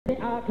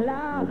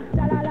outlaw.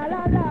 La la la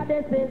la la,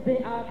 this is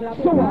the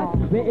outlaw.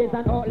 We is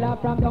an outlaw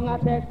from down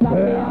at Texas.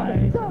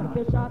 Don't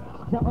be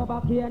shot, the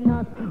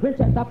overcaners. We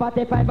just a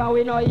 45 and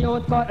we no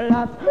use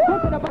cutlass. Go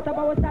to the bottom of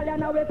our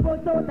stallion and we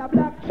put out a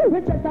black. We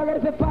just a ready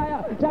for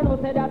fire,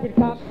 Jano say that it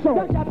cock.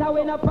 Don't shatter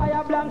we no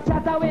fire, blank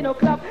shatter we no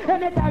clap.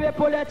 Anytime we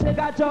pull a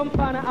trigger, jump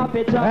on a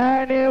happy jump.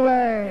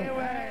 Anyway,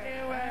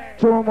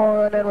 2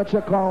 more and then we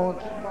check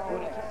out.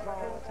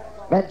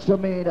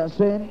 Mention me, that's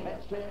it.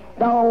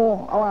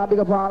 Now, I want to big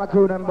up all the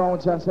crew and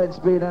bounce and send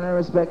speed and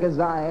respect as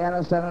I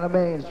understand what I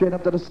mean, straight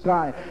up to the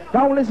sky.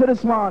 Now listen to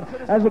this one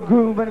as a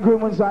groove and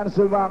groove inside the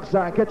silver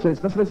oxide. Catch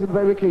this, let's listen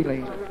very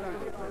keenly.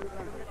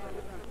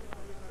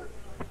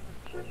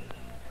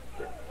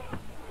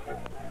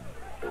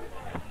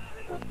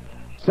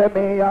 Send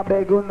me a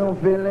big good no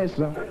feel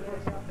listen.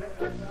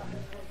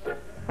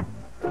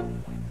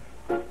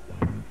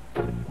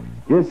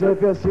 Yes,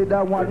 if you see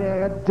that one,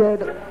 you're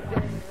dead.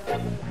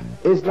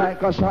 It's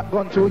like a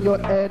shotgun to your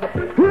head.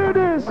 Hear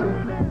this!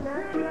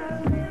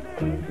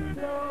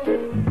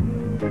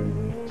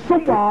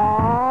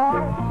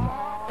 Someone!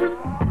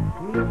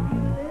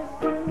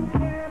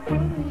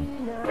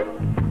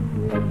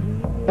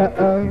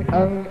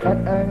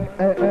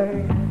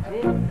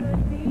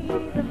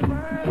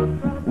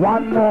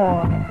 One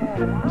more.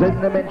 Then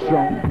the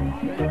MTRO.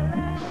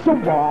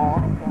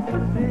 Someone!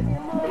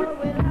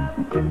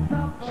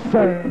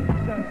 Say.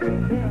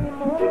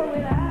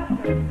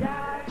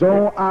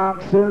 Don't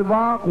ask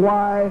Silver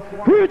why.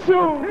 Hit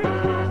you!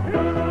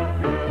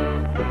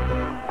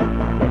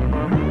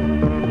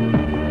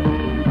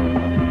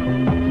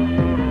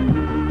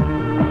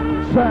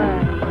 Say.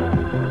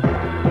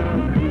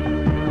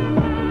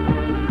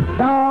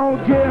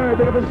 Now, Gary,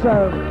 big of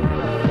yourself.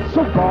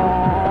 So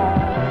far.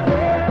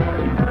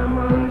 I'm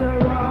on the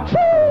rock.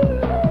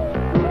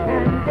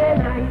 And then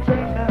I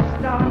take a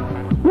stop.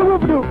 What will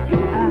we do?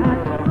 I had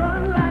to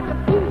run like a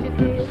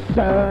fugitive.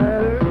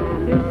 Sir.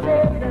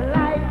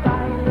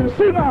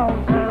 Sing out.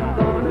 I'm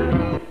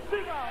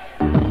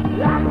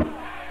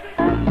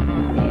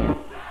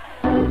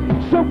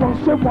gonna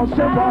be like someone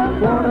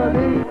wanna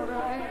be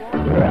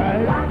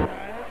right.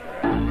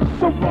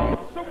 Someone.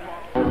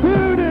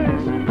 Here it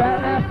is.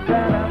 Better.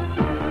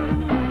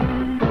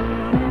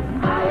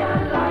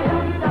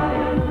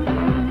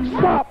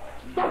 Stop.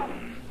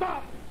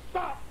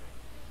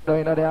 No,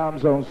 you know the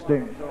arms don't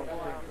sting.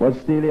 But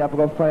still, you have to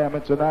go fire me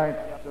tonight.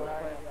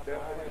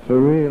 For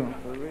real.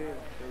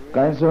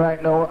 Guys,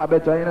 right now, I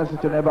bet I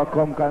to never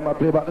come, because I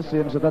play back the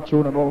same set of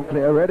tune and won't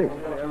play already.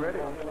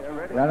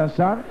 You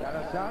understand?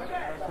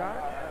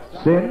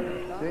 See?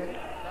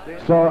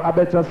 So I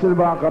bet a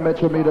Silver can make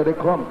sure me that they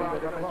come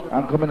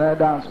and come in and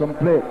dance, come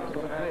play.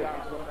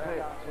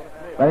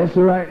 But you see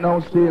right now,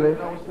 Steely,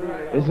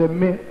 it's a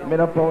me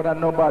not proud of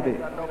nobody.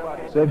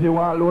 So if you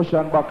want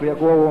lotion back, you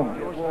go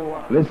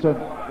home. Listen.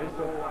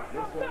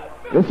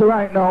 Listen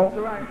right now,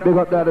 big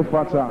up Daddy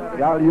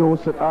Fatter. All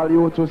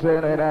you two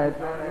saying tonight.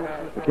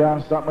 You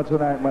can't stop me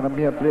tonight, man. I'm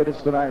here to play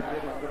this tonight.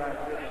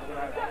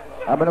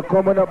 I'm gonna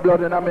come with the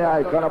blood in my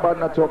eye. Can't about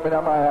not talk in my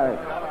eye.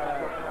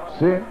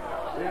 See?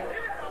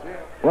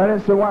 Well,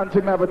 it's the one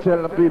thing I ever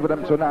tell the people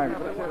them tonight.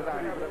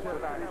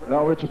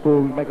 Now, Richard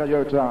Fool, make a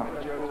your turn.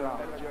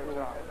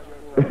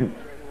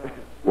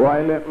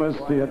 Why let me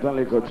state a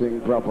little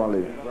thing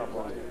properly?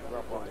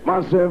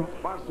 Massive,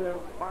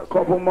 a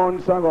couple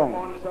months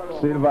ago,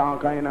 Silver and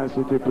Kaina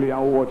City play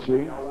and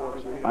watching,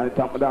 and the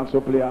top dance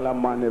to play a la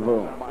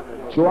maneuver.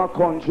 So a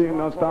country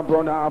not stop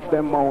running off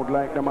them mouth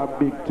like them a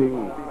big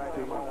thing.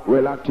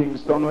 Well, a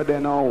Kingston with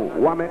them now.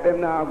 What make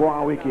them now go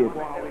on wicked?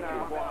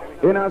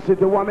 In a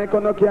city, what make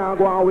them can't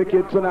go on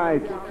wicked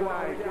tonight?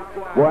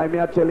 Boy, me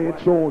I tell you the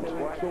truth.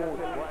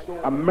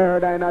 A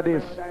murder in a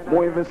this.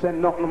 More even say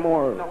nothing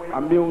more. A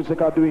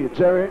music I do it.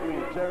 Jerry?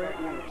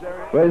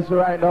 Well, it's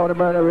right now the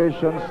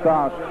murderation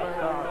start.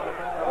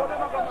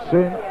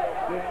 See?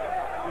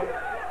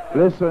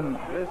 Listen.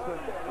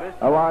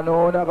 I want to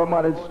know when I come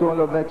out of Stone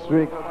Love next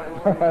week.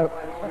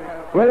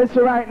 Well, it's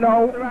right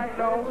now.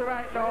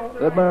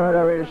 The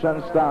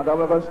murderation start. I'm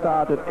going to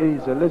start it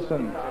easy.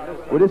 Listen.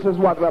 Well, this is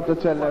what we have to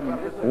tell them.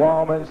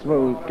 Warm and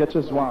smooth. Catch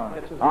us one.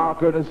 Our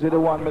courtesy the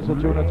one Mr.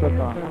 Tuna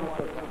Tucker.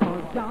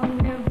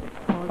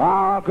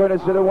 Our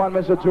courtesy the one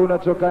Mr. Tuna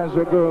Tucker and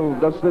the groove.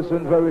 Just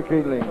listen very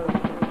keenly.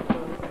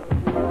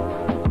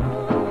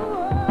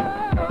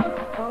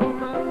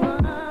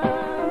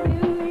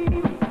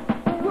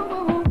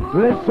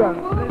 Listen.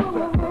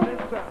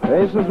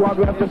 This is what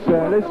we have to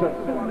say. Listen.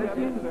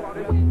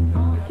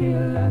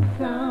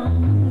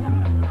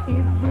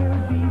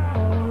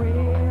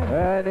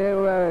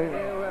 Anyway,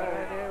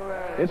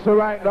 it's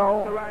alright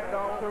now.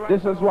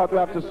 This is what we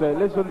have to say.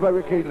 Listen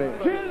very keenly.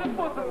 Kill the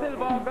pussy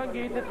Silver and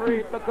get it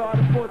free because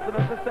the pussy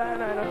not to say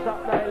and a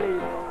shot like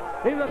lead.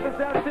 If not to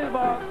say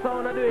Silver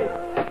sound I do it.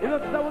 If not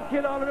to say we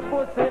kill all of the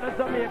pussy in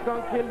Jamaica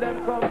and kill them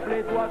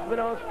complete. Watch me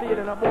now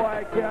stealing a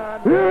boy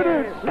can't do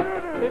it.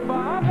 If I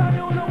have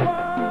you the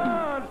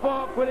one,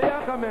 fuck with you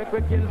can make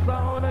we kill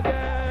sound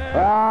again.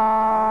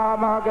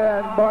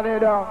 Again, burn it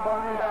down.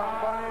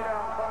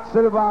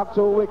 Silver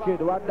too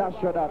wicked. What that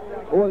show that?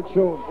 Old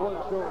tune.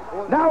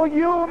 Now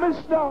you,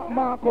 Mr.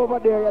 Mark over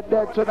there, you're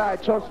dead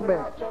tonight. Trust me.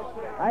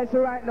 I say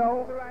right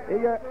now,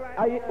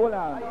 hold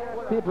on.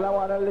 People, I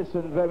want to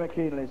listen very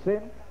keenly. See?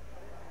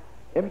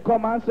 Him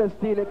come and say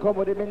stealing come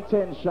with him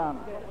intention.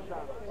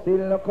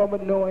 Stealing don't come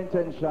with no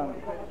intention.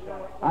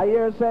 I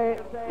hear say,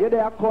 you're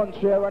there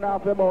country, run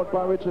off your mouth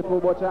for rich people,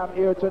 but I'm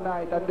here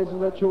tonight, and this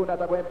is a tune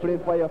that I'm going to play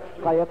for you,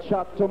 because you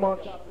chat too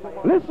much.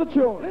 Listen to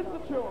tune.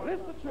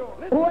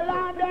 Hold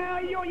on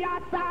there, you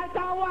salt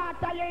and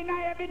water, you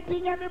know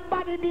everything,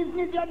 everybody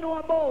business you know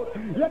about.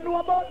 You know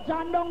about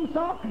John Dung,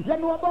 so you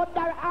know about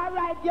that.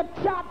 Alright, you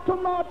chat too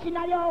much in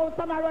your house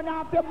and I run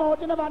off your mouth.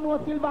 You never know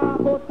silver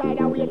outside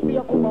and wait for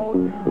you come out.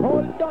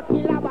 Hold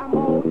dirty lava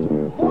mouth.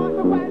 Want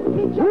to well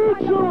teach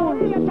you how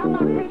you know.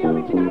 Later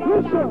back to the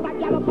original and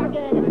get up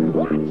again.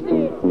 Watch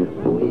this.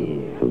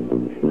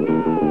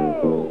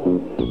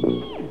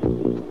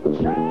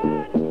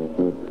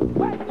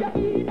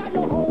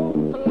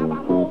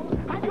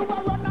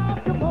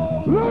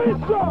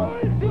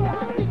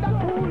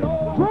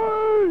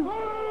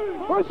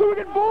 So we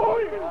can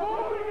boy!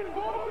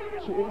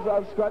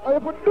 Jesus Christ. I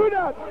even do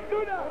that!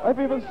 I've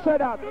even said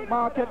that.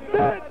 Market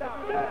dead!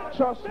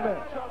 Trust me.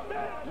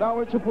 Now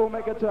we triple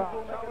make it up.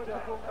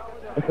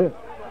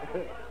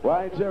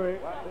 Why, Jerry?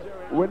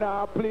 When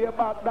I play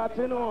about that,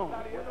 you know.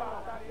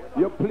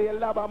 You play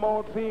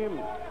Labamount theme.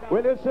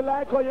 When you see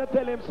like how you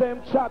tell him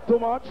same chat too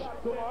much,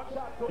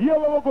 you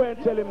will go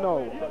and tell him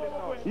now.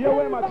 You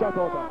will my chat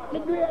out. The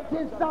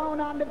greatest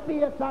sound on the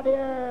face of the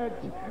earth.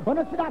 When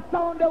you see that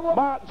sound, the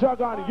Mark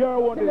Jagan, you're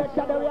one of this.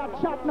 We are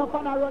chatting up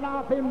and I run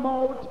off his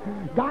mouth.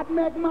 God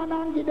make man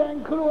and give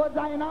them clothes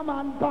in a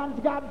man pants.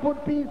 God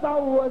put piece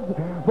of hose.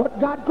 But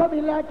God come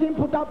in like him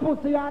put a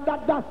pussy and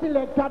that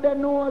selector the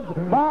nose.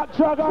 Mark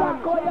Jagan,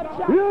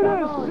 hear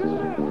this.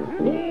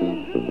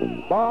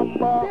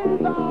 Bamba.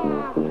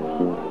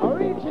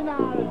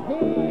 Original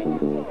thing.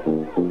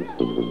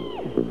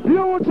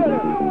 You will tell him.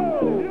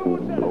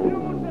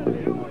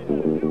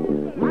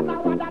 Mama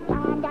what a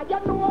hand that you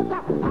know,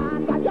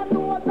 hand that you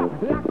know,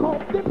 lock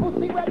up the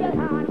pussy where the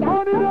hand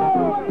that you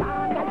know,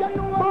 hand that you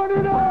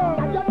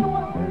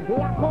know,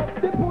 lock up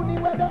the pussy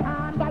where the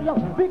hand that you,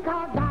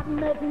 because God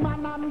make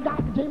man and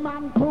God give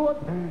man clothes.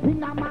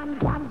 In a man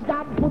pants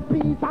God put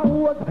piece of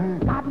hose.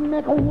 God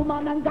make a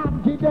woman and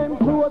God give them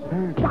clothes.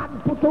 God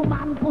put a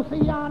man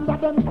pussy under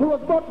them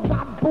clothes, but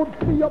God put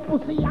for your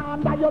pussy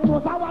under your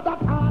nose. I want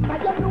that hand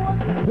that you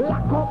know,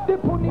 lock up the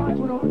pussy.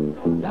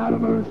 Lord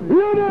of mercy.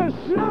 Hear this.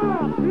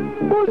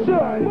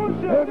 Butcher.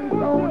 Every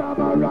sound of a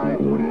right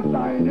to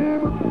decide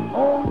him.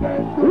 Oh,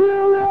 that's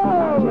here we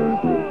are.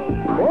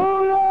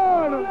 Hold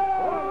on.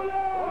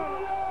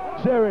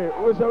 Jerry,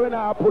 we say we're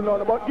not pulling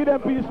on, but give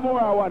them peace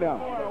more, I want you.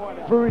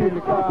 For real,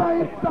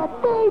 because it's a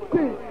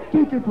bounty.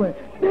 Keep it way.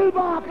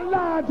 Dilbach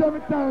large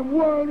every time,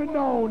 world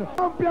renowned.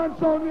 Champion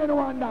sound, you know,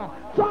 wonder.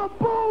 Jump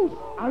boost.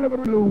 And look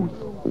at the lose.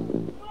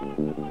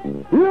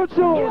 You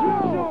choose.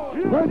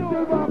 When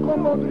Dilbach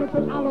come out, you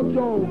say, I love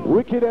you.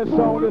 Wickedest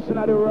sound is in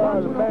the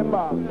world,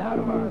 remember. Lord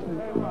of mercy.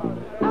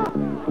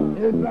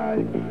 It's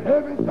like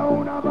every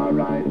sound of a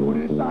right to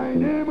decide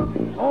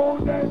him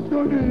own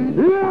destiny.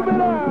 Hear me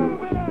now.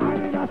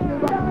 And in a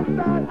silver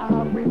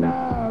that we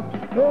have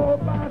no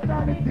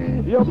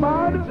personality. You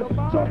mad?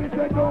 So we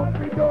say don't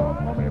be dumb,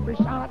 come every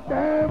shot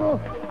them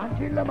and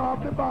kill them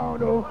off the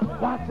bound.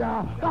 Watch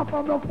out, come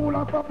from no fool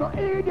and from no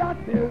idiot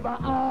silver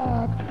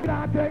ark.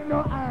 Can't take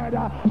no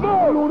either.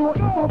 No,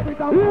 fuck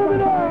it up. Hear me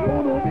now.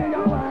 No, be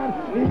your man.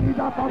 He's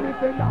a family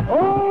friend.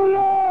 Oh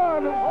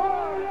Lord.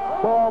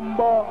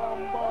 Bomba.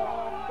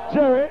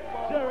 Jerry.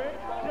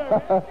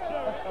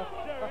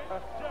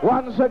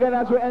 Once again,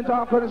 as we enter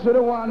our credits to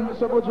the one,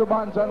 Mr. Butcher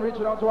Banton,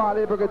 reaching out to all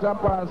the Brigade and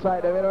Pan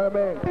side, you know what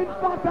I mean? In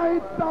fact,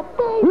 it's a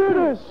boot! Hear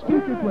this!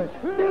 Keep it way.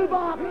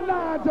 Dilbach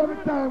large every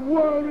time,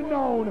 world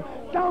renowned.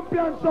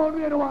 Champion sound,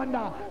 we don't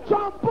wonder.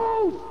 Jump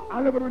boost!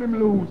 And look at him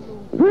lose.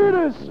 Hear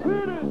this!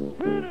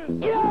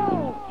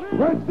 Yo!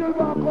 When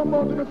Dilbach come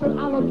out, they say,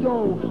 I love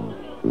you.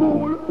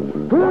 Fool!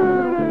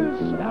 Hear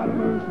this! Have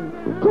mercy.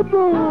 Come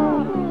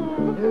on!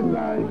 It's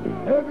like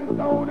every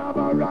sound of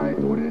a right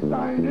to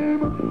decide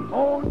him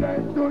own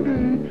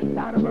destiny.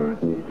 Have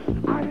mercy.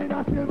 I need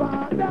a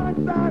silver dance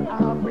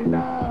and we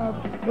have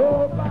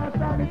no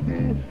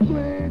personality.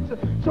 Switch.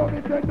 So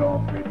if they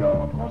don't be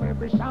dumb, come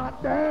every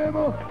shot them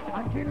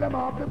and kill them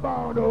off the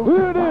bound.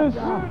 Hear this!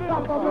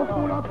 Stop from no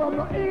fool and from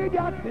no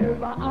idiot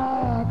silver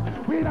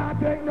ark. We don't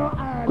take no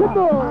either. Come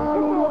on! All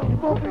who know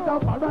hypocrite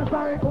and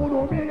parasite, who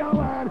know me and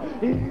one.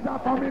 He's a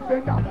family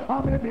fender,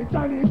 I'm a big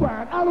Johnny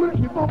Grant. All who know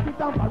hypocrite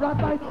and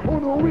parasite, who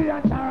know we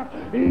and shark.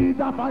 He's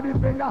a family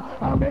fender,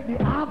 I'll make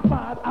the ark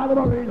fast. All of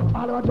a radio,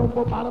 all of a jump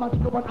up, all of a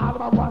chick up, and all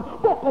of a one.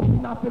 Walk up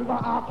in a silver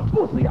ark,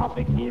 pussy off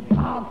the keep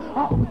calm.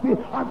 A pussy,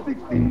 I'm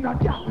 16, a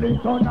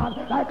Catholic son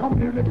on. Like a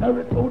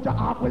military soldier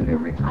ark with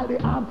lyrically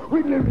arm.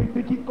 With lyrics,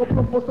 they kick up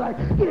your puss like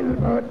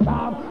Gilbert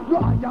Sam.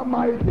 Roy and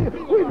mighty,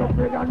 we don't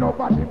afraid of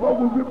nobody, but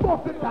we will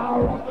bust it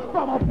down.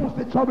 From a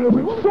pussy trouble,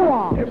 we will show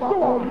up. If I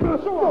humble,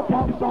 so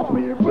pumps up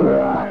people.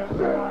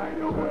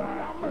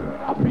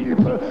 of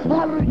people.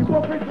 All the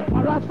hypocrite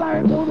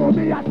parasite who know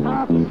me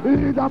attack.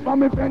 Either from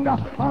me finger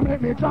or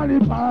make me try to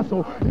pass.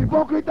 So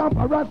hypocrite and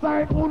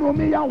parasite who know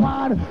me a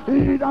one.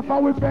 Either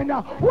from we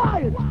finger.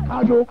 Why?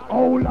 I look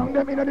how long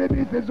them in the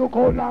business, look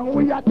how long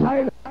we are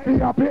tired. We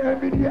happy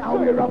every day and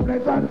we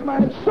roughness and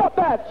smile. Stop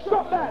that!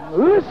 Stop that!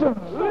 Listen!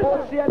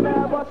 What's your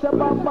name? What's your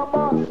bumper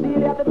boss?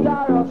 Steal at the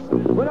Taros.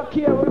 We don't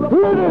care. We don't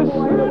care.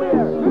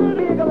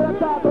 Big up the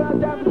top. We don't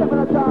damn step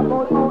on the top.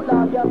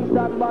 Outlaw,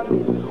 gangster,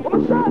 bandit. What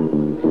my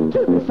son?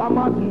 Kill me some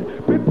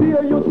Martin.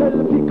 Prepare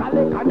yourself. Pick a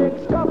leg and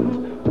next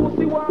come.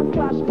 Pussy one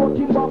clash, but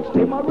in box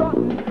them a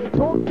rotten.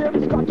 Don't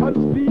them scratch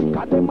and speak.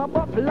 And them a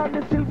buckle and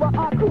the silver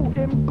a crew.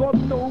 Them got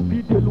no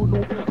video,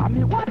 no. I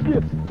mean, what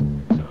this?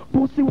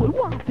 Pussy will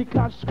want to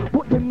clash,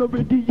 but them not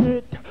ready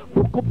yet.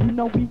 Broke up in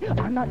a week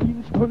and a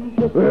instant.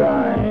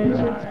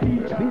 Right.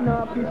 Speech been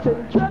up the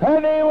central.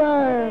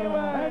 Anyway.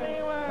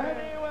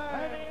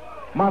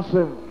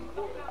 Massive,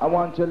 I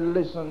want you to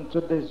listen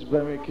to this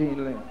very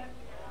keenly.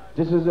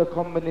 This is a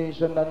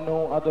combination that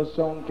no other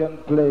song can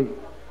play.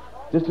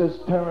 This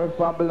is Terry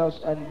Fabulous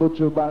and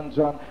Butcher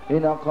Banton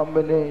in a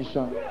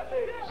combination.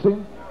 See?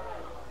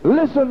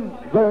 Listen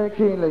very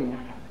keenly.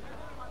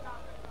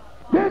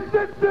 This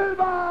is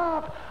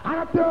Silver! And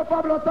I tell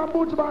Fabulous and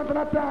Butch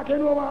Banton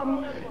attacking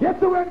woman.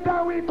 Yes, when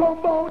time we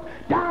come out,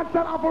 dance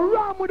and have a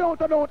ram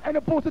without a doubt. And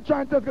the pussy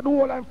trying to get the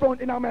whole in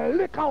front in a man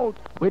lick out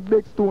with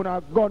big stone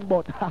and gun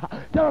butt.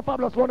 Tell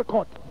Fabulous want to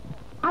cut.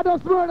 I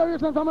just murder you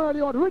since I'm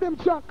early out. Rhythm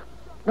chuck.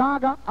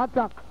 Gaga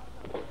attack.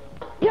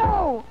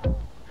 Yo!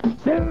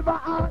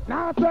 Silver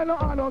now tell no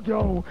I don't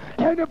go.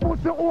 Any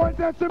pussy owns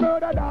and she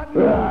murder that.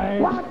 Right.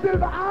 What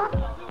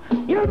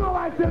Silver You know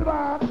why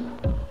Silver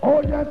Oh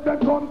yes, then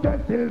come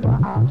to Silver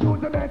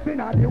Choose the best in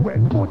the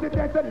west. Put it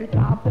there to lick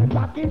up. Then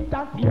back in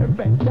that here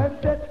best. Then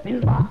set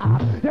Silver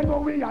You know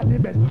we are the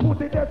best.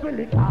 Put it there to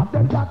lick up.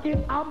 Then back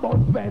in and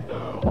bust best.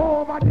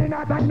 Over the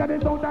night and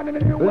the south and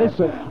in the west.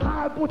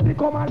 All pussy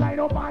come and line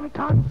up and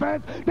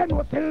confess. Then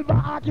no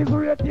Silver is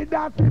rated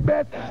that's the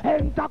best.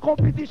 Enter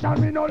competition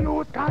we no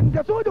lose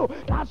contest. So do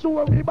that's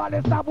where we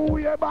ballast have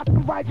we a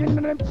bottom Viking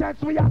in them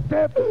checks we are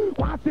safe.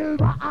 One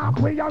Silver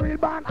we are real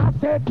band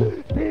asset.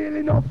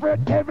 Stealing no fret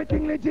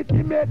everything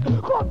legitimate.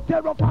 Come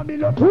terror family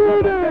look. Say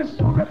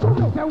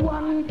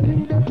one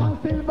thing they from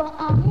Silver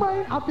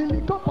mine. I feel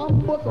it up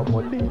and bust up a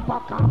leap a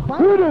camp.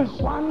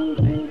 One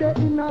thing they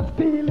in a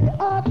steely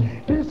heart.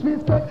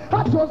 Disrespect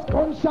I just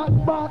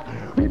gunshot back.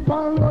 We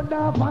pan road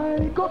and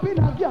find up in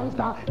a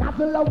gangster. That's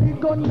how we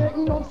gun make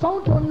no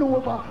sound turn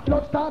over.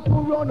 Blood start to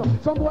run.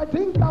 Some boy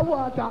think the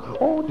water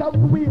out of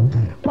the way.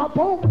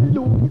 Papa we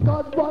do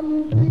because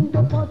one thing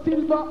they from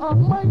Silver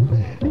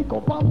mine. Lick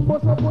up and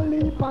bust up a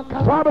leap a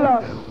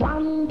camp.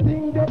 One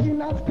thing they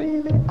in a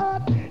steely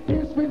heart.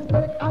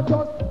 Disrespect I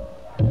just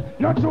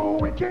not too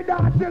wicked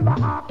that Silver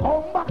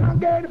come back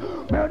again.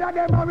 Murder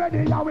them already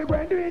and we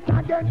going to do it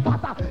again.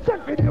 Faster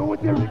send for the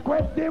duty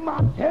request them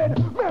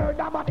again.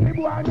 Murder but the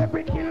boy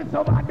never kill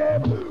some of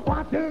them.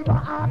 One Silver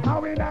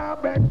how we now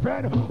best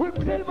friend. We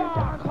Silver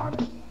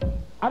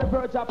at the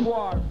verge of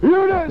war.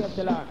 Hear this.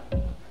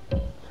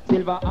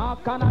 Silver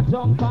can a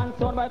jump and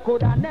son boy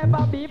could I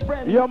never be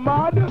friends. You're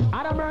mad? And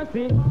a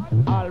mercy,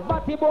 all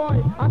batty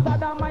boy, answer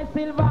than my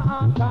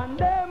Silver can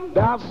them.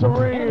 That's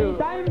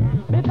real.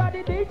 Anytime, because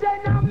the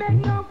DJ now make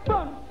no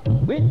fun.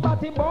 With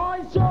batty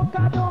boys,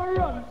 joker don't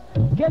run.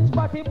 Catch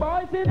batty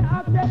boys in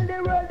and tell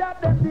the world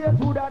that them days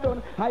would have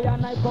done. I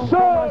and I come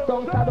from a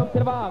song, Saddam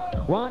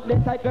Silver. Want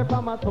the cycle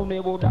from us, so me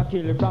would have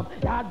killed from.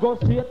 Yard go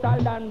straight to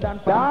London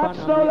from.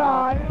 That's no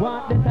lie.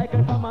 Want the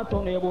cycle from us,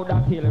 so me would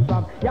have killed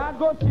from. Yard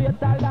go straight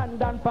to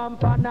London from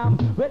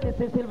Panam. Well, this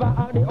is Silver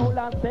and the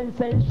old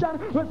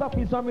sensation. Well, the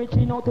piece of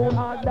reaching out to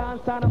hard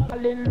dance and I'm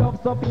falling love.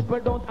 So people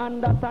don't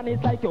understand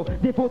it's like you.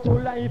 They put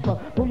your life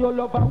to your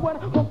lover. When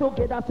come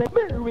together, say,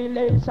 build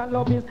relation.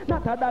 Love is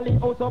not a dolly.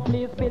 Also,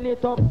 please build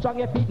it up strong.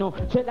 If it no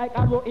shit like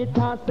arrow, it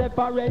has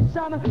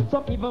separation.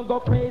 Some even go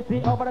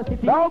crazy over the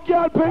city. Now,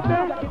 girl,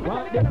 picnic.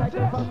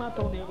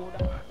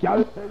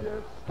 Girl say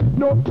yes.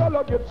 No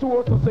girl get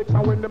so sex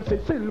and when them say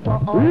Silver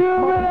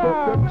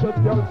them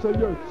just girl say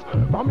yes.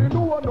 But me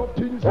know enough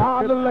things.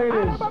 All the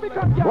ladies,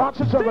 watch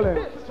the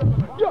juggling.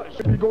 Yes,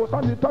 she goes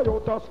and the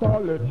Toyota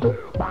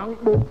Starlet.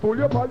 Bank book full,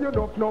 you buy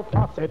enough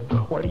asset.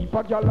 Well, if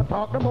a girl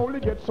talk, them only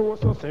get so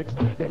sex.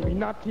 Them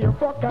in a tear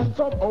for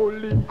cancer,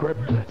 only crap.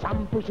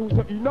 Sample shoes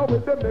you in a way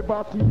them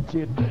never teach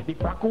it. The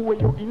crack where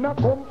you in a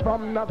come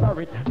from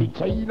Nazareth. The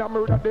China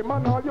murder them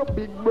and all your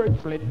big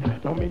bracelet.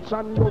 No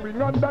mention your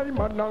ring and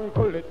diamond and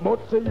collet. But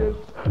say yes,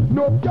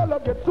 no girl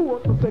get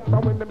so sex.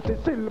 And when them say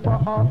Silver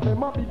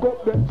them a big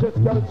up them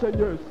chest, girl say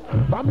yes.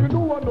 And you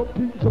know enough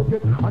things you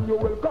get and you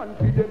will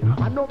confident.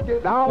 And no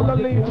get now the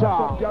leader.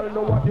 Girl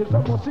know what is a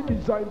must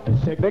design to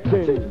sex.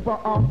 Silver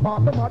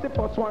part them are the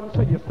first one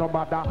say yes, no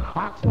matter.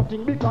 Ask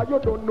nothing because you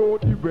don't know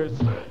the rest.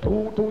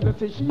 To the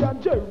say she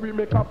and Jerry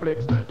make a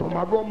flex.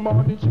 Tomorrow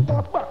morning she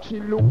pass back, she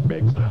look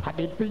vexed. I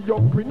did for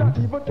young queen, not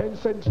even 10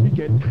 cents we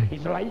get.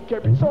 It's like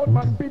every soul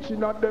man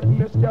pitching at them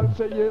nest, girl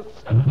say yes.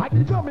 I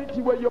did not make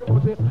you where you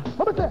possess.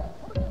 What is that?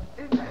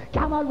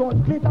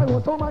 Cameron, glitter,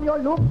 rose, oh man, you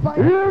look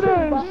fine. Here it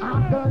Silver is.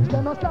 and girls,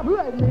 they must have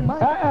read me, man.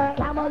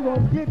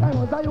 Cameron, glitter,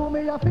 rose, I you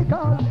may have to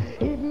call.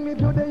 Even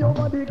if you day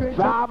over the great.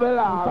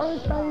 Fabulous.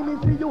 First time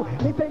me see you,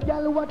 me say,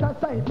 girl, what a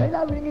sight. Bell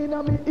a ringing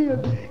on me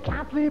ears,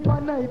 can't sleep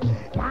at night.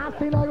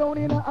 Casting around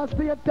in a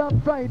state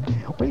of fright.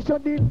 We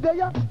should be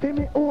there, let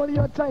me hold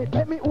you tight.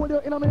 Let me hold you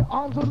in my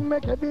arms, would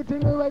make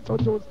everything right. So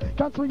choose,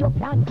 cancel your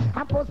plan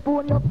and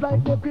postpone your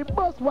flight. Let me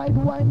bust white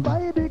wine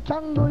by the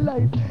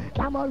candlelight.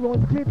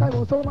 Cameron, glitter,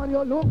 rose, so man,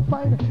 you look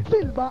fine.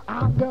 Silver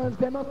and girls,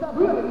 they must have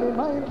read me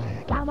mind.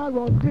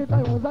 Cameron, glitter,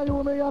 rose, and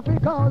you may have to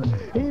call.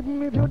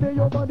 Even if you day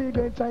over the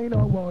great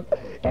China wall.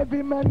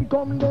 Every man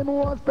come, them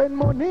who spend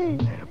money.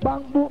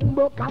 Bank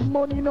book and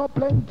money no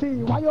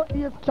plenty. Why your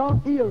ears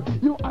can't hear,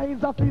 you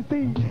eyes have to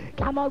see.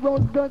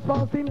 Cameron's girls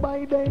passing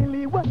by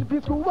daily. One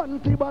for school, one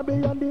for Bobby,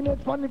 and the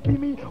next one for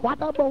me. What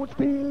about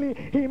Steely?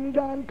 Him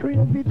gone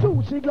crazy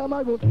too. She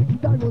glamorous,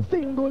 that was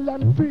single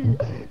and free.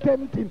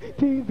 Tempting,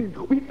 teasing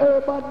with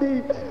her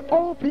body.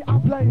 All fi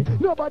apply,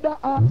 nobody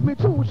ask me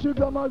too. She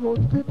glamorous,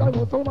 fit I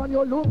was so man,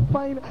 you look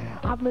fine.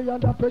 Have me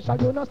under pressure,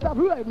 you not stop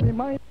read me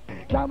mind.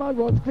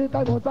 Cameron's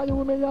glitter, rose, and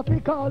you may have to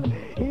call.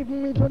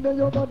 Even me today,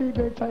 you got the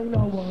great China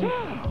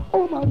one.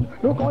 Oh man,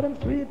 look how them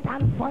sweet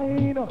and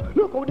fine.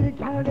 Look how they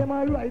carry them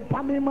all right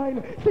for me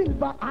mind.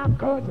 Silver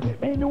accords,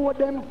 they know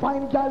them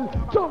fine, gal.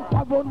 Jump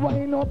around,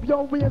 wind up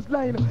your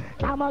waistline.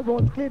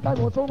 Cameron's glitter,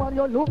 rose, so man,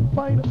 you look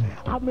fine.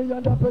 Have me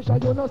under pressure,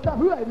 you not stop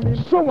right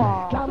me. So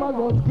on.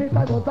 Cameron's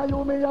glitter, rose, and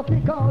you may have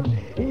to call.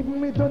 Even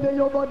me today,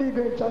 you got the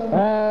great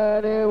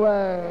China.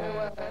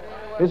 Anyway,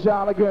 it's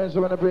all the girls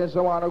who in the place. I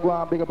want to go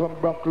and big up on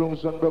Brooklyn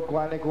and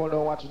Brooklyn. They go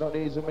and watch on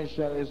these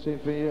Michelle. You see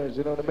for years,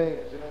 you know what I mean?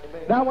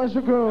 That one's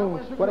the girl.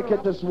 When I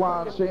catch this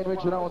one, saying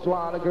which you know to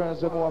all the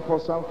girls that more for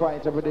some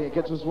fight every day.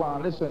 Catch this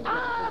one, listen.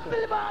 Ah,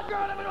 silver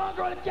girl, I mean, one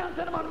girl that can't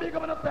send them on big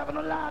up on the seven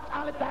on last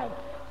all the time.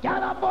 Girl,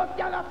 a bus,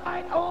 girl, a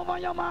fight over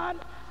your man.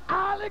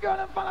 All the girl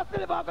that follow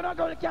silver, but no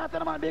girl that can't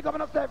send them on big up on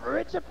the seven.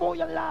 Rich for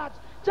your large.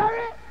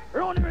 Jerry,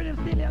 run the rhythm,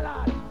 steal your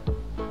large.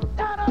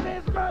 Down on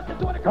this mercy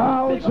to the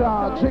girl. Oh,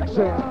 John,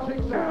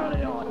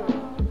 Chickson.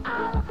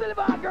 Ah,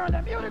 silver girl,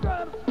 them beauty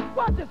girl.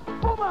 Watch this,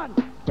 woman.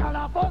 Girl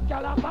a fuck,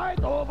 girl a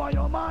fight over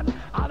your man.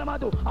 All them a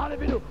do, all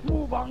if you do,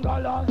 move and go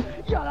along.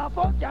 Girl a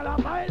fuck, girl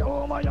a fight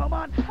over your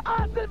man.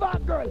 Ah, silver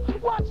girl,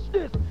 watch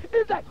this.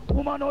 It's like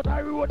woman out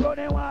the road, but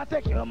they want to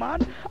take your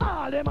man.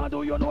 All them a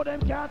do, you know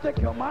them can't take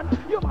your man.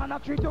 Your man a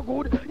treat you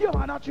good, your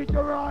man a treat you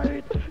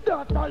right.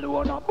 That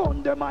alone a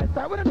bun them my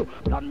side. What they do?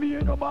 Plan me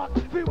in the back,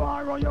 we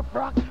want run your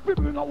frack. We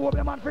bring a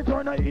woman man for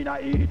turn in a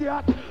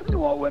idiot.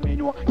 Know what me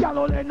know, girl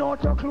only know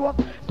your clothes.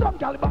 Some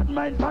girl bad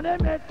minds and they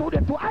make to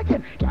them too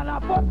again. Girl a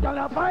fuck, girl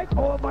a fight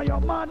over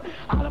your man.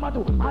 All them a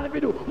do, all if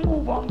you do,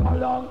 move on go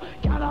along.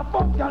 Girl a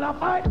fuck, girl a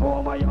fight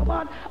over your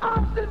man.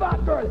 I'm silver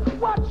girl,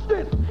 watch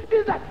this.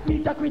 Is that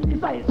me to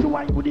criticize you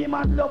and you the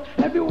man love?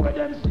 Everywhere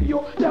them see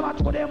you, them a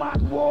throw them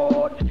at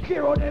word.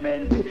 Hear how them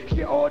envy,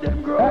 hear how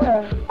them grow.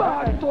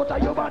 Body touch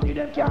of your body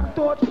them can't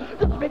touch.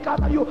 Just because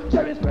of you,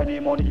 Jerry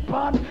spending money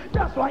pan.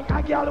 That's why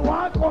a girl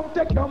want come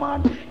take your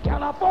man.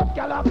 Girl a fuck,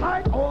 girl a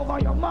fight over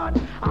your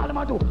man. All them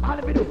a do, all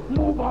if you do,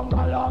 move on go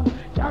along.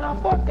 Girl a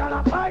fuck, girl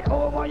a fight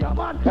over your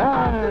man.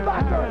 I'm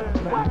silver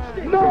girl, watch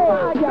this.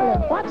 No,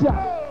 girl, watch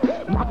out.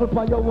 Muckle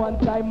for your one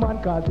time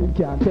man, cause it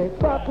can't take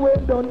back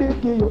when don't they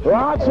give you.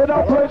 Watch it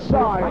up, Red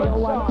Side. For your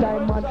one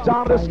time man,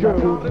 Down the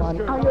school. and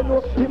you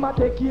know, he might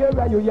take care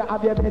of you, you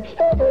have your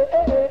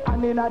bed,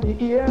 and in the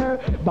ear,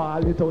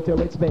 ball it out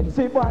your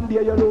expensive one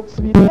day you look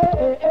sweet,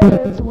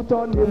 suit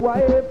on the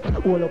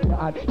wife, hold up your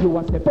hand, you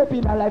want step up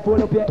in a life,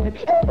 hold up your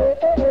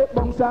head,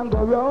 bounce and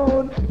go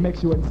round, make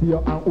sure and see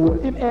your hand,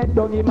 hold him head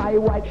down in my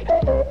wife,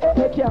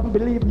 can't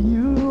believe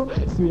you,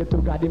 swear to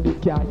God him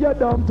big can, you're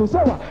dumb too, so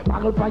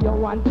muckle for your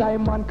one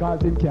time man,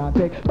 cause him can't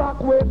take back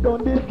when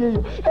don't they give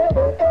you,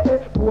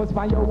 pose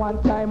for your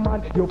one time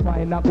man, you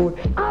find a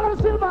good, all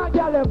them silver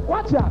girl them,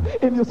 watch out,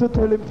 him used to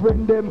tell him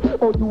friend them,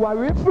 oh you are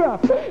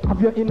riff-raff,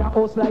 have you in a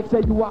house like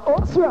say you are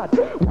house rat,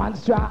 one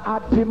straw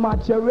hat to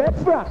match your red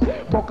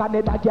frack, buck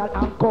another girl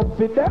and come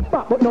for them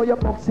back, but now you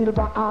buck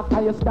silver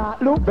after you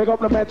start look, Big up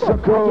the Metro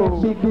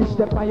crew. big dish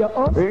step on your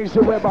house, Here's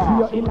the Weber.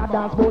 see you in a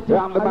dance boat,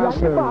 I'm the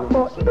master.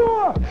 but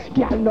no,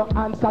 girl no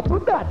answer to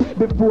that,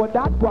 before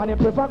that one you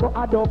prefer go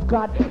add off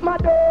card, my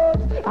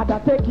dogs,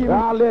 I'd take you,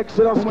 Alex,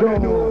 let's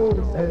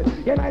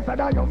go. you're nicer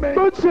than you make,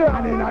 Good shit.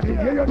 and in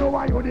the day you know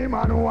why you the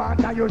man who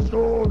want and you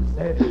shows,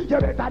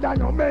 you're better than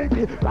you make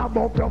it, grab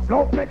up your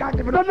flow, make I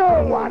give you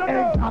no one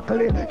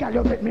exactly, can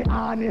you get me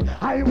honey,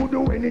 I would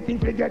do anything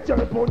to get your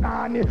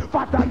punani,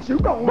 fat and she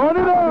round,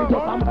 Money now.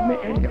 just a me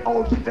in the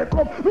house, she say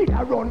come, we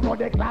a run for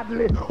the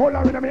gladly, hold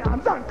her in my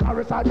hands and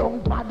caress her down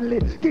badly,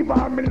 give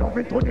her me love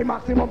it to the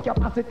maximum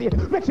capacity,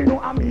 Make she know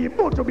I'm me,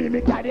 but to be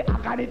me carry I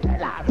can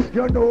tell her.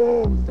 You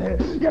know, say,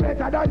 you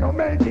better than your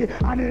matey.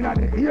 And in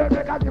the ear,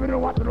 make her give me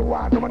what to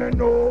want. No man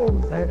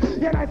knows, say,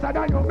 you're nicer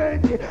than your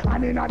matey.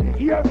 And in the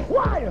ear,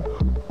 why?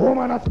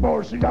 Woman a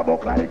spoil, she a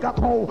buck like a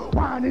cow.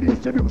 One the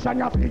distribution,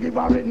 you have to give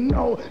her it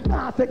now.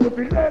 Nah, take you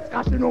feel less,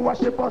 cause she know what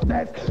she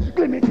possess.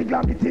 Glimity,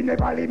 glamity,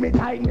 never limit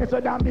tightness, so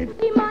damn it.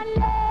 The man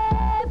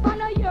left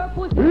on a your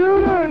pussy.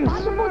 Ladies,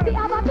 And the pussy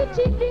have a bit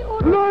cheap, the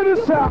old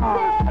ladies,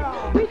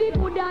 sir. with the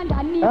good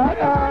underneath. When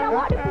you wanna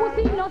want the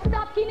pussy, no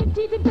stop, skin it,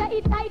 teeth, it,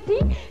 it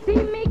tighty. See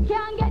me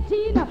can't get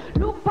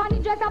in. Look for the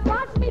dress,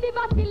 pass me the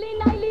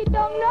Vaseline, I lay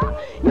down now.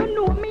 You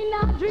know me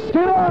not dream.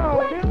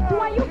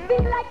 When you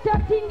feel like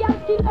 13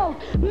 girls skin out.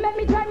 Make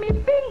me try me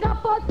finger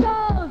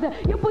puzzles.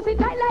 You pussy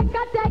tight like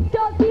a tight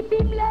toes, if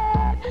him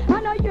left.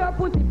 I know your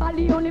pussy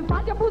bally only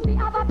fat. Your pussy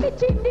have a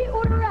bitch in the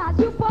uterus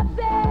you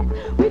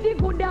possess. With the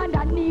good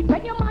underneath.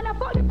 When your man a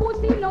fall the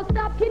pussy, no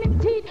stop killing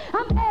teeth.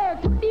 I'm here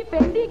to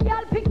defend the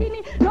girl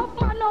bikini. No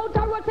man out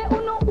a road say oh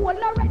no hole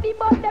no ready,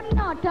 but them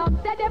not up.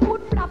 Say them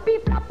put flappy.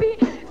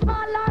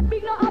 Small or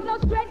big no have no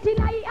strength in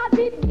I as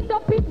it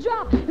up it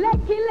drop.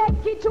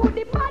 Lecky through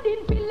the body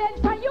in feelings.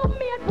 And you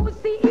made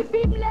pussy if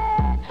him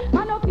left.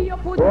 I know for your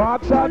pussy.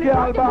 What's that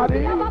girl body?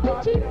 You have a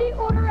bitch in the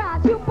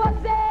uterus you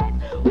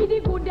possess. With the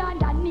good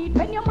underneath.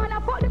 When your man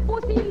a fall the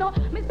pussy, no.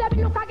 Me say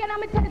me look again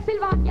and me tell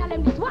Silver girl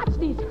them this. Watch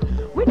this.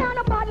 We don't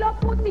know bad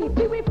luck pussy.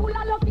 See we full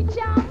of lucky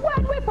charm.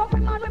 When we fuck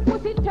him on, we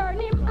pussy turn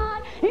him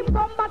on. Him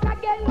come back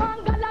again, one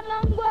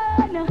galang and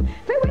one.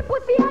 See we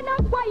pussy and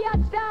a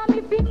quiet storm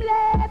if him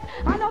left.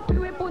 I know see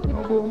we pussy.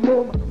 Boom,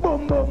 boom,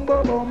 boom, boom,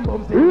 boom, boom,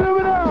 boom. Hear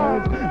me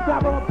now.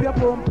 Grab up your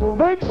boom, boom.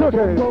 Thanks,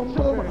 okay. Boom,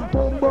 boom,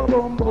 boom, boom,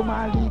 boom, boom.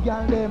 And the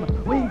girl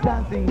them, we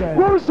dancing girl.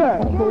 Who's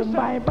that? Boom, boom,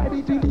 bye, bye,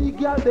 between the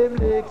girl them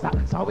legs.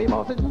 So we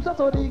bounce the juice,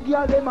 so the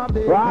girl them a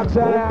big. Rock Boom,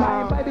 that.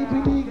 bye, bye,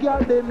 between the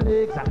girl them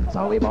legs.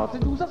 So we bounce the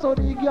juice, so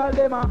the girl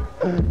them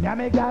a. Yeah,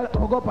 me girl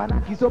hug up and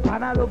a kiss up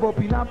and a love up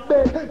in a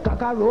bed.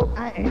 Cock a rope,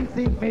 I ain't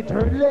sink me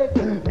third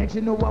leg. Make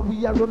sure know what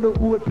we are run the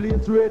whole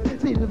place red.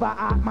 Silver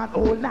heart man,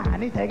 old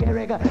nanny, take a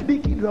reggae. The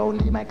kid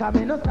round the mic, I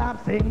no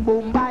stop sing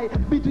boom bye.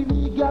 Between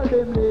the girl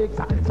them legs.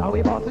 So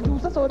we bounce the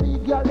juice, so the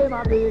girl them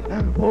a big.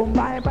 Boom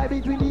bye, bye,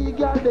 between the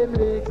girl them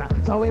legs.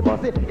 So we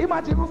bounce it.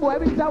 Imagine you boy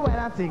with a well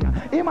and sing.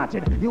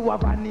 Imagine you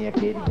have a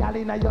naked girl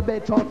in your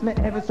bed, trust me,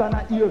 every son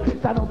of ear.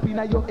 Stand up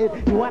in your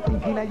head, you are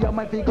thinking of your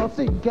mind, figure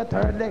sink your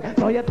third leg.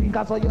 So you think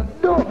so you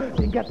do,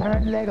 sink your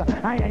third leg.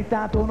 I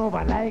start turn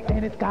over like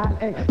any skull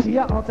egg. She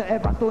a also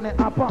ever stone it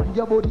upon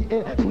your body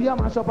head. We a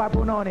mash up her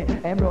put on it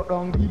and brought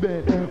down the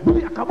bed.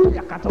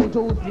 Booyaka, so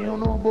juicy, you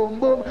know, boom,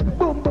 boom,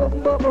 boom,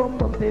 boom, boom, boom,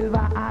 boom,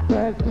 silver at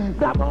 12.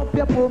 Grab up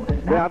your boom.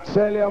 Yeah, I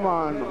tell you,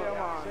 man.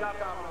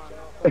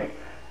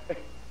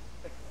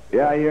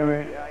 Yeah, hear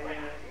me?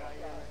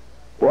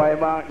 Why,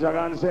 man,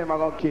 Jagan say I'm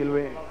gonna kill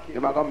we.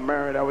 I'm gonna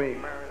murder we.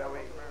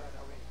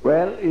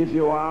 Well, if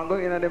you want to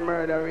go in the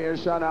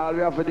murderation, all we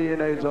have to do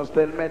is just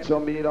tell Metro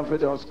me that we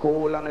just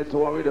cool and it's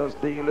all we just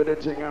deal with the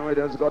thing and we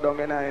just go down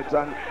in it.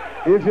 And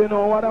if you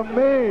know what I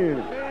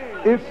mean,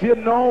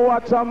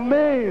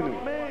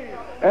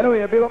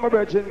 Anyway, big up my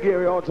virgin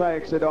Gary out of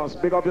Exodus.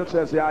 Big up your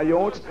chest, yeah,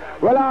 youth.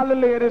 Well, all the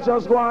ladies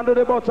just go on to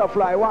the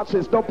butterfly. Watch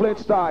this, doublet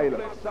style.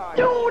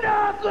 Do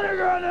that to the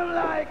girl them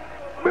like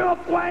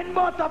broke wine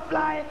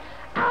butterfly.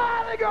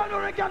 All the girl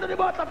who can do the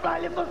butterfly,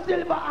 lift the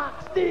silver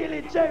axe, steal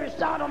it, cherish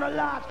down on the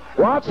last.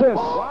 Watch this.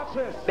 Watch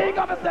this. Big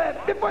up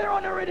yourself. Before you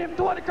run the rhythm,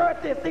 do the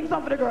curtain. Sing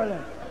something for the girl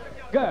then.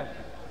 Good.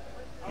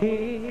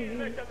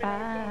 If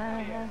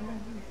I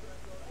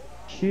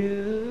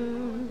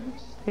should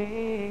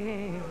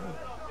stay,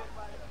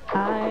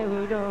 I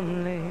would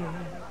only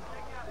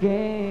get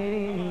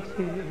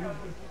into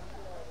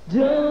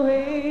the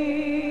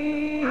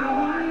way.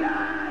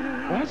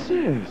 What's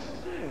this?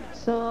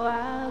 So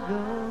I'll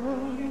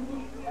go,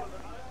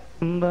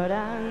 but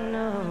I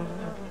know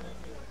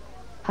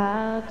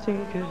I'll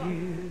think of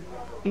you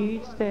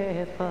each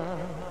step of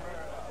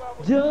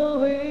the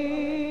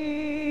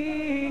way.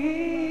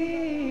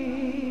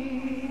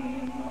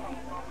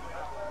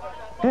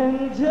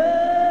 And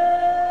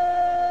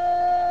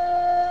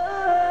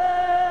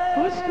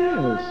what's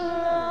this?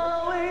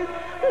 always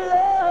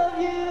love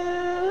you.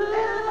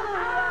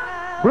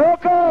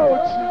 Broke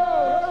out.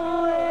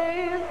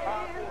 Always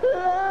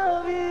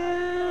love you.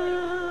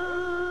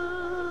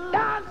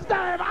 Dance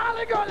time. All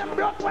the girl them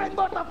broke wine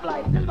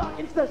butterfly. Silver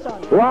in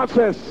station. Watch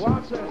this.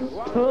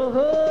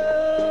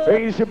 Oh,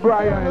 Easy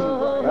Brian.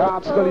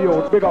 That's the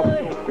youth. Big up.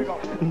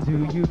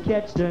 do you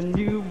catch the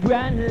new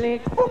Bradley?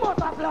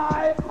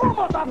 Butterfly.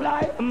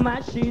 Butterfly.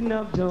 Machine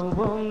up the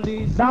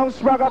only Down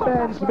Spragger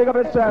Benz. Big up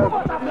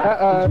yourself.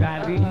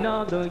 driving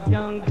all the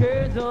young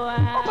girls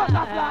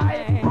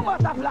Butterfly.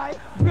 Butterfly.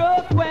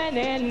 broke when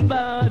and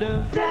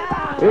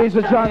butterfly.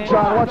 Easy John.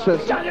 Watch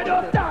this. Can you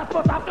just dance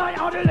butterfly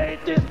on the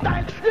latest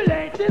style? The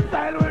latest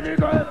style when the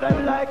girls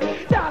them like.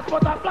 Dance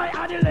butterfly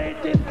on the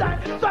latest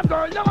style. Some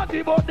girls don't want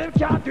to but them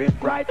can't do it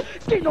right.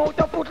 Skin out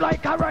the foot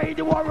like a ride,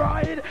 you a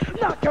ride.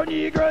 Knock your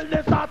knee girl,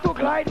 they start to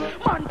glide.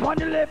 Man from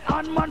the left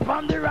and man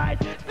from the right.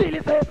 Still he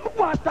say,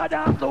 one want to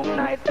dance so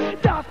nice.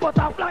 Dance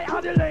butterfly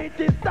on the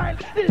latest style.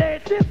 The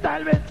latest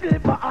style when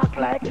Silver act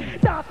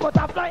like. Dance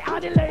butterfly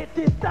on the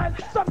latest style.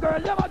 Some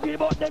girls never do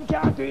but them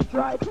can't do it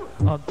right.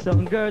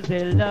 Some girls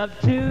they love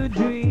to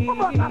dream.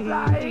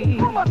 Butterfly,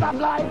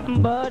 butterfly.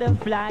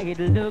 Butterfly, it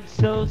looks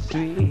so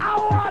sweet. I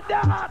want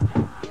that.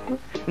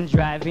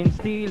 Driving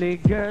steely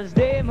girls,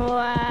 they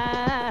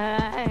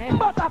wine.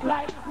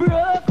 Butterfly.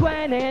 Broke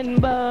wine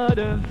and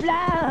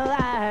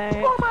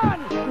butterfly.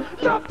 Woman,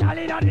 no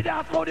darling on the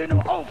dance floor, they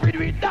know how to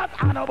do it. That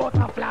and a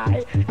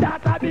butterfly,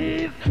 that a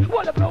bees.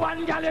 What if the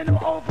one girl you know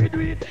how to do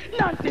it?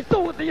 Nancy,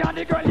 Susie and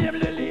the girl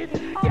named Lily.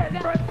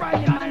 Get first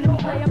prize and I know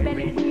how to do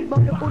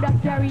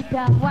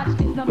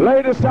it.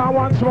 Ladies, down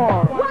once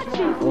more. Watch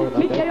this.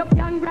 Me say you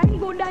can grind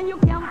good and you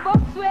can fuck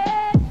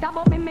sweat. Stop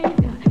up me mate.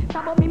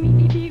 Stop up me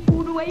the big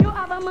good way you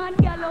have a man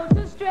girl out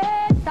to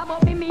stress. Stop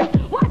up me mate.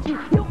 Watch it.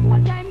 You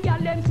one time girl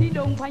them sit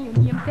down for your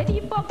name. Say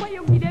the fuck when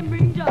you give them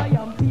bring joy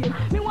and pain.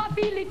 Me want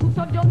feel it too,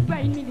 so just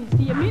grind me the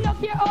same. Me no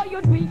care how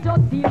you do it,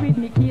 just deal with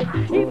me case.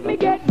 If me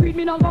get greed,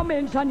 me no go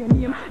mention your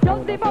name.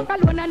 Just the fuck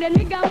alone and then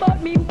me go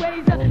about me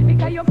ways.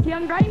 Because you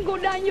can grind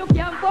good and you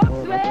can fuck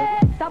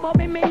sweat. Stop up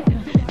me mate.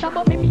 Stop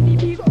up me the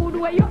big food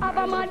where you have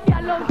a man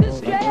girl out to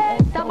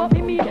stress. Stop up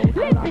me.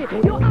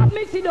 Listen, you have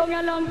me sit down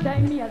a long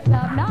time, me a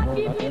slap. Not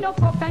give me no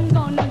fuck and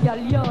gun on your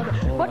yard.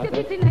 But you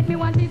sitting like me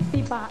want it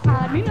steep and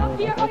hard. Me no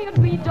care how you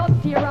do it,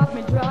 just tear off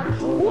me drug.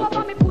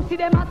 Whoever me pussy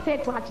them a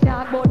set watch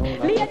that. But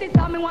ladies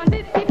tell me want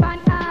it steep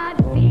and hard.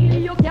 See,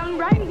 you can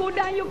rhyme good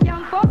and you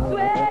can fuck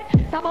sweat.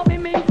 Stop up me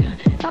mate.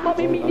 Stop up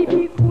me the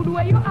big food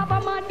where you have a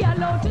man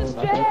girl out to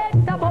stress.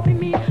 Stop up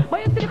me.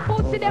 But you see the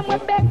pussy them we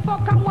beg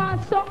fuck and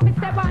want suck me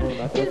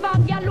seven. Silver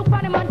girl look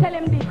for them and tell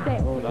them this say.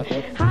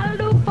 I'll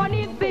do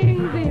funny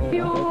things if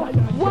you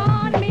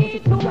want me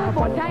to,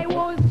 but I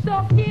won't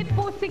suck it.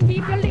 Pussy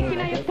keep you licking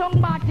and your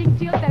tongue batting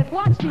to yourself.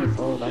 Watch this.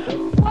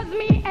 Was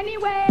me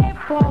anyway,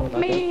 fuck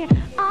me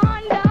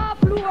on the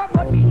floor,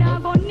 but me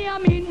not go near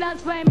me.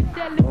 That's why me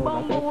tell the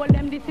bumbo hold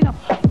them this enough.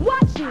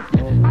 Watch it.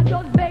 I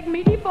just beg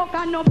me the fuck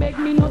and no beg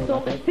me no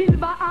suck.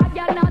 Silver hard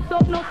girl not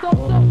suck no suck.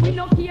 We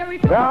no care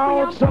if you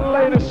Down to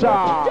ladies,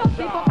 sir. just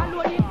the fuck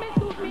alone if me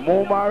suit me.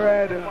 Mama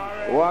red,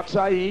 what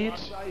I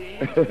eat.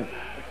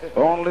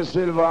 Only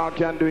Silver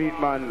can do it,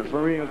 man.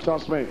 For real,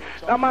 trust me.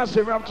 Now,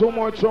 massive, we have 2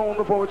 more tunes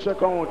before we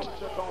check out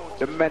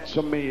the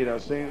Metro meter,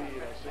 see?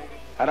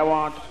 And I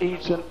want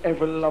each and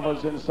every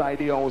lovers inside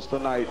the house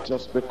tonight,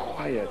 just be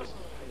quiet.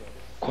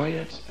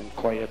 Quiet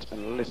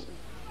and listen.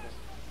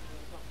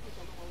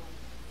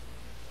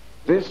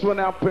 This one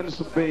happens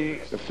to be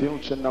the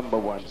future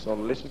 #1, so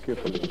listen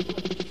carefully.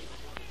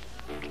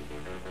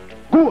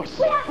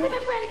 Goose!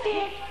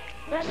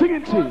 Sing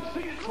it, Chief.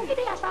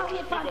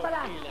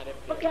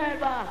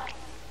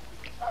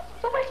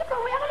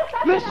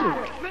 Listen.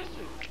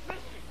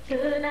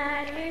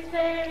 Tonight is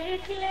very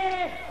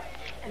clear,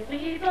 and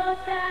we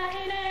both are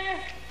in air.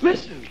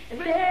 Listen. And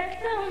there's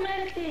so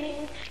many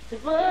things to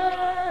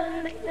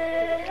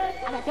understand.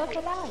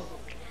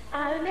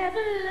 I'll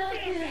never love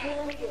you,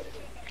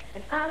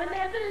 and I will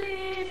never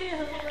leave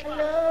you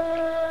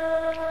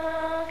alone.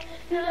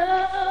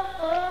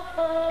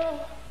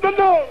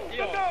 No.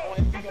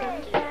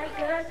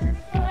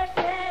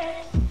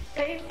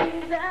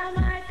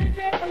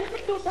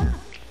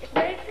 It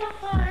breaks my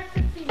heart to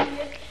see you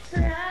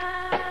crying.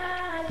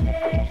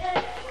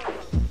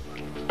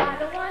 I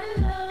don't wanna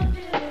love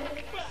you.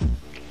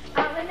 I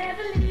will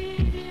never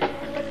leave you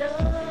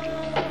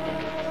alone.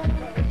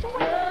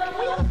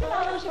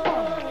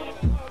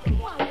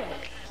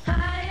 I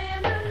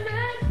am a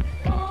man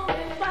who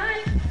will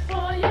fight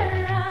for your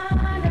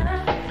honor,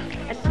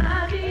 and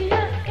I'll be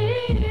your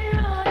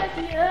hero that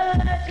you're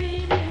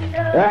dreaming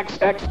of.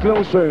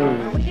 Exclusive.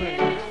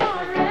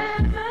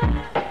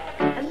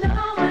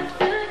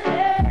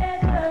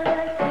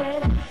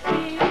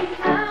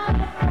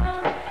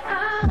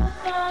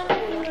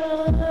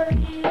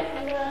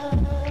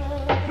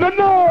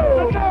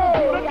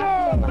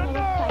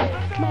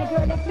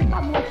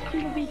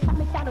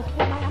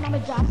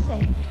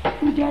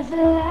 There's a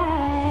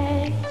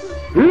light,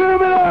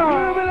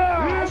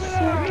 a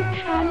certain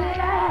kind of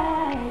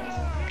light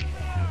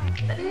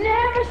that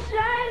never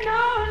shine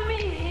on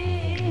me.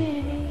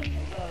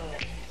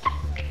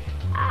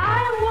 I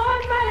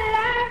want my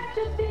life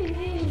to be,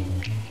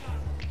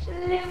 to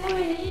live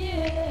with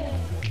you,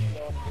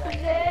 to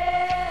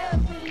live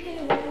with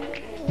you.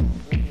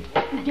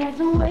 There's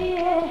a way,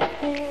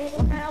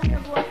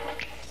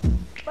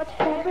 but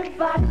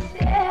everybody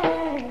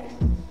says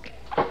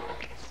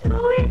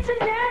sweet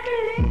and every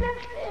little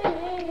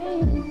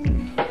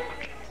thing.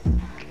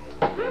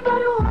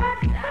 But what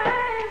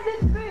times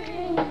it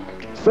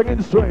brings,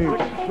 Singing straight.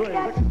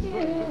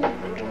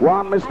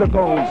 One Mr.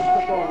 Coles.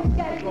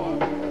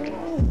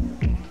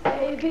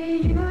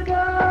 baby, you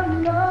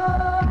don't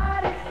know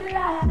what it's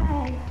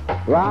like.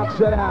 Watch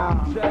it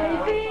out.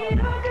 Baby, you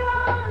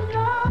don't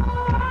know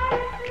what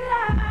it's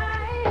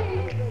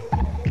like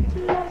to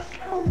love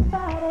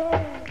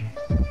somebody.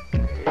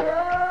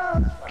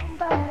 Love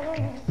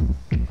somebody.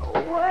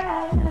 Oh, I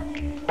love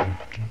you.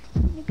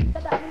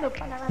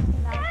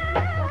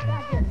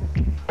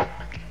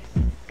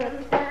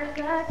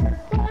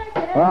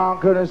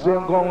 courtesy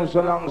of Gomes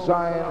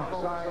alongside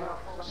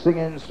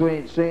Singing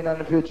Sweet, Scene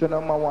and the Future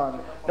 #1.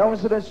 Now we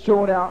see this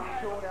tune here.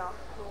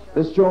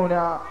 This tune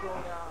here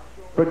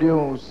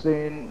produced,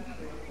 seen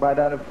by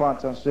Daddy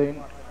Fat and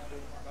seen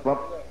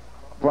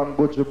from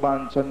Butcher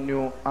Band's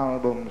new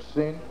album,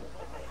 seen.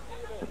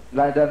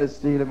 Like that is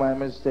stealing my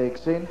mistake,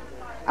 seen.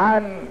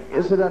 And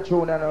you see that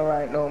tune here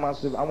right now,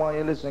 massive. I want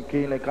you to listen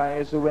keenly, because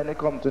you see when it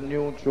comes to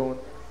new tune,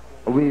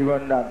 we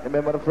run that.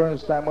 Remember the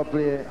first time I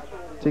play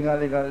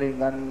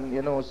Ting-a-ling-a-ling and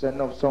you know, send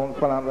enough sound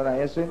for that,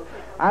 you see?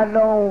 I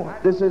know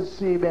this is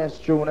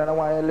CBS tune and I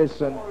want you to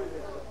listen.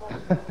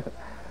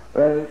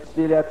 Well,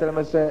 still I tell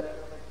me say,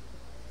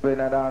 play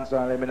a dance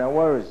and let me no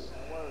worries.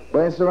 But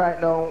it's right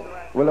now,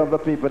 we love the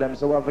people them,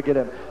 so we'll forget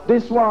them.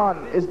 This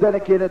one is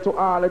dedicated to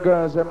all the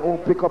girls them who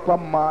pick up a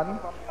man,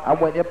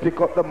 and when you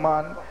pick up the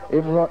man,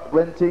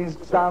 when things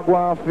start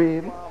going for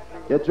him,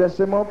 you dress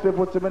him up, you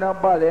put him in a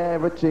body and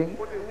everything,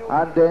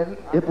 and then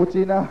you put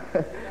in a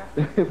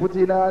you put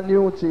in a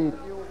new teeth,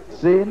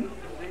 see?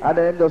 And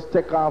then just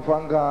take off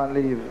and go and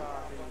leave.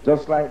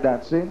 Just like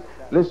that, see?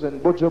 Listen,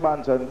 Butcher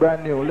Banton,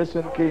 brand new,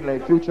 listen keenly,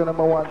 Future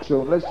 #1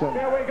 tune, listen.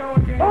 Here we go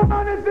again. Oh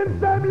man, it's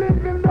himself,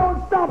 leave him,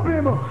 don't stop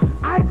him.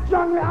 I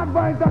strongly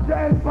advise that you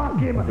help back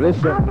him.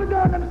 Listen. After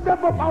that, them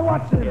step up and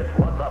watch him.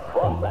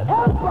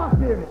 Help back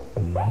him.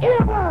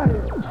 Here, man.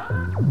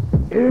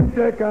 Him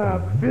take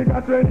off,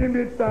 figure 20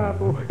 bit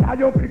stop. And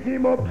you pick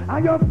him up,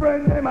 and your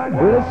friend them and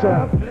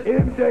laugh.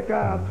 Him take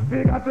off,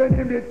 figure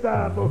 20 bit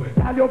stop.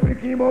 And you pick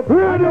him up,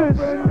 and your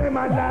friend them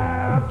and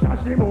laugh.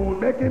 Trash him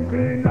out, make him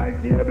clean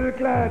like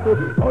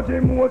tablecloth. Touch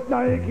him most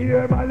like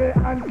hair, ballet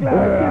and class.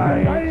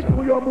 Give him right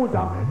to your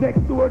mother,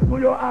 next door to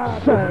your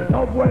heart.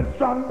 Love well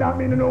strong, that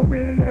mean no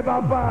will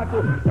never part.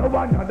 No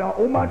another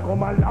woman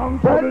come along,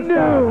 trouble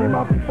start. Him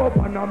a pick up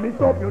and a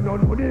mix up, you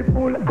don't know the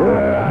full art.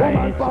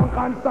 Woman from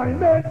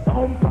consignment,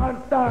 some fan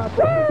start.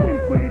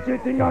 Think we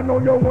cheating, I know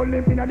you hold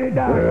him in the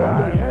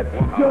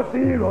dark. You're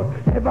serious,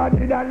 never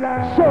did a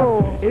lie.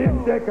 So,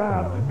 him take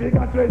off,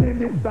 figure 20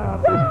 this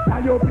stop.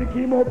 And you pick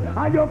him up,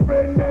 and your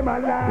friend them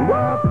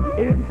alive.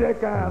 Him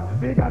take off,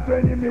 figure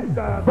 20 this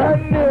stop.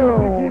 And you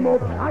pick him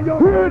up, and your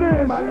friend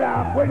them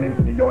alive. When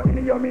him see you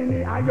in your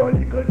mini, and your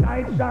little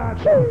tight shot.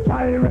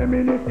 Try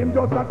reminisce him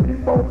just a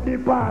think about the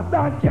past.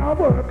 That can't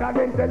work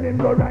again, tell him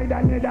go ride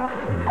another.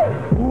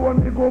 Who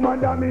want to go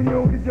madam in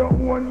you with your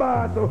own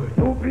boss?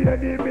 You pay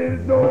the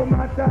bills, no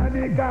matter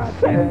the cost.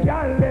 Tell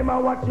y'all them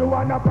a what you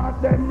wanna pass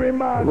them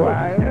remarks.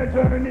 Your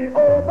journey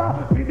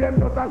over, with them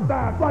just a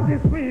start. What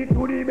is sweet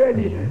to the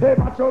belly,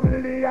 ever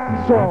trouble the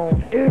heart. So,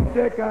 him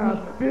take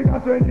off,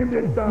 figure 20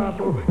 this stop.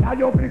 And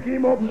you pick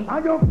him up,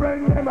 and your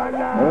friend them a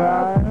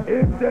laugh.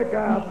 Him take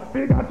off,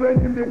 figure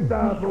 20 this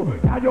stop.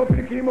 And you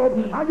pick him up,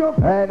 and your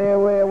friend.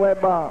 Anyway, we're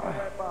back.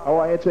 I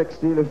want you to check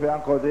still if you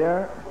uncle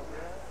there.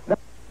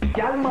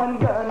 Girl, man,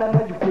 girl,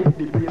 and you take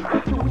the bill.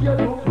 Do you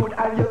look good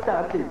and you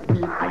start to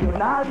feel. And you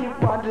not live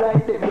bad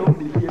like them down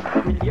the hill.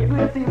 With your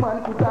blessing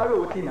man put a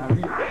road in a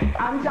reel.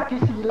 And Jackie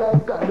she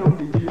like gone down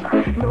the hill.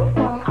 No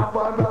man have a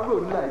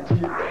run like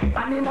Jill.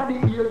 And in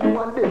the hill you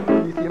want them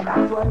to be same.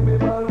 That's why me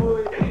ball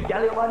boy.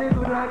 Girl, your body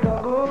good like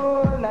a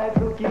gold. Nice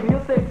to keep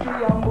you sexy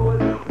and bold.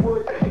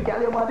 Boy,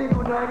 girl, your body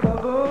good like a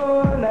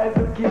gold. Nice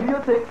to keep you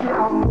sexy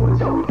and bold.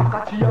 So,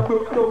 catch you a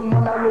broke down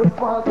man a run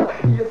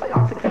faster. You say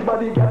a sexy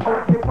body get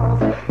out the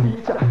pants.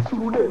 Teacher,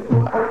 student,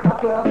 run out of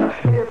class.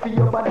 Pay for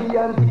your body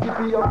and dig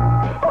for your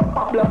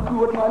a black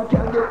road man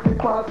can get the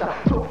pass.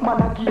 Tough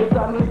man a gaze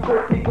and lick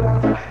up the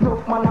glass.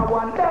 Enough man a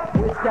want that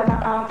question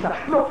a answer.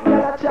 Enough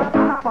girl a chat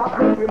and a pass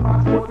them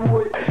remarks. But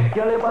boy,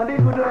 girl your body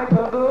good like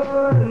a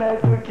girl.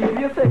 Nice to keep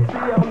you sexy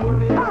and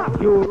money.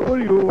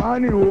 You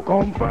and you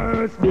come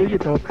first, big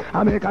it up.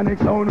 I make a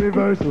next sound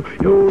reversal.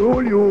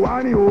 You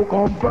and you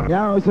come first.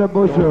 Yeah, it's a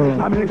Butcher.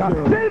 I make a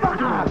silver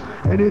ass.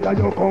 Anytime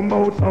you come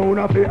out, sound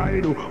of the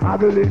idol.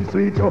 Haggling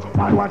sweet you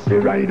and watch the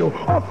rhino.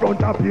 Up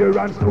front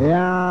appearance too.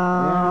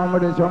 Yeah,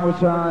 but it's almost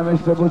time,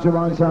 Mr. Butcher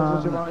on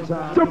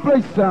time. To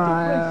play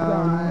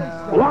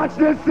style. Watch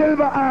the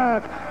silver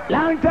act.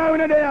 Long time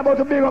in the day about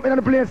to big up in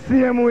the place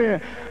same way.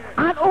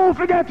 And don't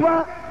forget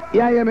what?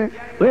 Yeah, hear me?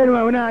 Wait a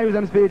minute, when I use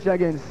them speech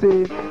again,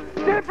 see?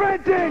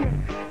 Different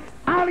thing.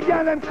 I'll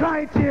get them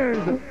cry tears.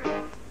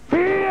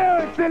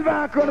 Feel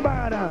silver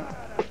corner.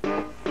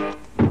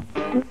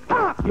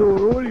 You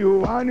roll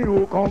you and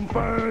you come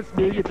first,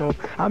 big it up.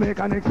 I make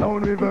a next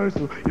sound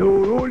reversal.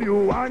 You roll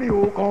you and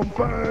you come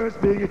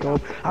first, big it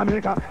up. I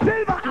make a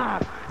silver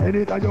act.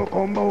 Anytime you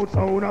come out,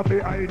 sound of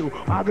the idol.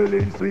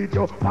 Haggling sweet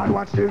you and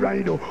watch the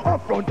rhino.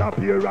 Up front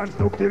appearance,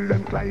 look till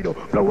them Clydo.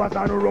 Flowers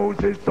and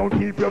roses, don't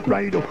keep your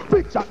pride.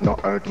 Big chat no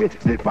earth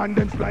with slip and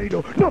them slide.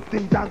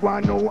 Nothing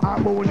Jaguar no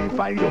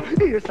harmonified.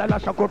 Here's a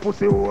lash of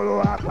pussy all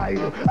or a slide.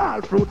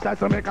 All fruits as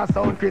to make a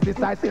sound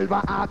criticize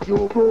silver act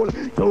you roll.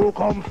 You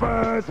come first.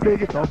 first,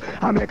 big it up.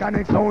 I make a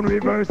next sound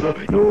reversal.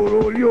 You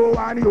rule you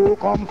and you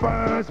come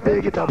first,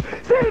 big it up.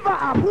 Silver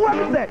up, who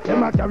am that?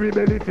 Them a carry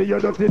belly for your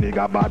dirty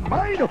nigga bad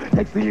mind.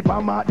 Take sleep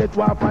and mat, that's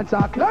why fan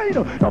chalk line.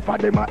 Enough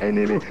of them a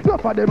enemy,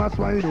 enough of them a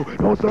swine.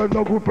 Don't serve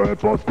no good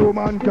purpose to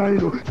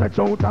mankind. Stretch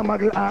out a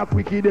muggle half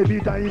wicked every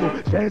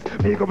time. Chest,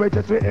 make up a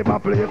chest we ever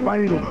play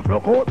fine.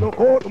 Block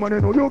out, man,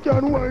 you know you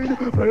can wine.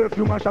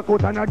 Perfume a shock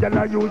out and a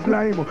gyal a use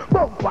lime.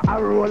 Bump for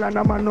a roll and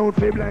a man out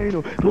for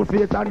blind. Two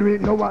face and do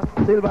it, no what,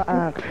 silver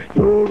act.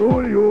 You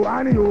rule you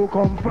and you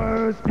come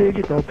first, big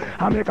it up.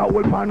 I make a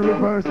whole pan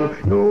reversal.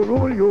 You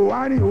rule you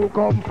and you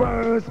come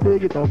first,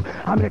 big it up.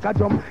 I make a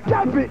jump,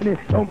 girl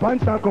Britney, jump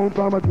and start come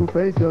from a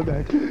two-face you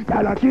get.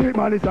 Girl a keep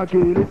man, it's a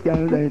kill, it's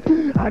girl dead.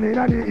 And in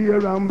the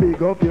ear and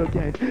big up your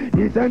cat.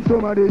 Decent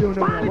somebody you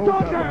know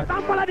about that.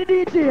 I'm follow the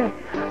DJ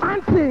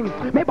and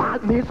sing. Me ball,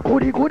 Miss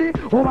Goody Goody,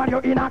 over you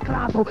in a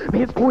class.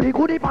 Miss Goody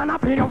Goody, pan a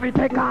play you fi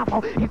take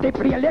off. If they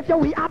play left you,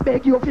 we a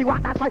beg you fi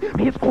what that's why.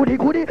 Miss Goody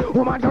Goody,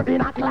 over you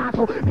in a class.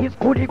 Miss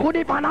Goody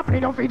Goody, pan a play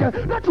you fi the.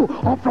 Not you,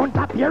 up front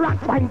appear and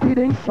find it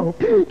in show.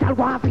 Y'all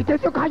go and fit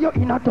it, you cause you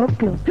in a tough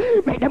clothes.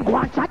 Make them go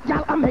and chat,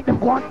 y'all, and make them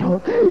go and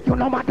talk. You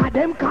know matter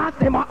them cause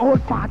them are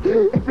old fat.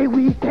 Every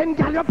weekend,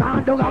 y'all, you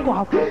can't do a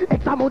walk.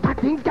 X amount of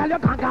things, y'all, you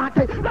can't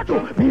get. Not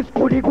you, Miss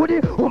Goody Goody,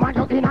 over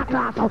you in a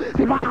class.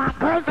 Silver ass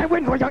girls, they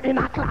win when you're in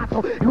a class.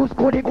 Use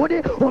Goody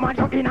Goody, woman,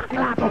 you're in a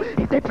class.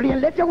 If they play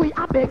left you, we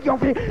a beg you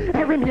fi.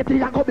 Every minute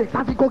you go big,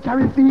 as you go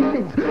carry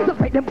feelings. Just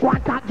make them go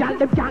and talk, y'all,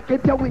 them can't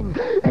get your wings.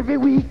 Every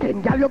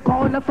weekend, y'all, you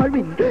gonna for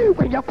ring.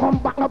 When you come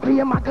back, no play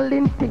a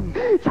muggling thing.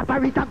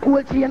 Chaparita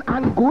gold chain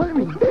and gold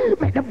ring.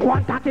 Make them go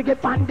and talk, you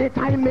get on the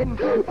timing.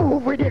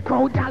 Move with the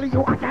crowd, y'all,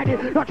 you are daddy.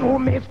 Not you,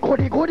 Miss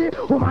Goody Goody,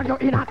 woman, you're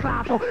in a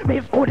class.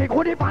 Miss Goody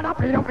Goody, man, I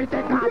play no fi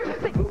take off.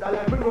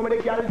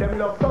 Them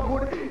love so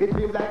good, it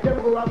seems like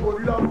them go a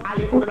good love. I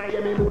live with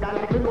me, mood, I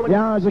like to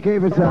Yeah, je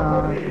keep it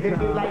sound. it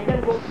seems like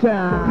them go.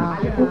 I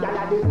live with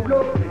y'all, the good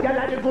love.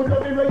 Y'all the good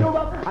love in where you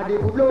up. I the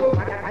good love.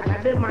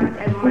 I the man,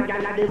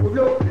 y'all the good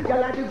love.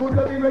 Y'all the good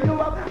love in where you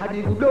up. I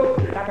the good love.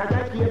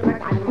 I keep it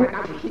and when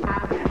I wish it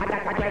up.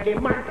 I the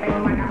man,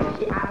 I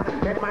wish it up.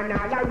 That man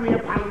all a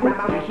rape and grab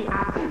a wish it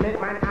up. That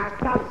man a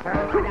cancer,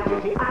 and I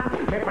wish it up.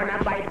 That man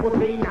a buy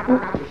pussy in a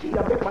bag, I wish it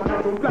up. That man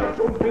a do blood,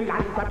 some feel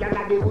and so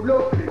y'all the good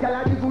love.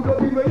 Y'all the good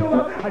love in where you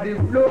up. I the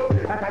good love.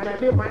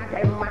 The man,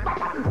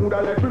 would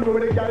I let you know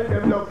the girl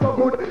them love so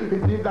good?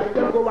 It seems like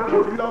them go and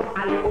good love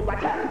all over.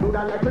 Would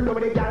I let you know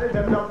the girl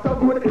them love so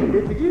good?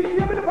 It's easy,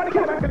 everybody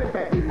get back to the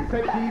set.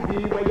 Say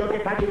TV where you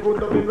get the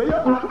good loving where you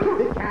are.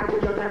 The car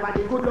where you have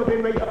the good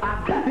loving where you are.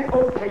 The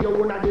house where you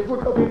want the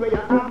good loving where you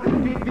are.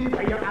 TV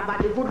where you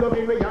have the good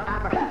loving where you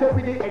are. So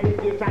with the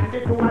education, the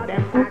two of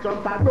them and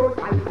jump and roll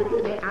and to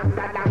the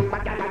answer down,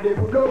 but y'all the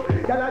good love.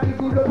 Y'all the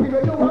good loving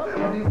where you are.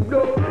 The good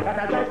love, and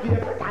I like the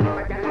time,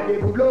 but y'all the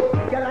good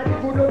love. Y'all the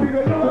good loving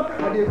where you are.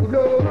 The good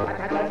love,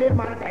 I the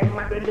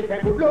man, when they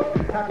say good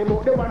love. That's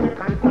about the one we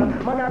can't.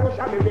 Man, I wish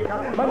I be bigger.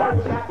 Man, I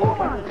wish I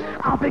woman.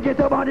 I forget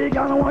your body,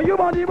 girl, want your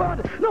body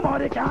bad.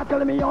 Nobody can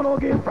tell me you no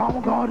give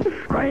from God.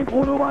 Crying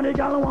for nobody,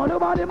 girl, want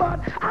nobody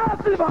bad. I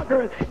still back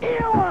girl,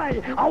 here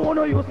why? I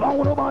wanna use my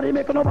nobody,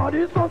 make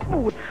nobody so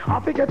smooth. I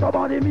forget your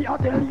body, me, I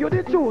tell you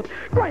the truth.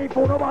 Crying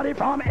for nobody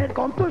from head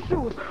comes to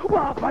shoes.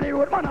 Walk on the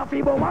road, man, I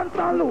feeble one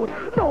salute.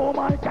 No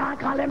man can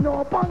call him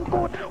no punk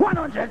coat.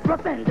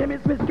 100% them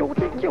is Miss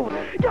Cutie cute.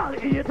 Girl,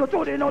 here to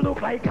show they no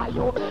look like a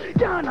you.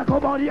 Can't go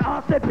body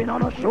or stepping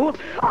on her shoes.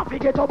 I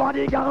forget your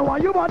body, girl,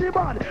 want your body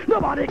bad.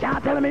 Nobody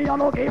can tell me you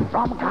no give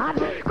from God.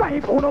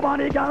 Crying for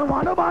nobody, girl,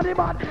 want nobody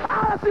bad.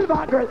 I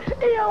silver girl,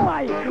 here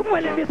why?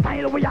 Well, if you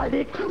style we are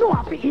lick, no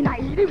happy in a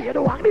eat, the way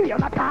to walk, the way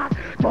on attack.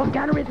 Just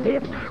can't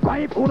resist.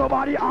 Crying for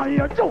nobody on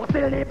your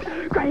juicy lip.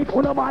 Crying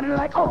for nobody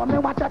like, oh, me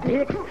what a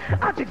take.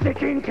 I think the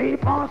king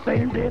keep on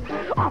saying this.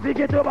 I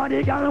forget your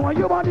body, girl, want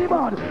your body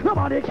bad.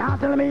 Nobody can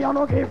tell me you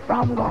no give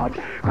from God.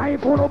 Crying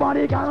for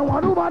nobody, girl,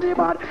 want nobody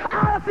bad.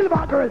 I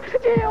silver girl,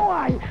 here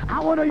why? I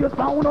wanna use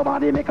pound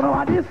nobody, make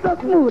nobody so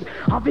smooth.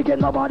 I forget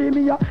nobody,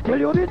 me tell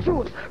you the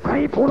truth.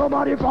 Crying for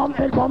nobody from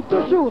head comes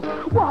to shoes.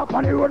 Walk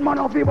on the road, man,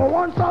 of people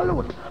one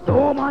salute.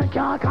 No man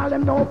can't call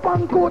them no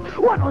punk coat.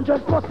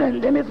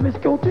 100% them is Miss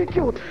Cutie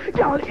cute.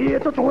 Girl here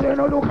to show they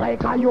no look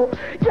like a you.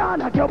 Girl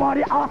knock your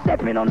body off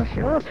stepping on the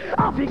shoes.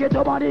 I forget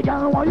your body,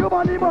 girl, want your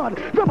body bad.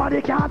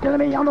 Nobody can't tell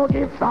me you no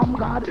give from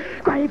God.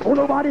 Crying for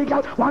nobody,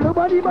 girl, want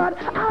nobody bad.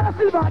 I'm a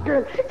silver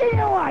girl,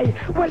 here why?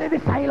 Well, if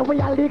it's style where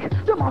you lick,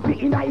 you must be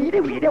in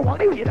the way they walk,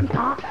 the way them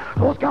talk.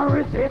 Those can't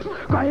resist.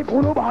 Crying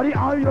for nobody,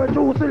 all your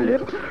juicy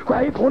lip.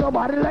 Crying for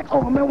nobody like,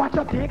 oh, me what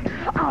you take.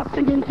 I'm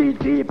singing teeth,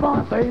 keep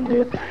on saying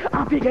this.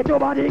 I forget your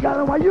body,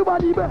 girl, why your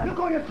body bad? Look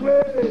how you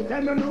sweat,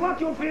 tell me what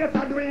your face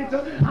are doing.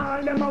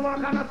 All them a walk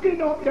and a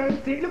skin up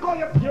them stick. Look how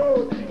you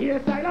cute, your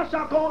style a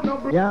shock out no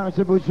break. Yeah,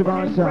 c'est beau, c'est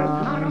bon, ça.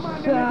 Look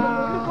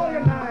how you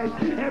nice.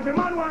 life. Every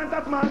man wants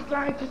a smart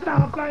life.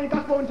 Stop like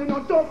a sponge, you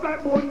know, tough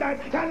like bone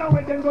that. Can't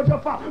let them go too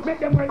far. Make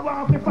them well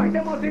walk to fight.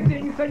 Them must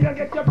things so you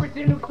get your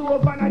pretty looks to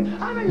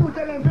overnight. I know you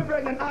tell them to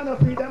pregnant and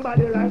to feed them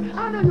body right.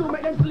 I know you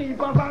make them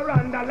sleep on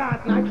veranda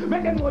last night.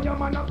 Make them know your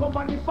man a come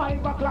on the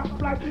 5 o'clock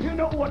flight. You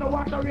know who the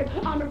water is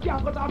and the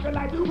can't cut off the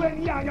light.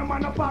 When you and your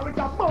man a power it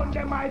up, burn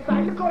them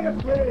eyesight. Look how you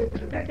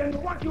straight. Make them know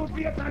what you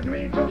face and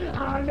drink.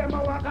 All them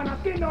a walk and a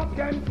skin up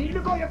them. See,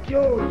 look how you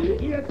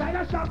cute. Inside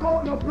a shock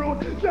out no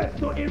fruit. Just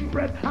to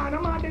impress. And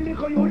a man they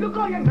look at you. Look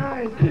how you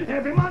nice.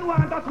 Every man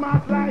wants a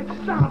smart life.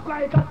 Soft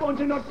like a sponge,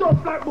 you know,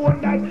 tough like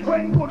bone light.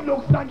 When good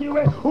looks tag you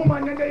away,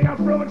 woman in the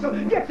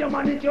front. Get your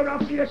manicure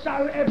and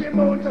facial every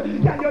month.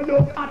 Can you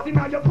look at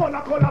in your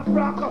color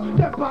frock?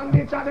 The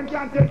bandits and them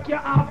can't take your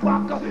half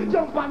back.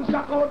 Jump and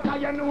shock out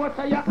cause you know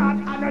so you're hot.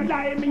 And a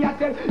lie me I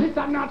tell, it's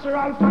a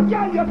natural fact.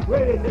 Can you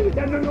afraid?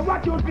 Them don't know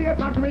what you face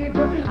and drink.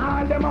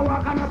 All them a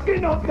walk and a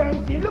skin up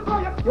them. See, look how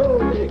you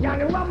cute. Can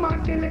you a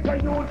man the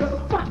little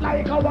youth? Fat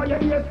like a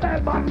wire, you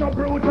style bad no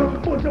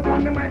brute. Put up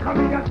on the mic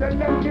and me a tell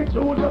them the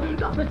truth.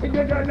 Love to see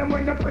the girl them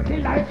when you pretty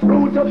like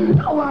fruit.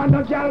 No one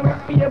no girl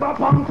with favor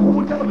punk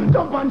food.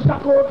 Jump and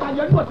shock out and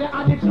you know the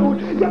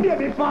attitude. Your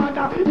baby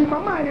father, in my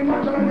mind him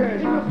not gonna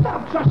get. You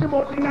stop trash him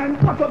out in and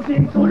cut up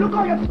things. So look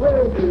how you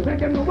swear. Make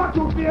them know what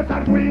you face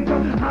and drink.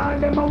 All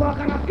them a walk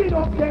and a skin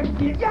up them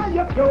teeth. Yeah,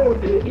 you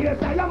cute.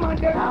 Yes, I am on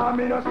them. I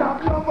me no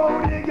stop love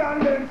how the girl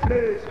them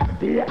place.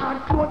 The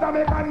hot clothes I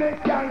make a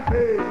neck can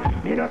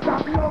face. Me no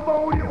stop love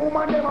how the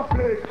woman them a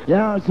place.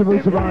 Yeah, it's a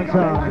bit of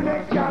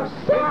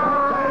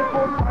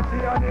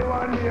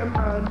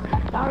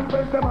and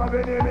when them have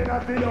a name in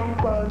a young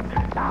man.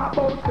 Talk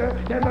about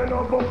them, them a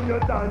love how you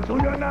dance. So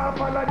you not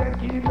follow them,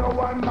 keep no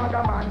one bag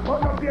a man. But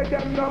no pay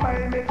them no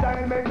mind, me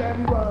time make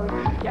them run.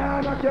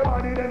 Can't knock your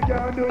body, them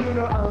can't do you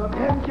no harm.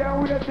 Them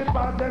can't wait to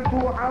pass them to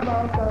a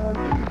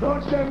mountain.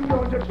 Touch them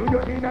down, just through you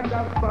in a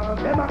dance bar.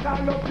 Them a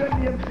call up your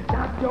name,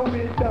 that's how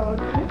it's done.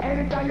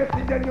 Anytime you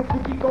see them, you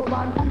put it up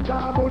and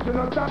talk about you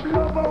no stop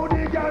love how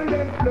the girl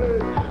them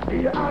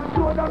play. The hot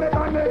soda make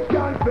a neck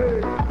girl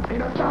face. You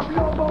no stop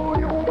love how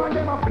the woman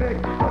them a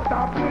flex. No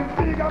stop playing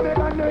big and make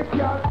a neck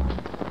girl.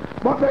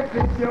 But vex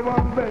if you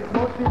want vex,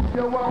 but if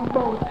you want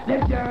bounce, they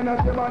can't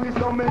have your money,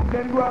 so make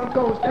them go and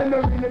coast. Them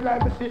don't really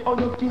like to see how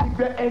you keep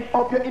your head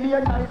up. You're in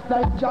your nice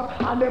job,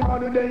 and them all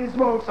the days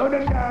smoke. So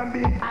them can't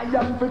be I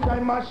am for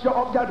time and shut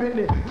up that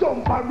really.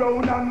 Jump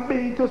around and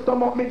beat to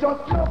stomach me,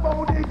 just love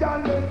how the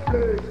girl them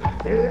place.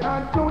 They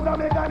and choose and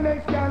make a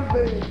next girl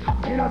face.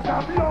 You know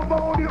stop love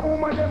how the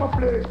woman them a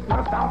play.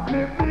 Now stop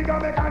live big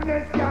and make a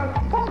next girl.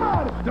 Come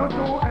on, don't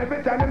do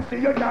every time them see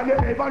you down, you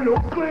never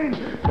look clean.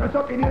 Just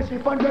up in your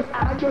ship and just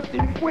add your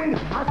queen.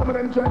 And some of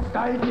them dress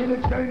tight in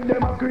the trend,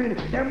 them a green.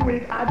 Them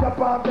wig add up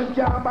off them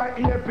can't buy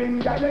earpin.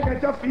 Girl, you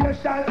get your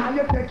facial and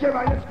you take care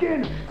of your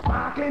skin.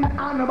 Sparkling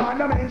and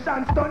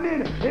ornamentation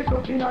stunning. It's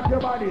looking at your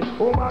body.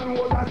 Woman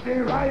who a stay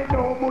right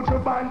now. Much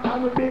of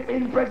bantan will be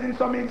in presence.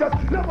 So me just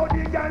love how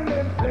the girl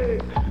them play.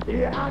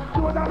 They act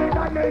so that make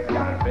a next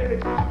girl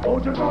face. Oh,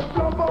 you just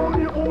love how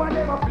the woman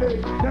never play.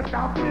 Just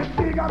stop it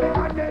big and make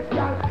a next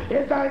girl.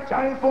 It's like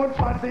childhood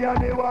fancy and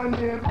they want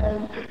name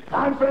end.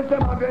 And friends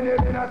them have your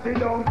name in a sit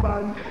down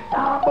fan.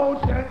 Talk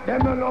about set,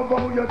 them no love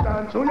how you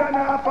stand. So you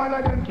not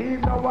follow them, keep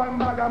no one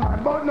bag a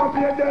man. But no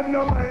pay them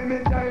no mind, me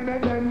time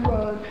make them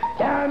run.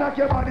 Can't knock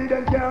your body,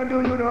 them can't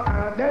do you no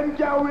harm. Them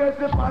can't waste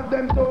the past,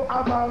 them so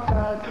about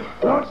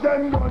that. Touch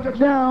them, don't you...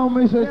 Now,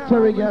 Mr.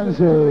 Terry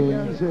Gansu.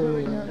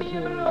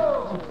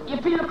 You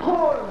feel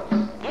cold,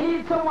 you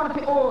need someone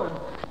to hold.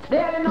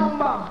 They're the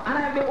number, and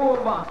I'm the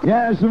over.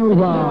 Yes,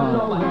 move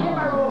on.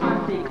 Never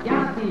romantic, you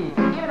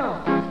see, you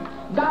know.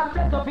 God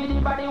bless up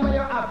anybody where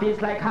you're happy,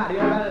 it's like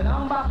Harrier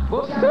number.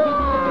 Go get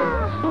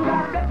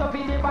God bless up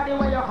anybody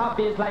where you're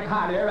happy, it's like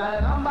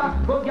Harrier number.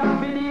 Go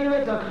get deal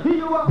with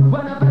you are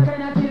one of a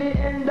kind until the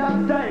end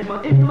of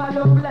time. If my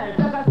love life,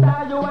 like a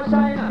star you are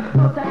shine.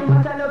 No time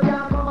at all you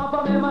can't come up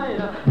on my mind.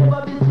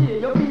 Never be see,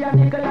 you be a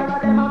nickel or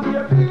them and be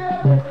a fear.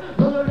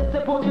 No, you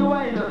listen for the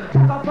wine.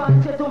 Take a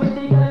fancy to me,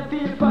 think I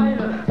feel fine.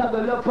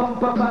 Toggle up,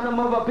 pump up and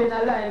move up in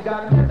a line.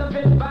 God bless up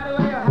anybody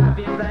where you're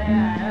happy, it's like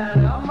Harrier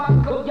number.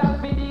 Go get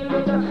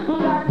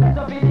God bless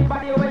up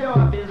anybody where you're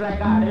happy, it's like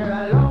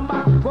Harrier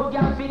lumber. Go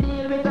girl fi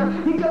deal with her.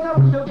 You gonna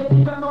wish you get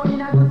it from out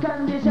in a good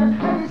condition.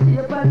 And you stay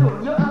up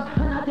alone, you up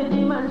and at the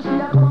man she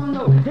a come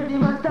now. If the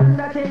man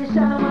stand attention,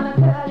 I'm gonna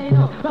tell you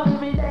now. From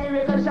me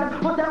direction,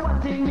 but I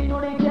one thing me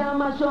know they can't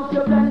mash up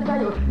your plans for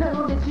you.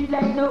 Now the street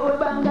like no old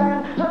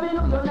banger. I mean,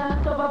 you're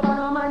not suffer for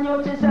no man,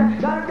 you just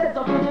God bless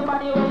up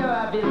anybody where you're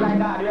happy, it's like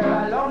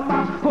Harrier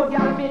lumber. Go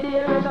girl fi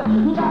deal with her.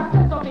 God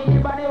bless up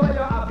anybody where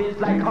you're happy, it's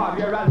like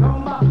Harrier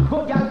lumber.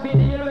 Go girl fi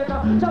deal with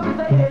her. Jump is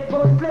a hate, go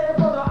play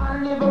for the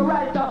and live a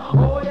writer.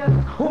 Oh yes,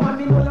 woman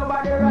me know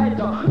nobody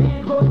writer.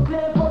 It goes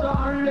play for the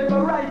and live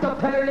a writer.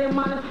 Tell him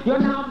man, you're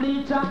now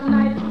bleach at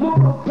night.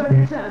 Move up for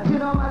the chance, you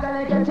know I'm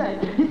gonna get tight.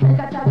 It's like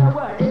a tag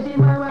word, every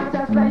man wants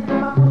to slice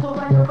them and put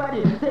over your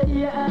body. Say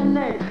day and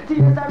night,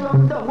 tears are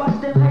rubbed down.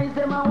 Watch them eyes,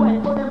 them and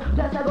white. For them,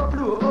 just I go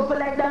flu, up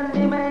like that,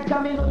 they might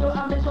come in. You know you're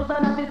ambitious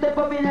and have to step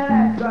up in a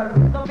life. Girl,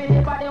 so for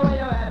the body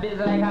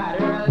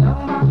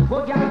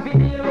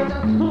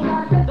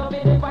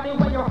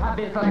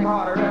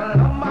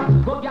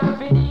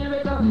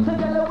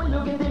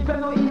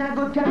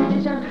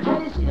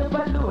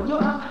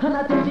And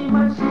I tell the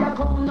man she a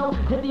come now.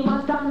 Tell the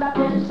man stand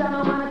attention,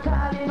 no man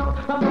calling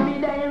out from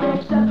every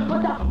direction.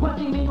 But one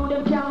thing me know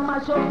them can't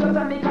mash up just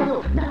and make a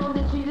yo. Now on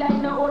the street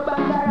like no old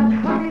bandara.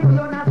 And me know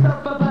you're not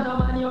suffer for no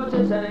man you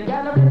chase and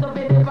got no rest of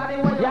it.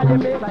 Yeah, they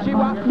make she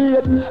want me.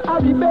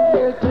 I'll be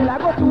bail till I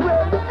go to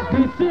wait.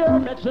 This year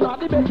make sure not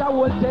the better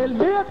wholesale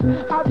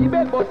mate. I'll be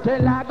bail but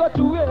till I go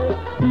to wait.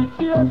 This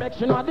year make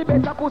sure not the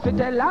better pussy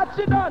tell her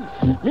she done.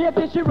 Me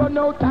think she run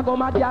out I go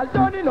my girl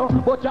done you know.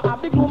 But you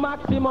have the glue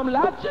maximum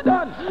lad she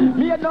done.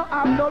 Me no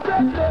have no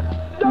red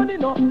left done you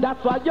know.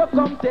 That's why you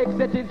come take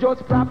it is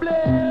just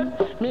problem.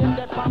 Me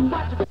get from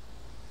what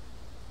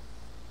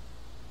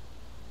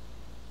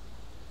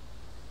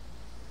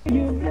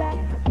you black,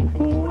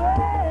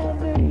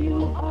 whoever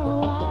you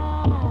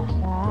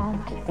are,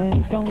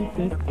 and don't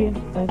give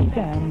a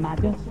damn. I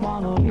just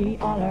wanna be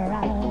all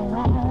around.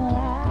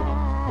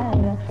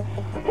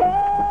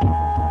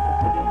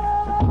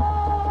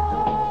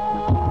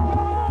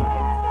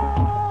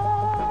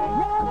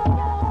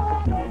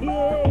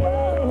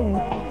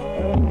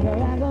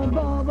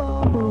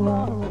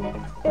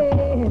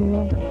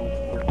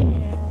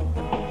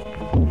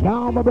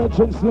 Now my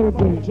brethren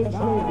sleeping. Big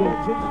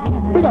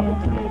up,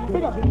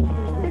 big up,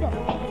 big up.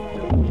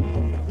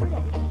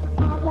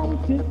 I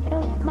want to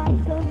help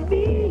myself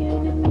be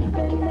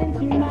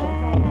independent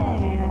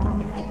man.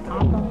 I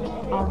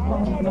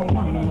want no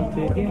one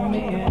to give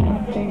me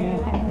anything.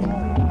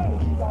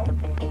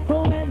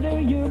 Whoever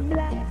you're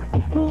black,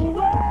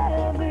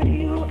 whoever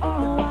you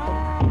are,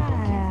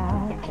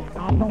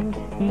 I don't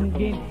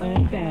give a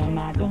damn.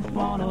 I just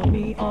wanna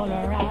be all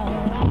around.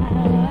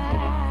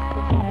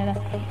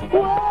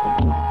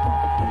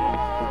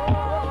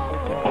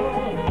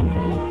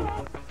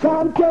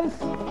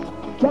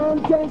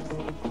 Can't test.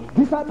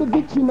 This are the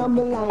victory of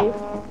my life.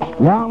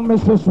 Young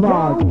Mr.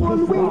 Smart. Can't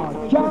hold we,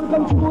 can't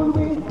control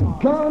we,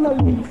 gonna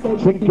leave.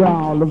 Drink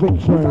down the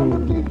victory. This are the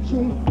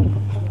victory,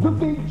 the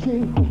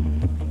victory.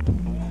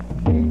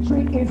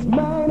 Victory is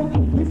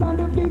mine. This are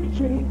the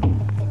victory,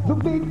 the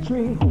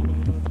victory.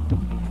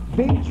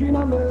 Victory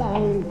of my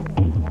life.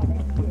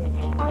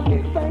 I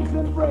give thanks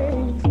and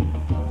praise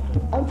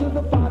unto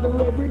the Father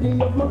every day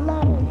of my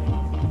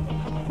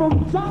life.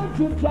 From time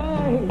to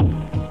time,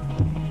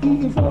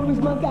 He is always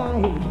my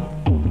guide.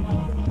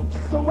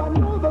 So I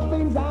know the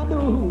things I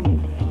do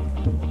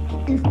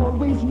is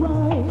always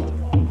right.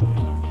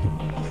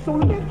 So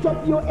lift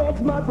up your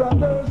heads, my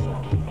brothers,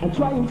 and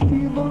try and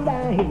see the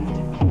light.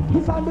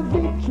 These are the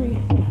victory,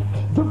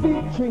 the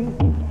victory.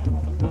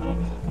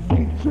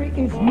 Victory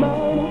is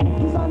mine.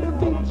 These are the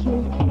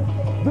victory,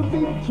 the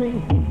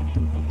victory.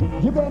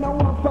 You better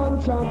walk on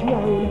chant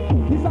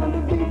line. These are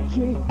the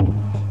victory,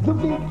 the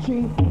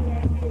victory.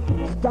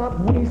 Stop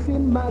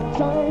wasting my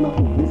time.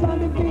 These are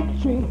the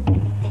victory,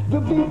 the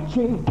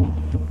victory.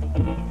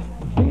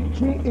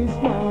 Victory is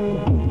mine.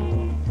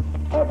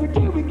 Every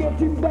day we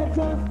getting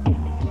better.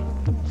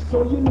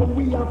 So you know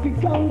we have to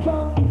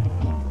conquer.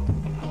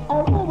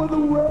 All over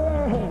the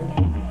world,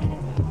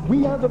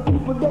 we are the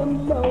people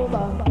them love.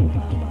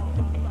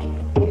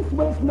 East,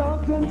 west,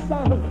 north and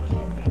south.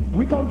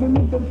 We come to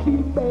make them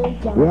feel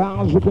better.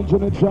 Yeah, as you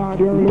continue to try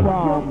the early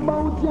one.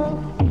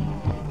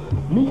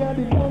 Me and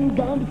the young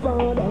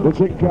Godfather. The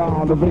drink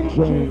down the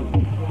victory.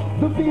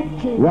 The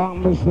victory.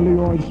 Young Mr.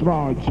 Leroy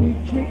Smart.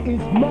 Victory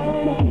is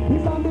mine.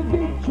 He's on the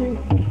victory.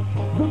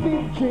 The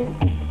victory.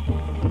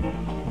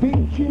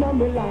 Victory in my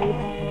life.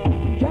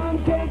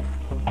 Can't test.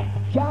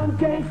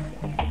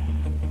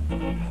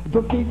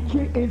 The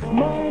victory is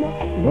mine.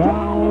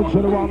 Well,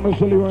 to the one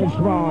Mr. Leroy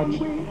Smart.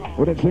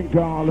 With a drink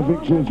down the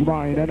victory is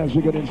mine. And as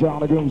you get into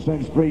the groom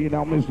sense free,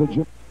 now Mr.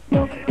 Jim.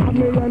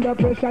 I'm under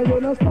pressure,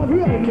 you know, stop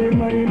running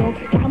me, you know.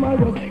 I'm a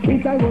rock,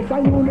 it's a rock,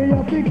 and you may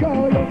have to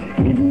call you.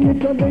 Even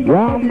if you're the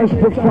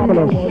Mr.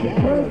 Fabulous.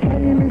 First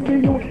time I see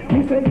you, me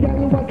say,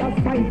 girl, what a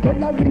sight. Tell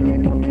her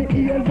ringing on me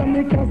ears and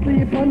me can't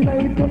sleep on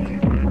night.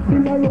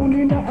 Passing around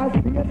in a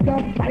state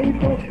of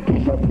fight. You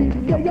should be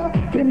there,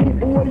 tell me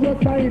hold you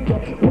tight.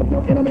 What you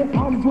in my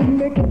arms would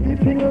make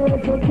everything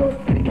right. So just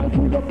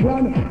cancel your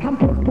plan and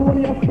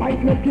postpone your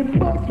fight. Make it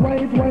bust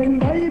right when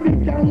by the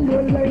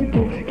candlelight.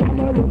 Come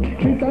on,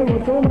 it's a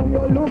rock, so when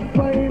you look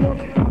fine.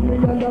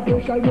 I'm under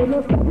pressure, you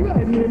know, stop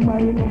riding me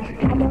mine.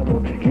 Come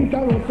on, it's a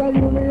rock, so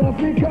you may have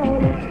to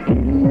call.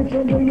 Even if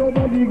you do your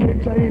body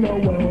get China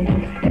world.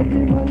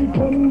 Every man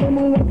come, them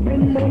who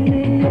spend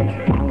money.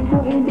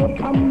 And go to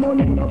come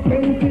money, no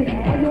plenty.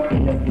 And your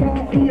ears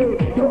can't hear,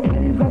 your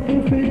eyes have to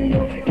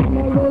see. Come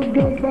on, those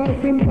girls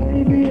passing by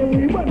the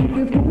way. One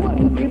is to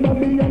one, with a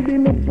be and the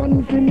next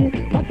one to me.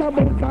 What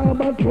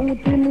about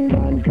truth in me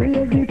and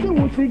crazy?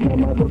 Two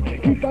cigamas,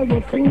 it's a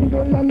rock,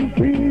 single and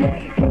free.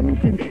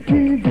 Something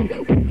easy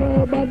with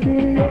her body.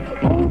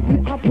 How to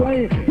apply?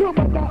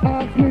 Nobody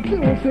ask me to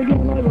seriously,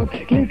 gonna rock.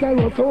 Think I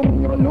rock, so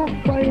when you look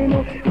fine,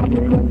 I'm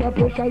me under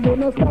pressure, you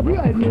don't stop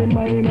right me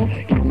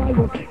mine. Come on,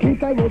 rock,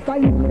 think I rock, I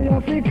me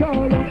a fi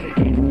call.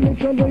 Even if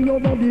you know your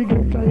body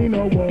good, I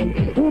know wall.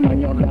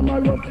 Woman, you damn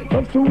a rock,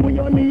 just to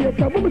your knee,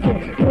 it's a woman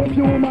say.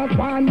 Perfume a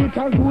fan, it's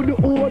a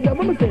good order,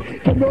 woman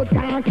say. So you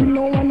talking,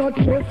 no one not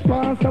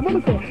trespass,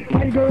 woman say.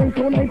 My girl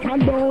tonight, I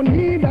don't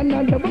need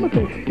another, woman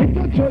say. If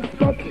you just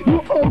got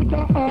you out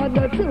the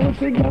order,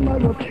 seriously, gamma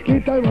rock,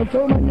 think I rock,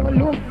 so when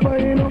you look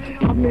fine,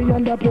 I'm me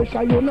under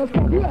pressure, you don't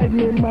stop right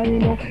me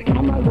mine.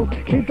 Come on, look,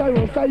 hit a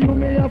roast, you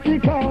may have to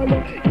call.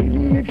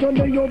 Even if you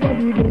know your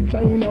body go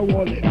China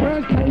wall.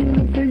 First time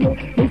you see you,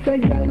 me say,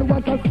 girl,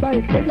 what a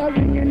sight. Bell a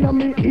ringing on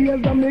me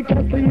ears and make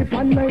her sleep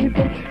at night.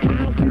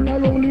 Passing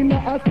around in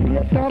a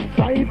state of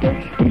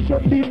fright. We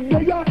should be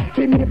there,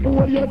 see me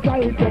pull you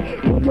tight.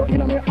 Put you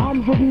in my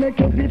arms would make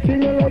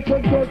everything right.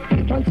 You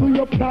just cancel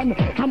your plan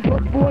and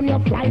postpone your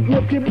flight.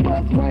 Make your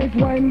bus white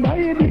wine by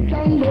the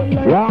candle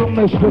light. Yeah,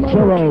 Mr.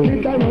 Toro.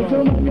 Hit a roast,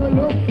 you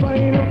look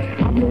fine.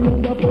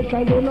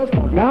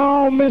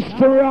 Now,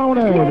 Mr.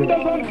 Ronald. One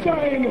doesn't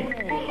sign.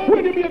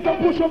 When you make a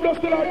push-up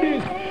just like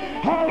this,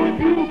 I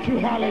rebuke you,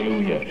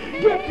 hallelujah.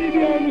 Get thee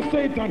behind me,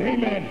 Satan,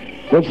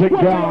 amen. Let's take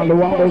down the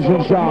waters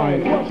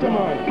inside. Watch them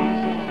out.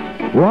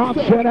 Watch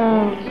it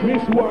out.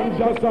 Miss One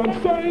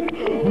doesn't sign.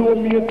 No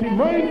mate in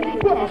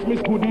mind. Pass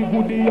Miss Goody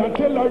Goody and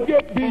tell her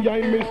get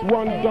behind. Miss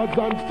One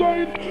doesn't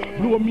sign.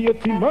 No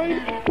mate in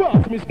mind.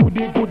 Pass Miss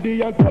Goody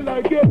Goody and tell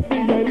her get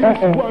behind.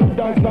 Miss One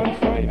doesn't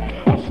sign.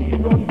 As she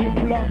run the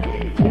block.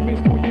 See Miss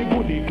Goody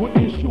Goody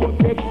Goody sure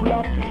get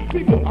flap.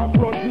 Figure her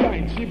front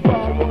line. She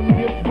bar on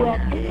the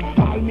crap.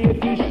 All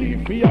mate is she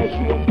be a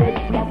sure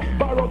get flap.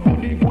 Borrow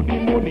Goody Goody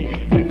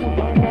money. They put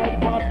on her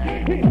back.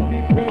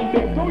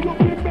 Independent. So you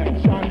be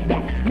mentioned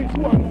that. Miss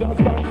One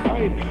doesn't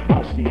sign.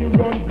 As she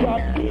run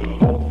back.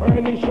 Out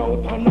furnish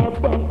out on her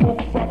back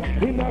book fat.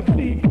 In a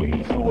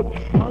sequin suit.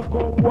 And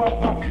go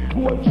water.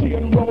 Gold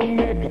chain round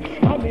neck.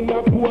 And in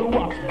a gold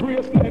wax.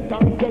 Bracelet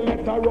and the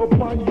letter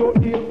up on your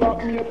ear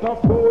back. Mate a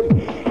fool.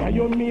 And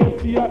you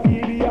mate a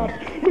idiot.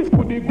 Miss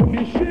Goody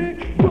Goody she.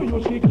 Do you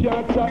she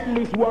can't chat.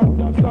 Miss One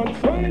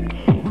doesn't sign.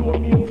 Blow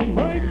me into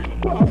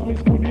mind. Pass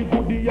Miss Goody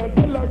Goody and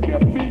tell her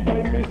get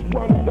behind. Miss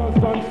One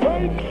doesn't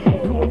sign.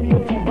 Blow me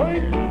into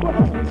mind.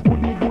 Pass Miss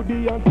Goody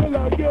Goody and tell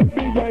her get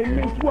behind.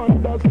 Miss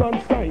One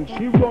doesn't sign.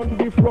 She run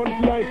the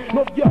front line.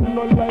 No girl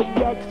no like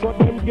that, so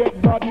them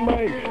get bad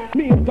mind.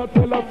 Me to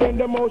tell her friend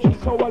them how she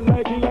sour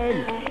like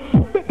lime.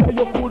 Better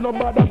you cool no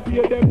bother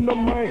pay them no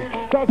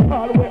mind. Cause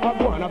all way I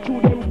go and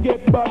to them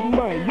get bad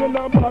mind. You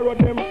not borrow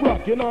them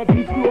frack, you not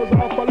disclose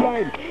half a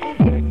line.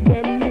 Make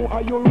them know how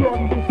you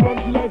run the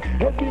front line.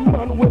 Every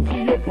man will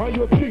see you and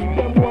you treat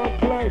them one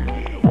climb.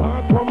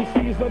 One come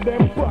season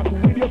them back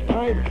with your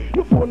time.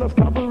 Your phone a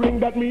stop ring,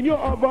 that mean you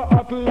have a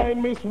hot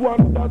line. Miss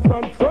One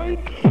doesn't sign.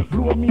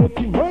 Blow me a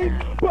team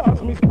mind.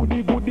 Pass Miss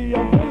Goody Goody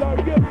and tell her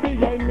get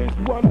behind. Miss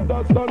One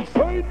doesn't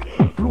sign.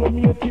 Blow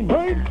me a team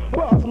mind.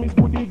 Pass Miss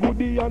Goody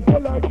Goody and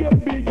tell her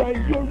get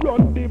behind. You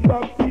run the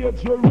back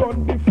page, you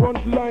run the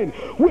front line.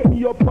 When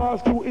you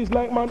pass through, it's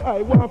like man,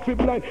 I want to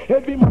blind.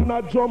 Every man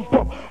a jump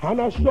up and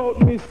a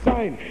shout me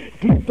sign.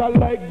 Glitter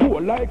like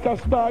gold, like a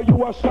star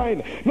you a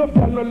shine. No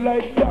girl no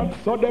like that,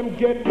 so them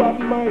get bad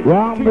mind.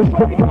 Well,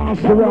 Mr.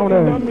 Pastor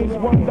Ronald. Miss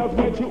One does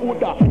make you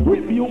order.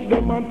 Rebuke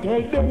them and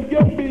tell them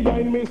get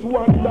behind. Miss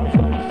One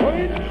doesn't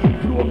sign.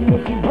 Blow me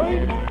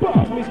behind.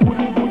 Pass Miss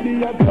Goody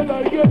Goody and tell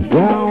her get behind.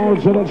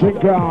 Down to the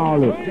tick call.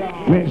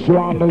 Miss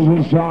One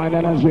doesn't sign,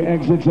 and as you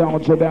exit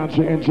out, so that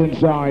you enter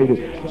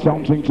inside.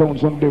 Something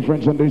tones some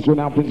difference, and this will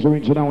happen to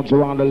reaching out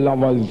to all the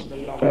lovers.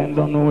 And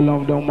don't know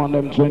love them on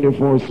them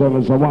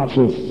 24/7, so watch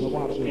this.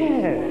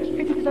 Yes,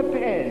 it is a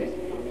pen.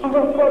 Or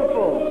a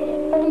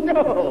purple. Oh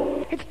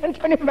no, it's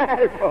Anthony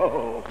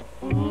Malvo.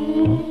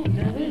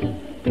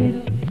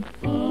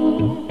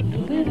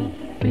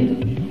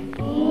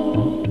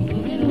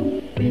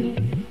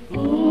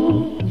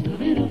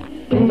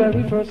 The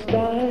very first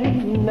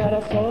time that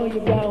I saw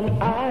your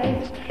brown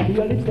eyes,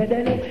 your lips said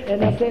hello,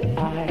 and I said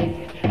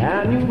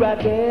I knew right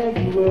there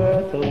you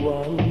were the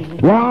one.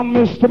 Well,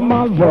 Mr. I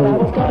was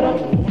Malvo. caught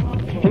up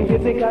in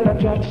physical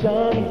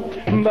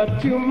attraction, but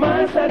to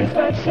my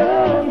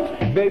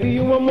satisfaction, baby,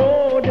 you were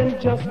more than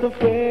just a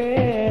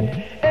friend.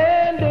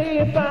 And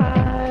if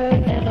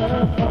I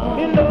ever fall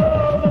in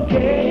love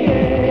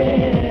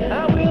again,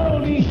 I will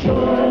be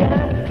sure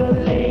that the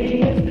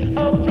lady is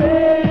a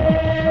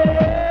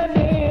friend.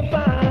 If I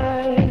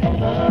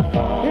ever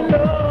fall in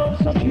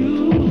love with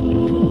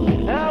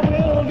you, I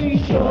will be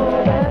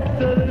sure that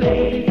the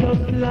lady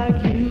just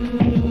like you.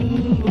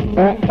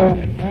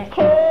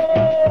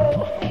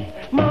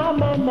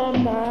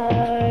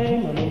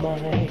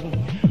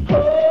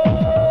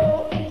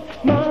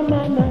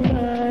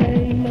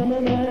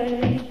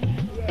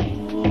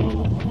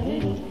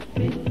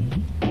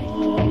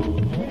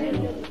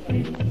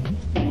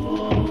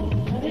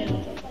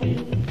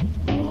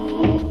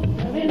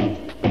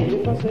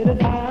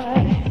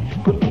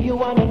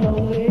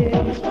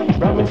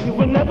 Promise you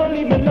will never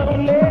leave me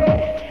lonely.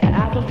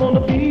 I just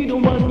wanna be the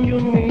one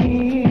you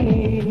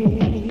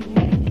need.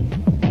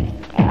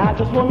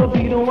 just wanna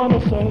be the one to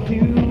serve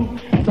you.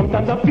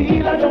 Sometimes I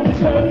feel I don't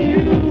deserve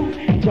you.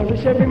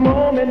 Cherish every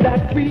moment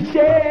that we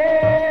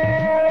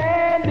share.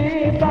 And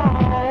if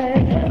I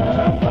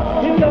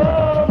in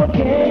love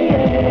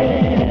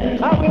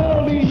again, I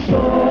will be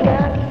sure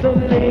that the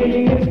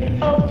lady is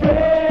a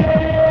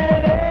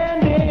friend.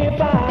 And if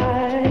I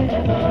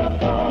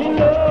in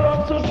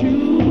love so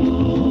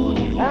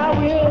true, I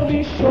will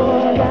be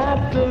sure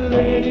that the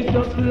lady's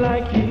just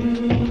like you.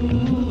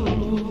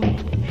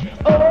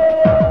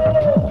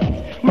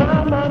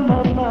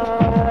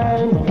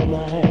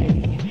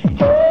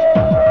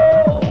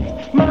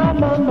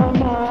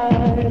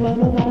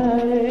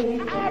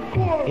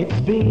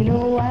 It's been a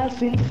while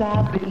since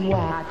I've been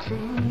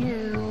watching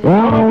you.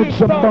 Round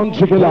some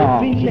bunch of killer.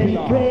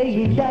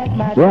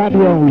 Red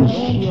Rose.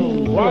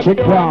 Chick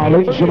Brown,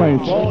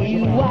 instrument. For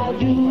you, I'll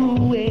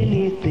do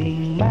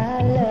anything,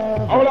 my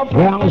love.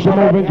 Round some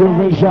moving to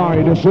the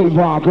side, the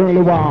silver,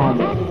 curly one.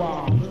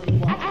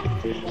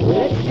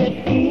 Let's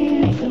get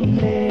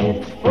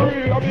intimate.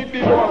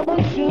 Come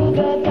on,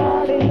 sugar,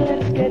 darling,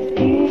 let's get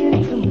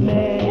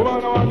intimate.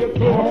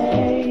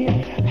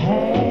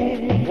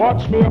 Hey.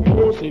 Watch me a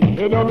pussy,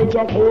 you know me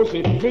just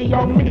pussy. Me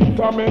young me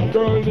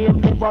girl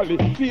named Beverly.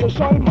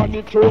 Facial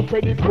manicure,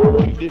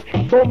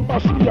 pedicure, bumper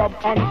she have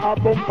and a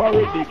bumper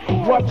ready.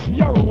 Watch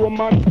your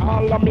romance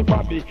all of me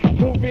body.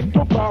 Moving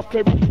to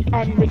prosperity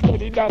and me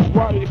steady, that's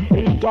why.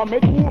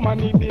 Intimate woman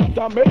need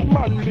intimate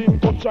man.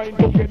 Link to shine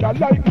together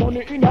like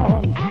money in a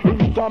hand.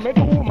 Intimate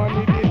woman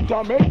need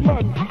intimate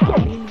man.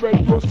 Coming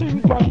red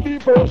rosing from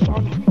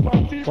devotion.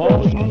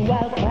 For you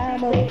I'll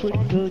climb a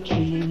triple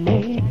tree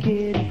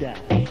naked.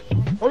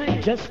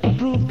 Just to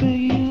prove to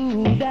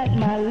you that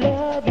my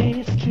love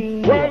is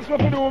true. Where's the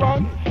do,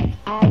 man?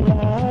 I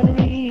run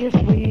race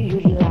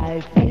with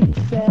life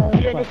itself.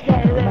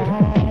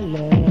 My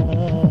love.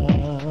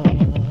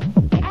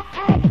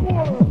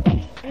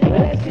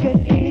 Let's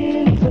get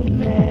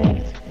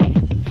intimate.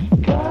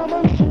 Come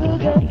on,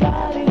 sugar,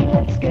 darling,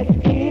 let's get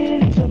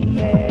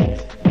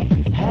intimate.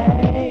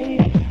 Hey,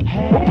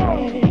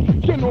 hey.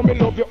 You know me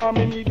love you and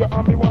me need you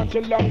and me want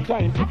you long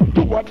time.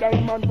 You a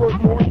diamond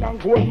worth more than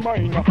gold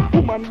mine.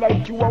 Woman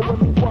like you are when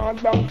me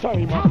want long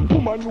time.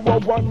 Woman you a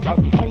wonder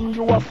and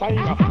you a sign.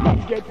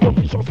 Not get your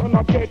vicious and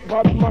not get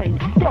bad mind.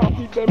 Can't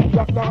beat them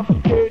black, can't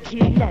beat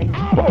KG9.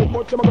 How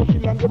much them a go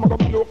kill and them a go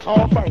blow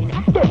carbine.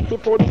 Just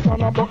before the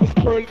sun about this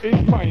girl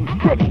is mine.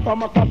 Ready for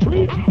my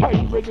country,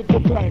 I'm ready to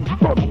climb.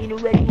 Come in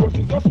red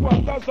roses, just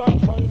one that's on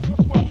sign.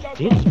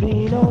 It's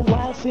been a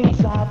while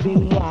since I've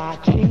been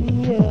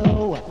watching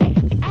you.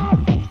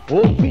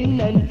 Hoping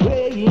and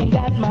praying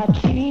that my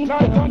dream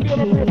come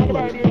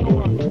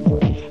true.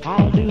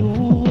 I'll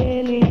do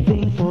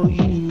anything for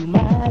you,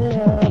 my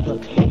love,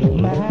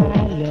 my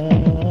love.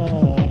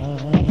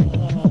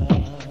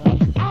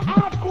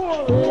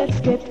 Let's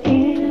get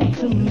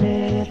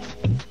intimate.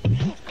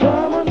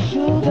 Come on,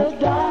 sugar,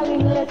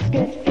 darling, let's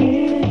get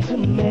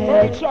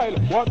intimate. Hey,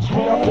 child, watch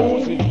me a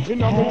pussy.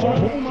 In a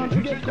woman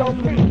to get down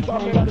with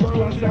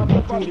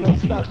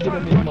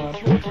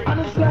and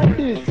it's like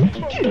this,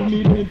 kill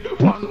me then.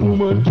 One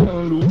woman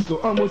can't look so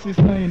I must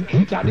sign.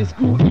 That is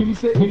screw him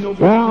say he no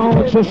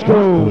woman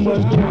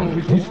can't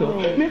resist so.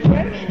 Me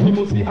friend, he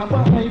must be have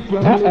a high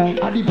problem.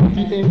 I the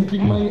pretty ends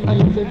in my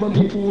eyes ever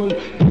be old.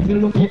 He's the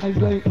lucky eyes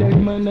like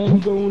diamond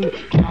and gold.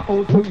 Can't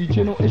out to reach,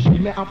 you know, she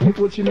me happy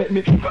what she make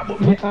me. But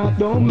me heart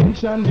don't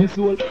mention this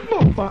soul.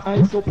 Bumper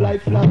eyes up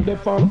like flat, the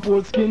farm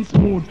pole skin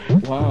smooth.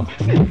 Wow,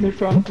 save me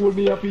from cold,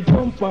 me happy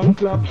jump and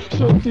clap.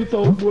 Shout it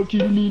out, boy,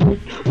 kill me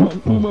with.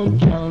 One woman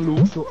can't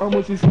look so I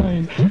must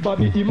sign.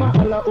 Bobby him a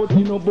holla out,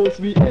 he no boss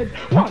we head.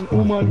 One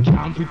woman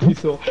can't pretty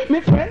so.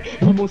 Me friend,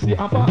 he must see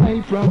have a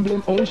high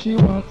problem. All she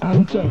want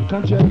answer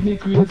can drive me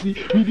crazy.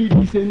 With the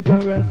decent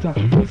character,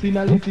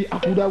 personality, I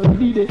coulda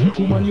wanted it.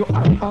 Woman, you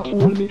have a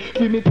hold me.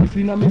 Feel me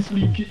kissing and me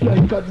sleek it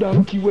like a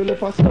donkey. Well,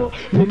 if I slow,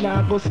 me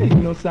nah go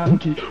sing no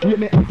sankey. We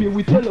me happy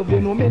with your love,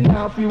 you know me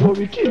nah feel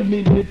worry. Kill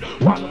me dead.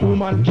 One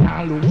woman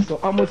can't look so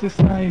I must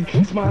sign.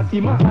 Smart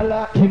him a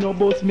holla, he no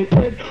boss me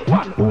head.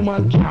 One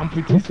woman can't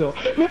pretty so.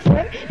 Me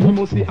friend, he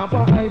must see have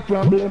a high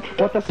problem.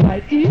 What a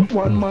slide if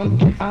one man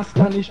get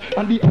astonished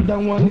and the other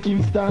one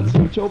him start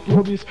search up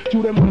rubbish.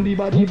 To them on the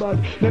body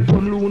bad, them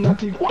turn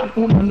lunatic. One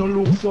woman no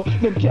look so,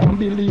 them can't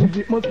believe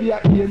it. Must be an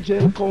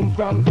angel come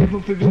from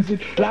heaven to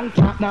visit. Long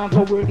talk now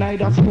go work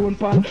neither stone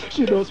pan.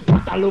 She does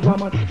pat all over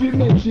man. We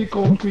make she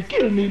come quick,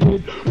 kill me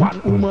dead.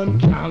 One woman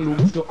can't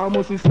look so I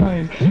must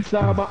sign.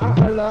 Saba and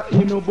Allah,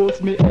 he no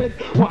boss me head.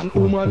 One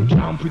woman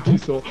can't pretty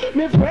so.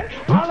 Me friend,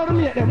 all of them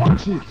make them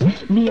watch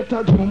it. Me at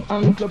a drum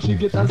and club, she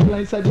get a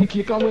slice of the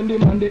cake and when the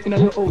man dey in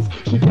your house.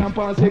 She can't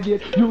pass a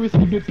gate. You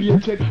receive the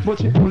paycheck, but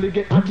she only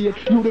get a date.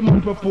 You the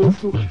man propose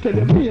to. Tell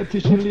them me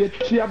till she late.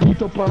 She a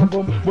beat up her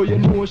bum, but you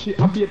know she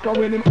a bait. Cause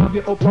when him have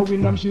you up her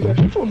window, she there.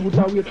 From with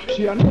her weight,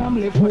 she and damn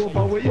left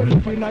over. Where you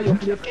live in your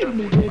place, kill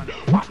me dead.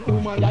 What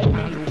woman like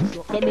me?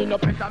 Say me no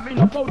better, me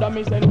no powder,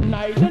 me say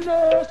night and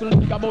nurse. Don't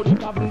think about the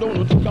cabin,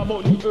 don't think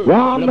about the earth.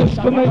 One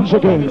Mr. Ninja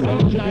again.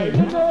 Night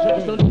and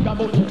nurse. Don't think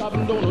about the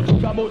cabin, don't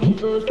think about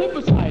the earth. Step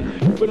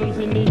aside. We don't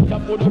see need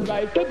for the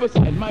guy. Step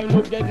aside. Mind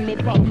no get me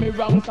from me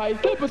wrong side.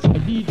 Step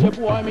aside. DJ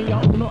boy me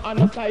out no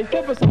other side.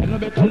 Step aside. No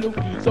better look.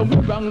 So me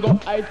wrong go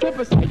high. Step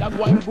aside. I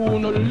go and go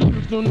no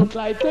lyrics no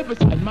Clyde. Step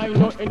aside. Mind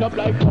no end up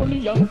like only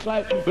young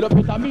Clyde. But the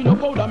better me no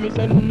powder, me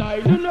say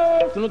night and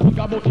nurse. Don't think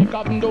about the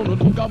cabin, don't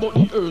think about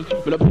the earth.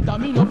 But the better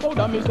me no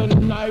powder, me say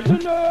night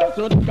and nurse.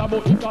 Don't think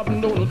about the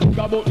cabin, don't think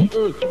about the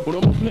earth. But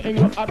the must me hang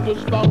up at the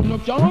spout, no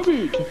can't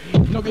reach.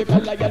 No wake a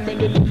lion when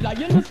the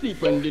lion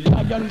asleep. When the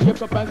lion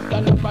wake up and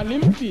stand up on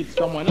him feet.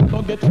 Someone else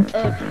go get to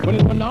earth when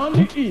it's on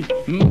the east.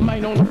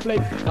 Mine on the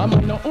flex, and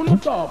mine on the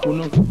top.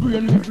 Uno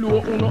brain me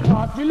blow, uno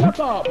heart will lock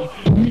up.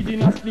 Me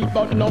didn't sleep,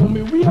 but now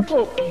me wake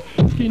up.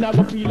 Skin I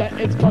go feel like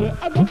it's color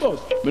I go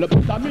bust. Me the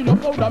better me no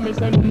powder, me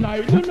say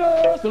night and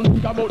nurse. Don't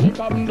think about the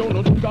cabin,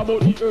 don't think about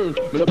the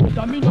earth. Me the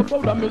better me no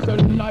powder, me say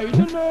night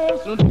and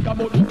nurse. Don't think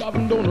about the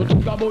cabin, don't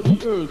think about the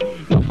earth.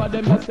 Enough of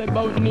them I say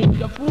about need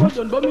the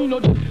fortune, but me no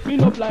deaf, me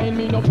no blind,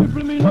 me no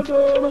cripple, me no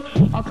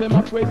dumb. Ask them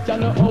a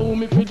question, how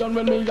me fit done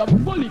when me have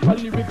fully for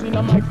lyrics in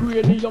my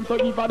cranium. So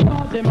if I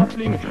dart them a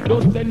fling,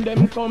 don't send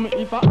them come.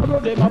 If I arrow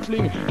them a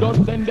fling,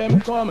 don't send them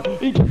come.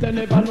 It just they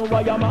never know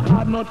why I'm a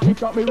hard not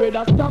pick up me with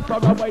a stop for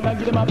a while and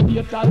give them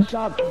a fatal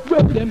shot.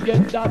 Where them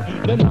get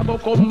that, then I go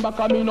come back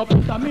and me no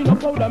pizza, me no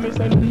powder, me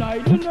say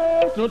night and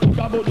nurse. No think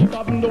about the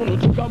cabin, don't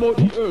think about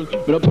the earth.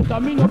 Me no pizza,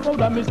 me no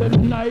powder, me say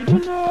night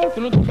and nurse.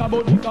 No think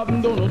about the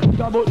cabin, don't think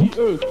about the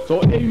earth.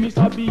 So hey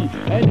Mr. B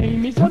and hey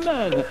Mr.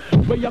 Man,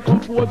 where you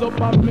compose up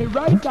on me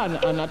right hand.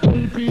 And I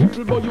tell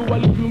people but you a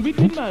living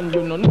wicked man.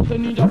 You know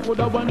nothing ninja for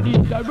the one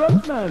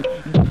dangerous man.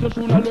 That you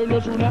should learn,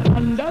 you should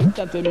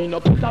understand. Say me no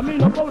pizza, me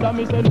no powder,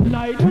 me say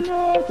night and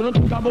nurse. No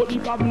think about the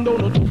cabin,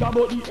 don't think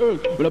about the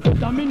earth. Me no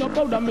pizza, me no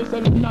powder, me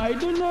say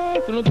night and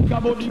nurse. No think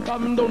about the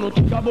cabin, don't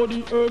think about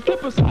the earth.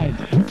 Step aside,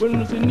 when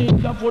you see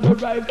ninja for the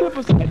drive. Step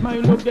aside,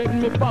 mind no get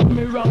me from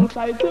me wrong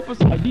side. Step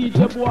aside,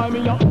 DJ boy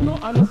me out no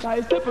other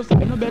side. Step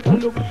aside, no better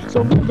look.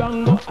 So me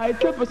wrong go high.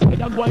 Step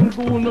aside, I go and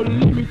go no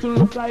limit to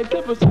look like.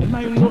 Step aside,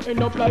 mind no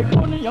end up like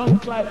funny young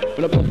fly.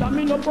 But the better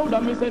me no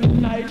powder, me say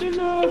night and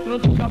nurse. No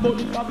think about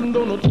the cabin,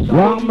 don't think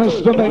about the earth.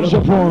 Mr.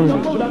 Ninja Boy.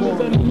 No powder, me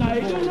say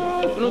night and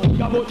nurse. No think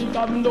about the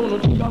cabin,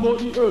 don't think about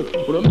the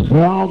earth.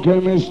 Yeah, okay,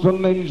 Mr.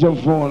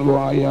 Ninja Phone,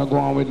 boy, you're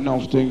going with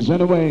enough things.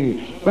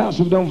 Anyway,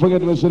 massive, don't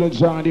forget to listen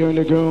inside here in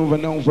the groove,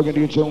 and don't forget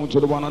to tune to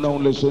the one and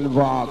only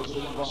Silvark,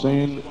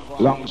 saying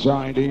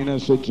alongside the inner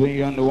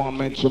city and the one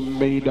mentioned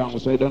me down.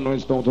 Say, don't know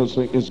it's total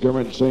sick, it's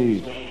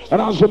guaranteed.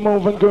 And as you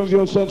move and groove,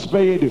 you'll set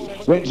speed.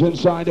 When's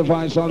inside the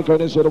vice, I'll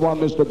courtesy of the one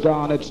Mr.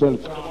 Garnet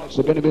Silk.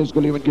 So, can you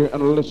basically even get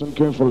and listen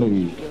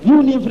carefully?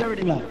 You name for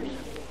everything, man.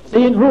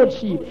 Saying road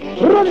sheep.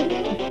 Run it!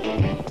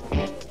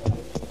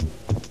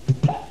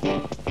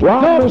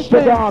 One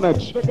Mr.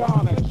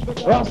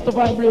 Garnet. Rasta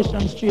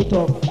vibration straight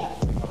up.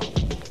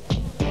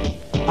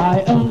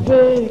 I am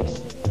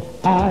vexed,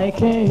 I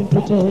can't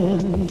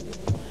pretend.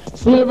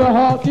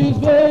 Silverhawk is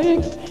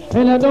vexed,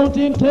 and I don't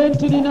intend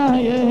to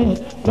deny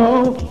it.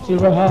 No,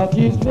 Silverhawk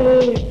is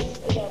vexed.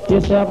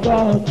 Yes, I've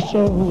got to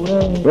show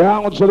it. Yeah,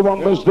 I'm to the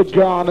one Mr.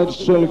 Garnet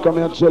Silk. I'm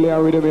here to tell you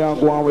already we are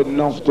going with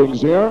enough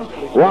things here.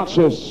 Watch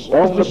this.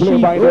 On the play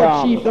by the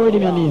arm.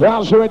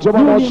 Yeah, so it's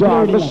one more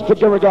time. Mr.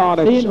 Gary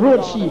Garnet. In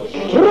road sheep.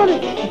 Run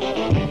it!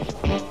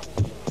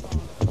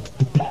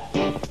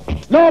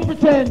 No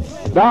pretense.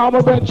 Now I'm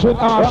a mention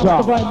Rasta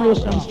answer.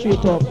 vibration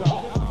straight up.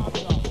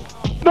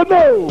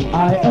 No.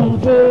 I am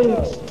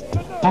vexed,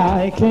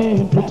 I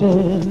can't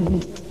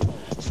pretend.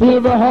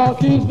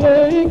 Silverhawk is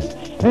vexed,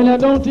 and I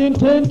don't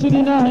intend to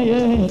deny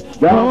it.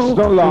 That's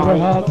the lie.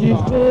 Silverhawk is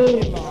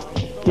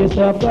vexed, yes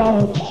I've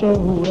got to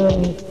show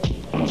it.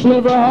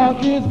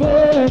 Silverhawk is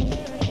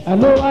vexed, I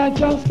know I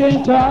just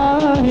can't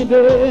hide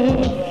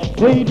it.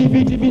 Hey,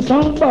 DB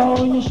sound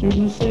boy, you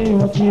shouldn't say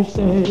what you've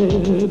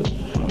said.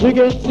 You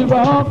get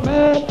Silverhawk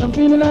mad, I'm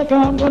feeling like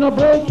I'm gonna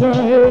break your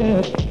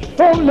head.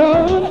 Oh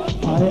Lord,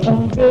 I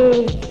am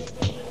vexed,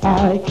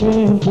 I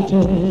can't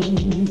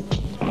pretend.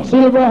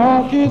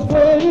 Silverhawk is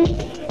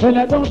vexed, and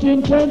I don't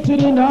intend to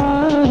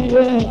deny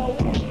it.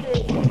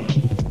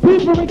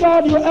 People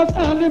regard you as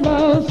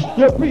animals,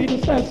 your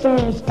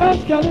predecessors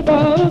as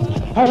cannibals.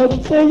 I heard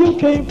them say you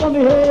came from the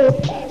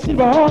head.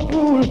 Silverhawk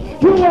rule,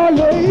 you are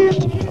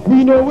late.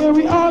 We know where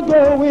we are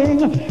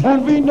going,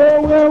 and we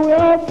know where we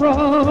are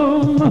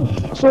from.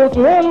 So to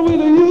hell with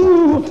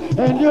you,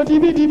 and your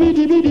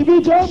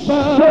DB just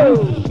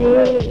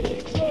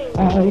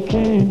I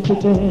can't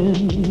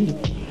pretend.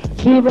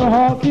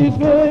 Silverhawk is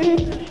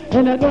vexed,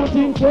 and I don't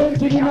intend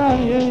to deny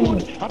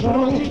it. I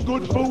don't eat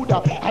good food,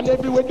 and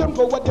everywhere them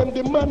go, what them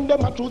demand,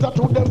 them I choose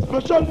to them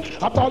special.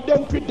 About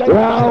them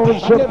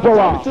credentials, and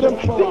them to them.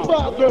 Think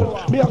about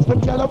girls, me ask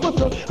them, y'all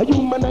what's a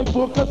human I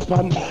focus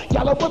on.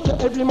 Y'all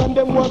what's every man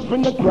them wants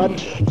bring a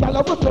grand.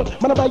 Y'all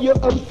what's man buy your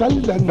house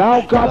and land.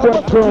 Now come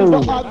on,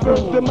 silver art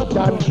girls them a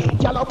done.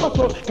 Y'all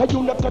what's can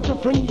you not touch a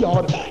friend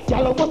yard?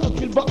 Y'all what's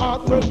silver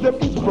art girls them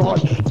is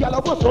broad.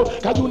 Y'all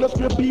what's can you not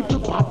scream people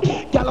pop?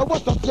 Y'all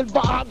what's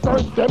silver art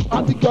girls them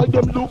and the girl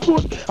them look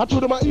good. I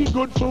told them I eat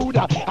good food,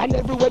 and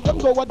everywhere them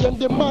go, what them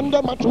demand,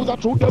 them I choose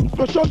to them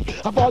special.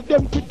 About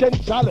them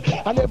credential,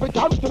 and every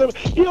time to them,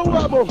 you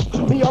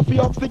want me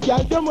up the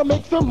girl, them will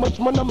make so much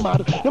money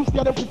mad. Them see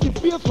them pretty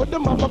face with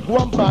them have a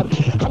go bad,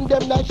 and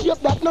them nice shape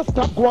that not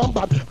stop going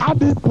bad.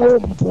 Addy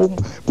boom boom,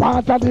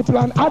 part of the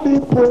plan. Addy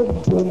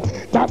boom boom,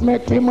 that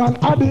make me man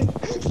addy.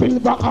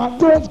 Silver and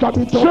girls got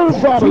it up.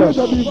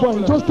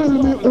 Just tell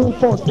me who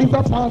first. It's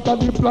a part of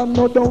the plan,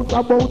 no doubt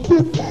about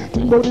it.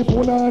 Think about the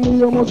punani,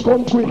 you must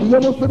come quick. You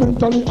must be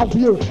mentally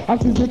appear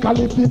and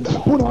physically fit.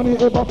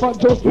 Punani ever fat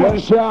just one.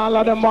 Yes, all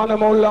of the man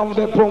who love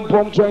the pum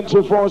pum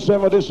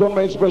 24/7. This one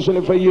made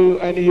especially for you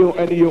and you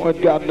and you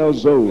and God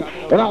knows who.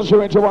 And I'll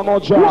show it to one more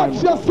time.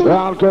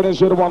 I'll credit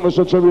to the one with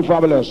such a very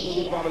fabulous.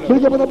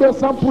 Big up in the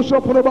best and push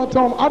up on the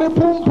bottom. Addy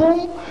pum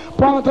pum,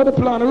 part of the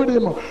plan. Read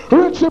him.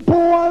 Richie Poo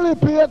only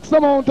pay X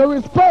amount of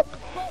respect.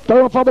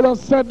 The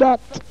fabulous said that.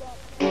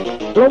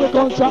 Love the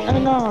culture,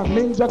 hang on.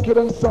 Ninja Kid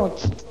and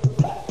such.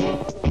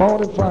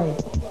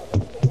 Modified.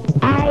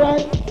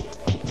 Alright.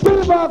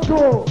 Silver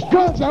Crow,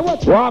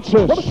 ganja, watch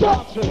it. What's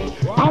up?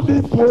 Addy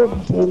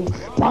boom boom,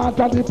 part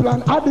of the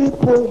plan. Addy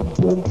boom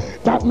boom,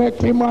 that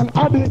make me man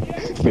addy.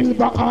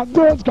 Silver and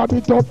girls got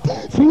it up.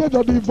 See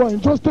the divine,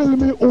 just tell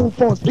me who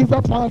first. It's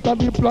a part of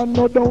the plan,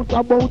 no doubt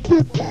about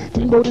it.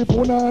 Think about the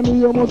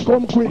punani, you must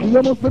come quick.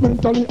 You must be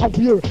mentally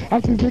appear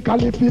and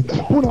physically fit.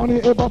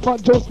 Punani ever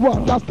fat, just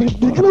one. That's it.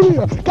 Big in the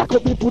rear, cock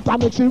up the foot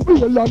and make she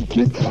real and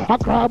kick. I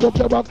crab up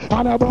the back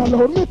and I ball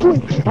out me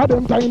quick. At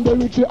them time they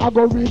reach it, I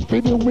go reach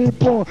for the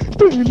weapon.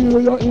 Still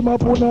you in my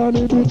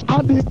punani bitch,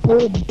 addy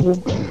boom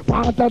boom.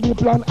 Part of the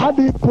plan,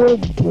 addy boom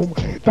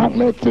boom. That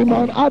makes him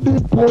man addy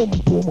boom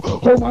boom.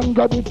 Come and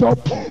grab it up.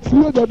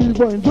 See the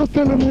divine, just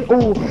tell me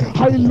oh.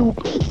 I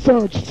look,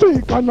 search,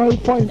 seek and I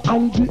find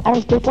Angie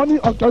and Stephanie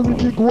are carry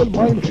the gold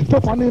mine.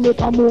 Stephanie make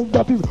a move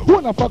that is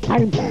one of a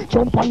kind.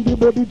 Jump on the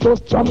body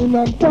just jamming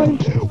and time.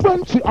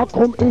 When she a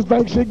come it's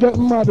like she get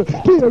mad.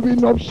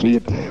 Tearing up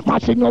shit,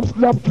 mashing up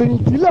slap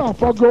fling. Pillar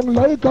for ground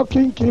like a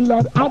kinky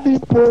lad. Addy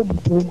boom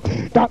boom.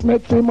 That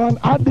makes him man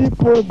addy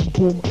boom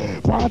boom.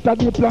 Part of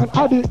the plan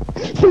addy.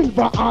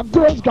 Silver and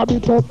girls got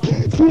it up.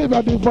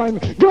 Silver divine,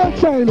 girl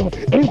child.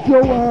 If you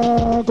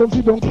want, come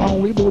sit down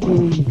and we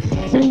baby.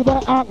 Silver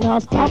and now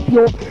stop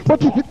you.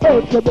 But if it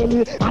hurts your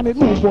belly and it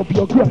move up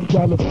your grand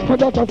girl, so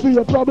that's a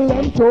fear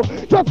problem too.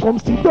 Just come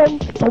sit down,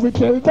 so we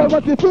tell them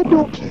what if you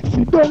do.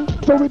 Sit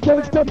down, so we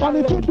tell Stefan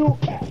if you do.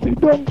 Sit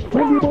down,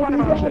 when the body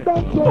got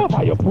done so.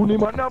 Fire puni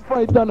man a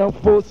fight and a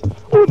fuss.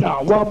 Who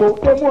now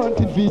about them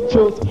wanted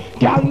features?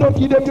 Girl no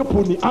give them your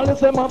puni unless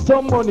them have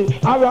some money.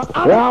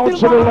 Round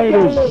to the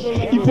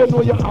ladies. If you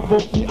know you have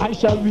up me, I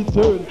shall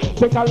return.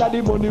 Take all of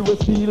the money we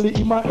steal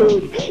in my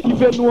earth. If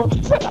you know,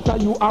 say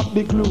that you have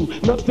the clue.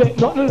 Not take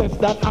nothing less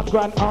than a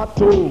grand or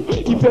two.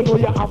 If you know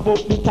you have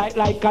up the tight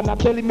like and I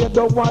tell him you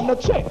don't want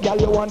to check, girl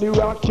you want the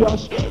rock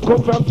cash.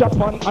 Come from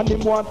Japan and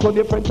him want to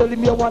the friend. Tell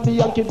him you want the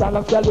Yankee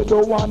dollars, girl you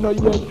don't want no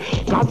yet.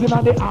 Cause in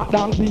the art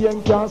dance the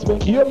young can't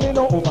spend. Hear me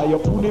now over your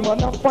pony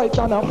man a fight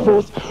and a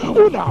fuss.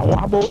 Who now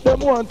about them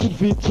wanted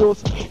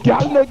features?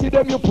 Girl no give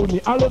them your pony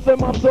unless them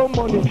have some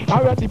money.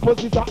 Already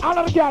deposit all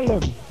of the girl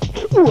them.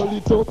 Hold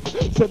it up.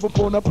 7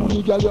 pound a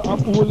pony girl you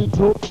have hold it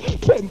up.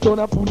 10 ton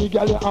a pony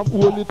girl you have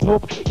hold it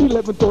up.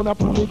 11 ton a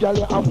pony girl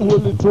you have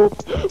hold it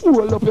up.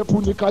 Hold up your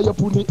pony cause your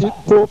pony it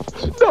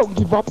up. Don't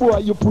give up boy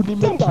your pony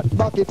make that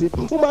back it.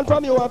 Woman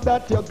from you have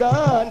that you're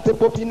gone.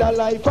 Step up in a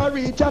life and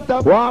reach at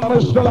the One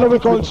Mr. Louis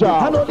Culture.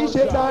 I know the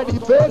shape and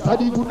the face and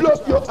the good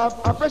luck you have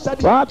a fresh at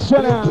the What's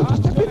your name?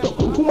 Step it up.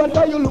 Woman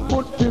cause you look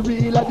good for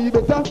real and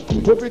the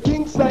better.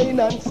 Everything sign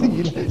and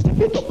seal. Step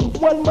it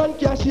up. One man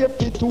can shape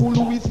it to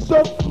Louis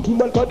up.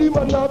 Woman cause the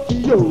man not for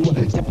you.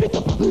 Step it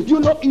up. You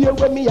not hear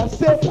when me a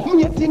say.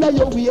 Me a tina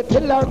your way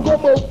tell her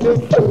come out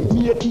there.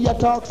 Me a tea a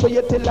talk so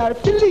you tell her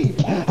to leave.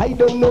 I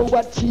don't know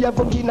what she have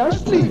up in her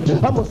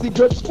sleeve. I must be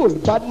grudgeful,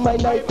 bad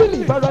mind I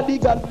believe. Her the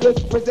God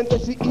bless present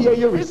that she hear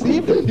you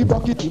receive. The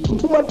bucket tip.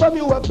 Woman from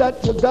you have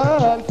that you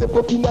dance. Step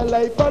up in her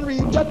life and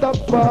reach at the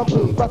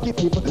farm. Bucket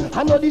tip.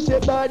 I know the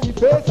shape and the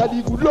face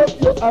and the good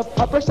love you have.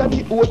 I pressure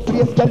the old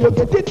place girl you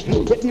get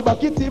it. Get the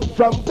bucket tip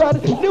from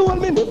God. The one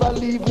me never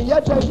leave me. I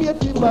drive me a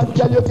tip man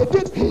girl you get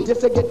it.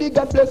 Yes I get the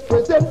God bless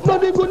present. No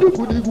the goody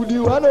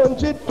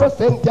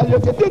 100%. Girl you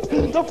get it.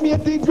 Enough me a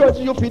the grudge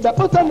you feed that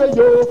but I know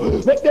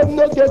you. Make them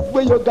not get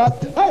where you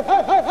got.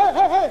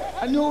 Hey.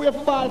 A new way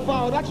for ball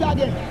forward. Watch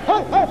again.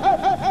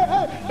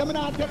 Hey. Them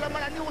not tell them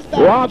a new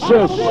style.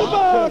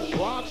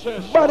 Watch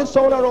this. Body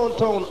sound around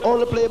town.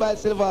 Only play by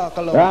Silver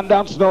alone. And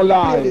that's no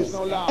lie.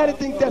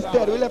 Anything test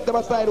dead. We left them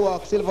a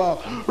sidewalk, Silver.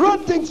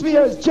 Run things for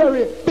years,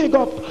 Jerry. Big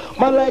up.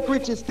 Man like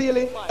Richie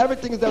stealing.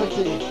 Everything is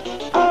everything.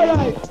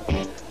 Alright.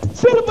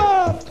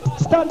 Silver.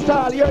 Stand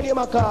tall. Your name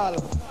a call.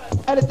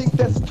 Anything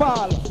test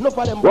fall. No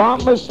for them. One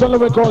Mr.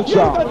 Living Culture.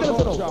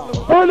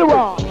 Early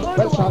one.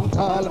 Well, stand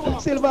tall.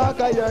 Silver,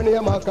 your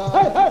name a call.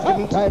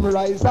 7 time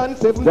rise and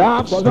 7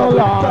 That's no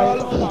lie.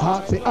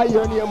 Heart say, I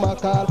your name a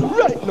call.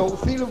 Right now,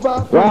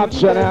 Silver.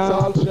 Watch it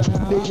now.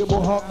 They you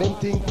hawk them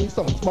think we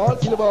some small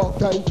Silver.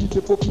 Time keep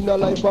you up in a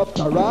life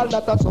after all.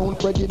 Not a sound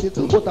prejudice.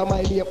 But a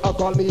my name, I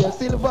call me a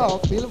Silver.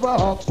 Silver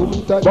Hawk. So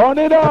me turn. Burn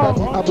it up.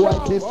 A boy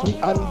test sweet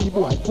and the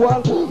boy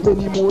fall.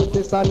 Many more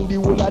tests and the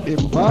one of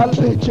them fall.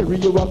 Cherry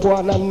you a go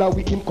and now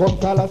we him come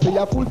tall and say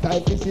a full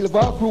time to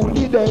Silver rule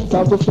the dance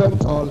and to stand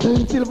tall.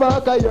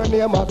 Silver your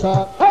name a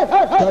call.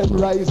 Time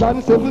rise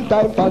and 7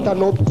 time fat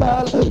and up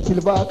tall.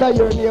 Silver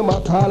your name a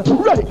call.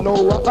 Right now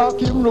I hawk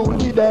him rule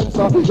the dance.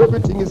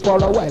 Everything is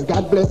for a while.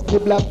 God bless the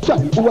black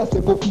child who has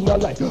step up in a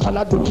life and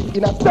I do it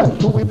in a style.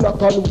 To we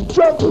black and we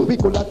drunk. We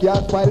could not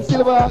can't smile.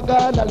 Silver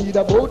gonna lead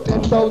about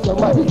 10,000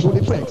 miles to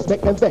the flex.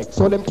 Make them vex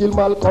so them kill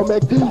Malcolm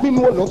X. Me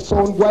know no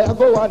sound boy I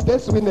go and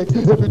test we next.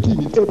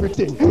 Everything is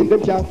everything.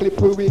 Them can't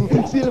clip we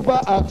wing. Silver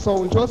act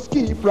sound just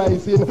keep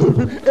rising.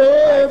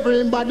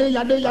 Everybody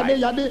yada yada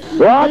yada.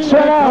 Watch it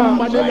out.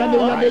 Everybody yada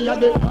yada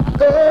yada.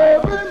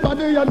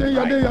 Everybody yada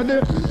yada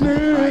yada.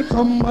 Need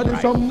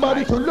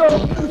somebody to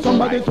love,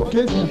 somebody to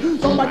kiss,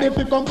 somebody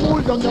to come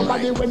pull down your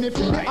body when you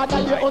feel the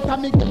other day out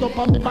and me get up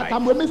on the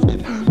bottom when me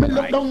sit. Me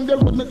look down the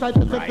road, me sight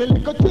to say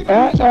little kick.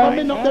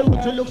 Coming up the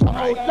road, she looks so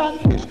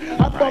outlandish.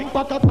 A bump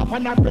at the top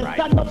and a breast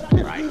stand up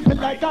stiff. Me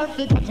like her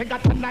figure, she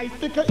got a nice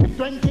figure. It's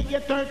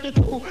 28,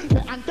 32,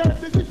 and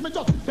 36. Me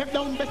just step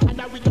down beside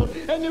her without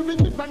any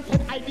resistance.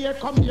 Said idea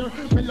come here.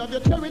 Me love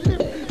your cherry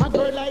lip. A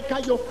girl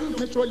like you,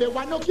 me surely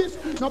want no kiss.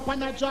 No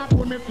pan a drop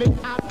when me fling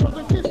half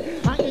dozen kiss.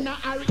 And in a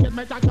hurry, get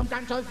me talk some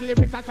conscious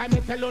lyrics. That's why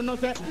me tell you no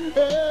say.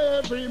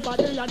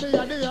 Everybody yada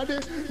yada yada.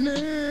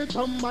 Need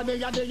somebody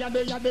yada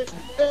yada yada.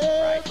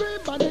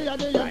 Everybody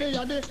yada yada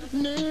yada.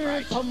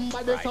 Need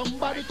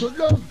somebody to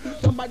love,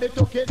 somebody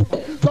to kiss,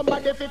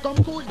 somebody to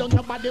come cool down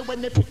your body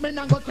when they pick me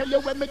and go tell you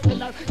when me tell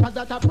her. Cause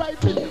that's a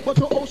private, but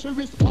to how she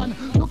respond.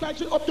 Look like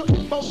she up to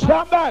it about.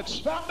 Stop that.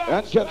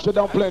 And get to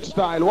the plate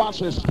style. Watch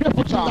this.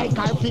 People time.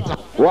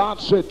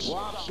 Watch it.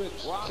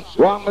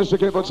 One Mr.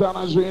 Cable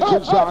Channels we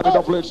inside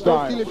the plate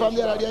style. Feel it from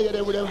the other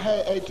day with them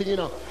hey thing, you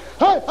know.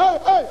 Hey,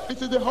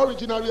 this is the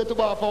original way to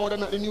bar forward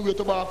and not the new way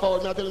to bar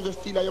forward. I'm telling the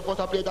steel that you first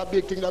play that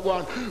big thing that go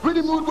on. With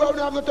the mood boy, we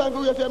have no time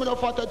for you. I'm no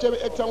fatter, Jerry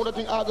X, I want to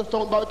think August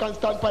Town, but we can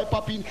stand pipe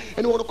popping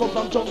and you want to come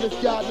from Jungle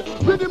Yard.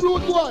 With the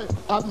mood boy,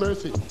 have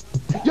mercy.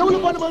 You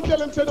will want to tell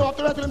them, say no,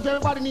 after that, tell them,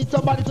 everybody needs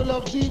somebody to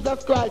love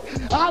Jesus Christ.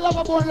 I love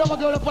a boy, love a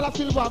girl, full of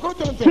silver. Go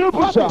tell them,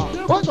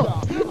 say, what's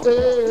up?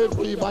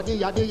 Everybody,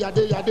 yada,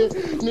 yada, yada,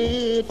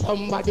 need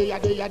somebody,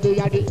 yada, yada,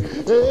 yada.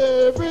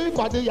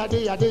 Everybody, yada,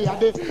 yada,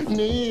 yada,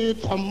 need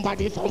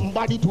somebody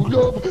to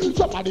love,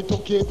 somebody to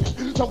kiss,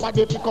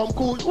 somebody to come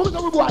cool. Who's the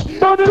boy?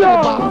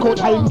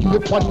 Barcode, I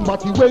give one,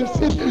 but he will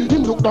sit.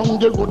 Him look down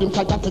the road, him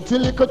say that it's a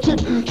little chick.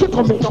 She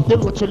coming up the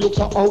road, she looks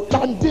so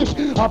outlandish.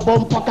 A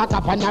bumper cat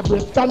up and a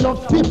breast and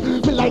up stiff.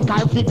 Me like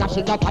her figure,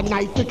 she got a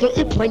nice tickle.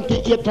 It's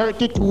 28,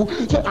 32,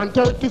 and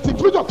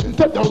 36. We just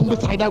step down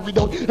beside her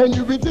without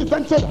any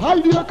resistance. Said, hi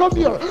dear, come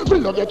here. Me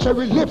love your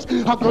cherry lips.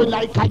 A girl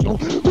like you,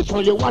 me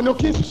sure you want to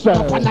kiss.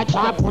 Up on a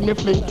job, when me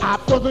fling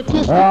up, doesn't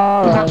kiss.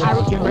 Now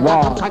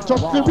I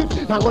just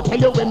spirit. Now go tell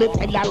you when me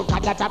tell you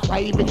that's a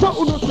private. So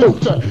you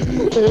know,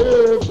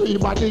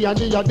 everybody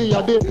yada yada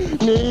yada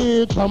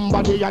need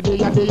somebody yada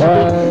yada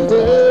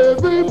yada.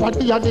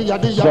 Everybody yada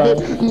yada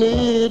yada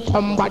need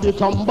somebody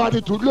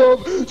to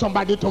love,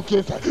 somebody to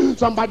kiss,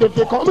 somebody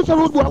to come. Mr.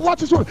 Rude Boy, watch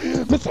this one.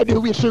 Me say the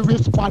way she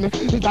respond,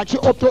 it's like she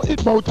up to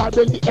it, mouth her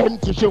belly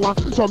empty. She want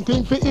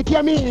something for it,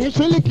 yeah me.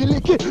 She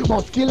licky,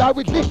 must kill her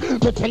with lick.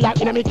 Me tell her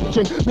in my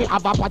kitchen, me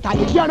have a pot of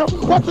lick. You know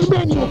what's the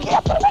menu?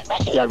 Careful, let me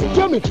hear it.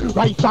 Tell me,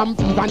 rice and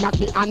peas and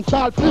ackee and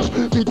saltfish,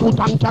 beetroot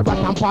and carrot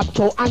and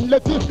pacho and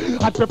lettuce,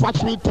 and pepper,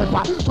 sweet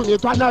pepper,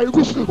 tomato and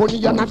Irish,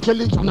 onion and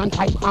skeleton and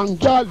thyme and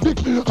garlic,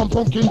 and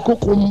pumpkin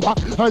cucumber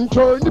and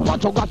turnip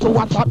and sugar to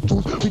WhatsApp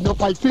juice. We no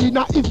fight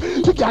fina is.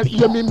 The girl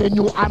hear me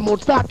menu and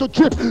must start to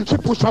trip. She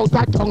push out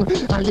her tongue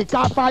and lick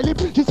off her lip.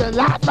 She say,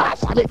 Lord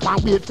master, I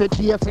can't wait for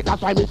taste it.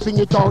 That's why me sing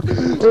it out.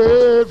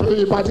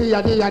 Everybody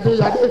yada yada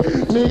yada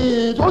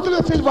need. Go to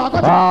the silver.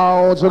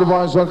 Out to the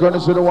voice one, going to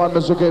see the one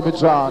Mr. Cable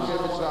Channels.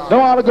 No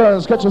other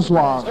girls, catch a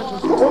swan.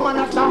 Woman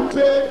a stamp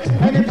it,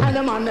 anytime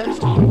the man them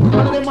stamp.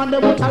 And the man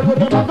them will tell you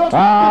them a go.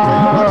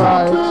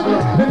 Alright.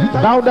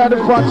 Now that the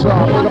front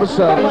song, look at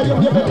yourself.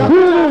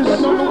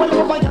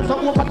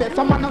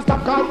 Some man a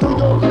stop call to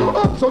you.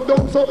 Up so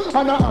down so,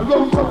 and a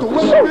around so to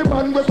when every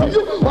man will say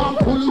you want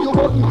pull you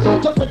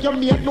button. Just make your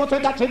mate know say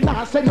that you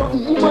not say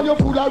nothing. Woman you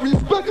full of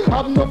respect,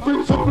 have no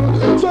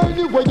principle. So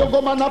anyway you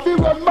go man a fi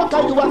run back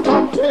and you a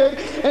stamp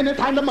it.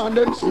 Anytime the man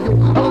them see you,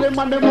 and the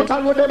man them will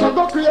tell you them a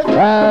go crazy.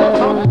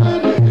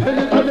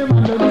 Anytime the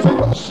man them see you.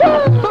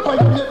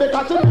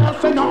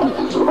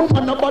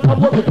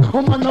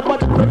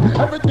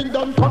 Everything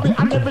done for me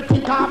and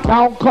everything come.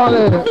 Down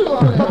Colin.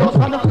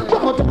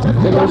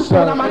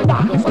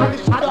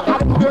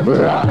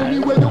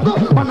 Anywhere you go,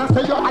 when I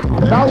say you're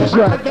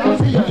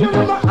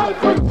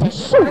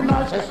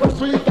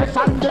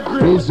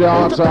Easy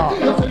answer.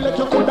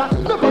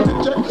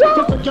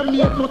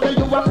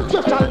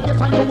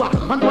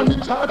 And when the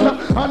church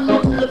and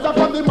nothing left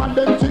from the man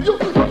them see you,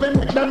 so they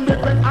make them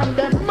repent and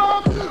them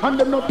mark, and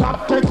them no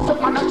top text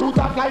and I shoot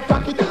up like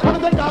rocket,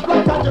 and they got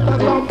like that just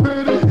as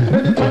something.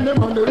 Anytime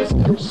them on the see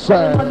you,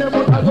 and them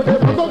I go there,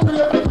 go to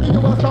everything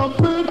you are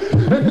something.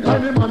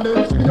 Anytime them on the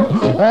see you.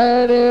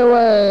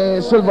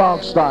 Anyway, Silver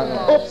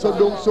style. Up so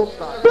down so.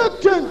 Big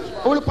thing.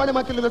 I will put them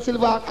until the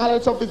silver. I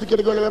like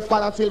sophisticated girl with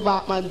father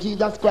silver man.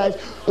 Jesus Christ.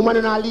 Woman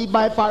do not lead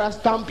by far a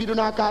stampede. Do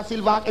not call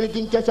silver.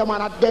 Anything test your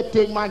man a dead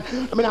thing man.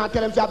 I mean I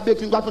tell them say a big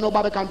thing. But for no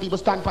Barbican people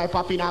stand by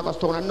Papi in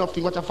Augustone and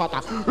nothing. What a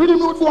fatter. Really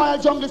rude boy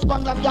jungle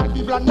spanglers girl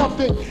people and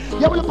nothing.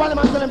 You will put them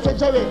and tell them say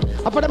Jerry.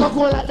 I put them a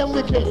go like them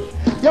wicked.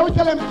 You will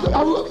tell them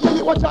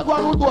what you go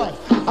on rude boy.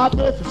 I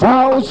play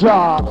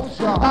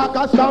I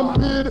got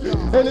stampede.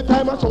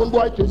 Anytime a sound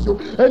boy kiss you.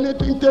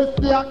 Anything test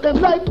me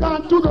them like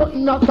can't do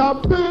nothing a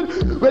stampede.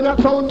 When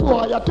a sound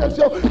boy I tell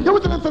you will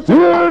tell them say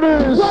here it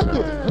is. What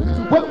this?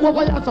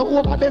 What you so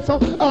over there so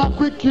I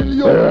quick kill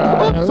you.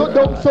 Up so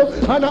down so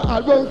and I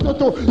around so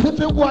too. If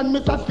the one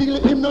Mr. Steele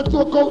him not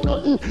talk out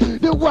nothing.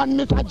 The one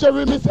Mr.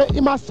 Jerry me say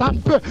him a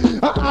sample.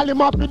 And all him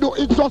have to do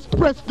is just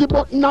press the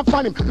button and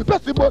fan him.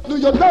 Press the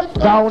button you like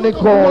down the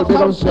call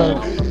because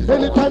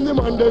anytime the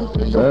man them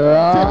see you.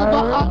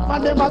 Silver up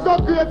and them a go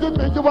crazy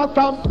make you a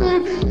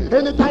stampede.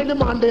 Anytime the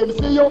man them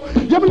see you.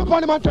 You look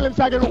on him and tell him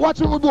second watch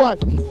you boy.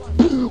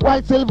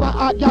 Why silver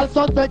a girl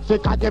so sexy?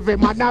 Cause every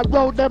man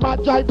around them a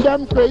drive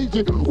them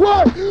crazy.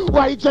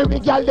 Why Jerry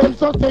girl them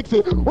so sexy?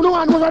 You know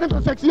one who's them so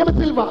sexy? You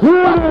silver.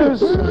 Yes.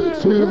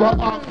 Silver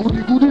a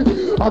goody.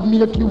 Have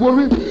make you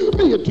worry.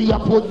 Make you a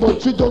post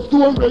but she just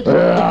do ready.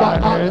 Silver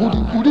a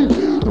goody.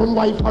 Don't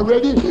wife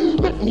already.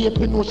 Make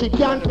me know she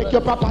can't take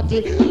your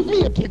property.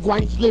 Make you go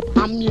and slip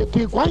and make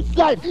you go and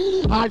slide.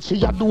 All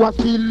she a do is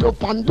steal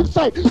up on the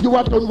side. You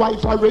are done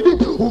wife already.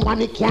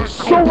 Woman can't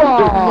hide.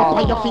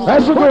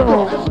 That's a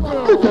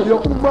girl. Me tell you,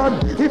 woman,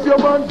 if your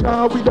man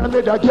can't with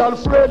another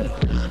girlfriend,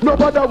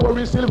 nobody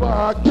worry,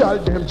 silver girl,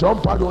 them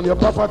jump around your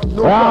property.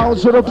 No down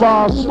to the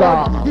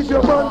pastor. If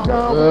your man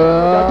can't with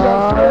another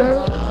girlfriend,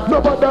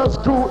 nobody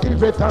screw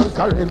Yvette and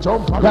Karen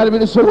jump around. Gotta be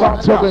the silver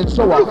talking,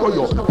 so Look at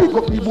you, pick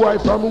up the boy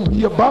from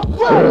way back.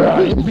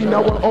 It been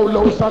our old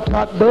house at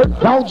Catbird.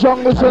 Down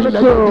jungles in the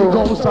crew.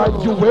 Go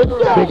outside you win.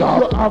 Big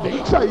up. You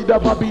have side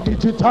of Bobby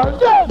Digital.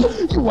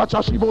 You watch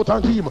a she vote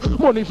and give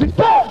money fit.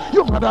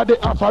 Your mother they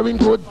offering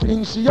good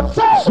things she has.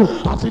 I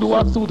see the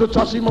one to the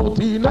trashy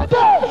mountain.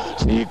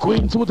 See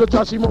queen to the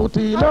trashy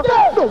mountain.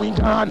 No he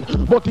gone,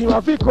 but he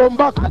have to come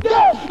back.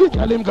 The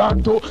girl him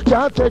gone to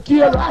can't take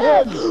care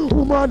of him.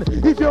 Woman,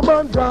 if your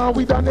man gone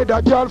with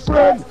another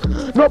girlfriend,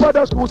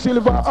 nobody school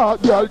silver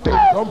heart girl take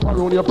jump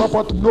around your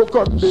property, no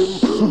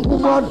condemn.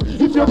 Woman,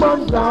 if your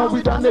man gone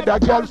with another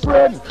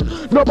girlfriend,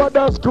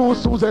 nobody screw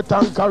Suzette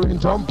and Karen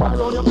jump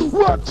around you.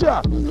 Watch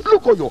ya,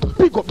 look at you,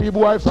 pick up the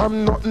boy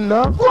from nothing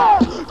now.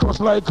 Just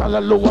like a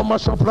lower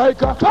mash up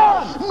like a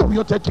now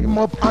you take him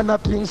up and a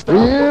thing start.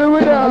 Here we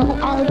are.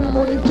 All the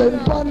money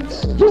spent on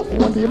you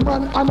want the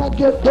man and I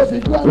get every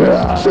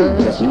grand. She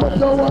up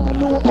you wanna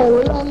know how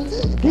long.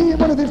 He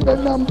money to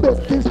spend and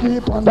bet to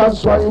sleep on.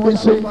 That's why we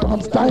sing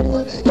from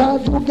style.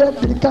 Cause you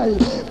get the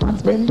kyle and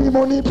spend the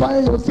money by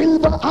your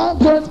silver and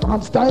gold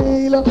from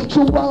style. She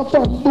want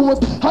from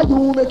boast. How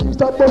you make him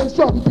start bounce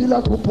from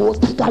pillar to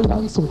post.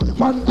 Galanso,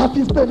 man have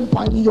to spend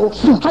by you.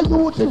 How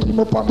you take him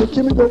up and make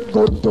him look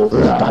good to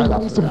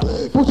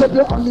Galanso. Push up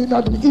your hand in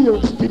the ear.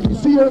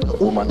 This year,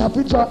 woman have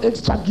to draw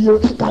extra gear.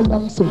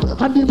 Galanso,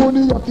 and the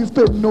money you have to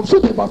spend. No, she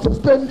never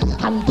suspend.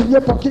 And till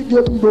your pocket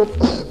get broke.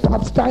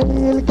 Pop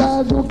style,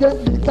 cause you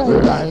get the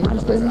kind.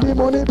 And spend the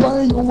money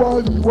by you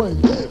all the way.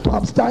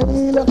 Pop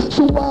style,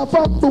 she want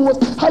from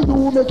boast. How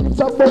you make him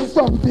stop bounce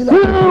from pillar.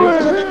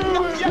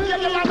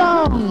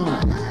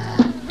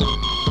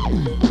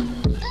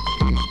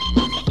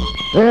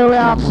 Here we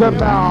have some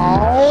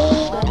now.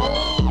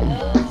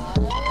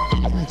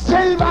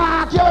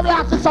 Silver, you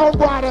have to sound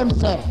boy them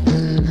say.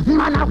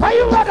 Man, why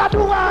you rather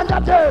do on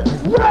that day?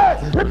 Wait,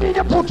 I mean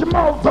you put your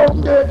mouth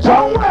on the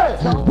tongue way.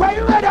 Why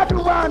you rather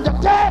do on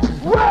that day?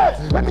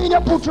 Wait, I mean you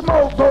put your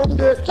mouth on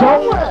the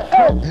tongue way.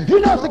 Hey, you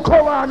know the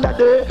cow on that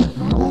day.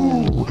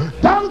 Moo,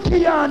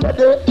 donkey on that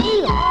day.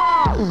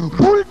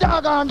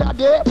 Bulldog on that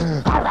day.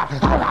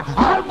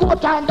 I'll go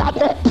on that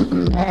day.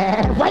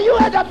 Why you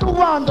rather do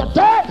on that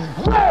day?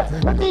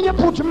 Wait, I mean you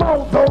put your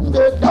mouth on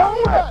the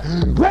tongue way.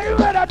 Why you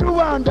rather do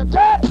one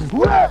that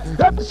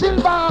if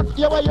silver,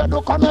 you where you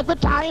do come every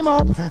time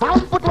up.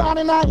 And put one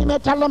in a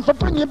image, tell them to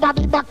bring your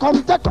body back,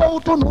 come take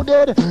out to no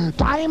dead.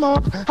 Time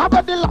up, how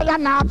about the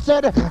lion not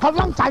said, a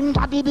long time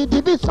body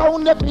be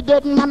sound if you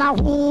dead, man,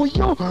 who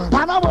you?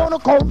 And I wanna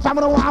come from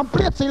the one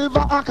play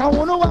silver, I can't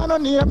wanna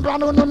name,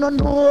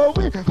 no,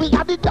 we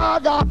got the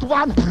dog out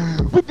one,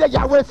 with the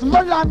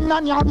Westmoreland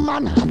and your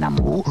man, and I'm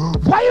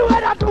why you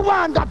had to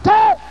one that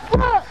day?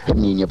 I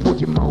mean you put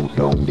your mouth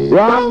down there.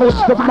 Yeah,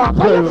 Mr. Mackel.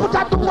 Why you put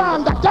that to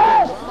one that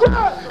day?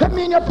 I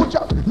mean you put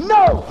your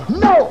no.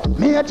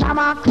 Me a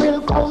Jama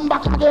will come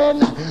back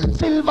again.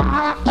 Silver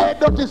head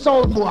dirty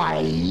soul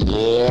boy.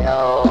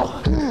 Yeah.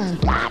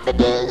 Got the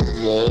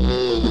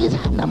disease.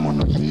 And I'm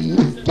gonna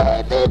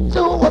gave it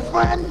to a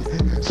friend,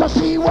 so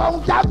she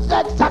won't have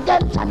sex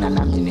again.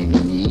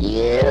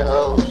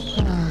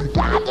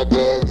 Got the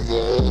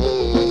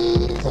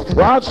disease.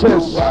 Watch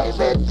this.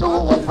 Gave it to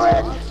a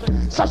friend,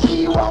 so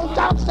she won't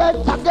have sex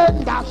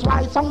again. That's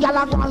why some gyal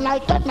are going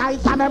like that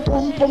nice and a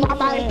boom boom a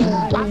bite.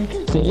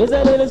 See, it's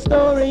a little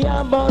story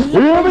about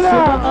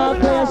love.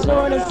 Play a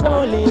sword and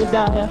slowly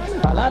die.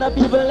 A lot of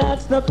people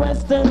ask the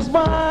questions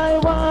why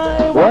you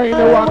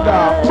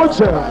wonder?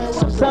 Butcher.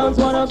 Some sounds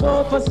wanna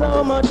go for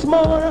so much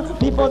more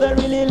before they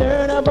really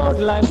learn about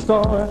life's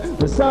score.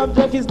 The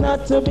subject is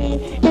not to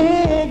be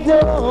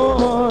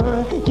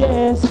ignored.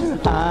 Yes,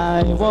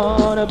 I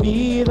wanna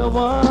be the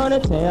one to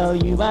tell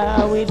you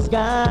how it's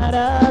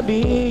gotta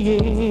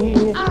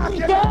be.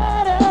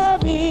 Gotta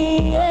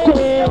be.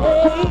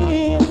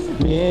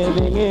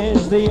 Living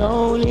is the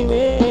only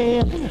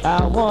way.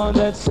 I want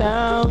that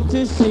sound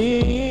to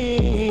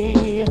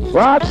see.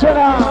 Watch it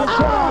out.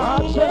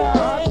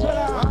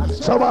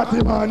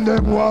 Somebody man,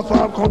 them who are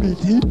from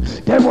committee,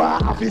 them who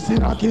are office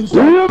in a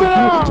Kingston. So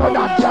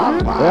that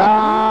young man.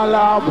 Yeah,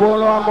 la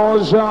pull on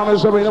more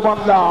genres of the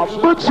band.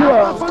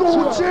 Butcher.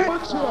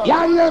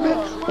 Yeah, hear me?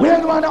 We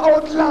ain't want to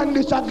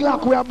outlandish a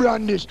Glock we are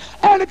brandish.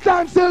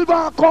 Anytime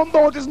silver come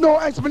out, there's no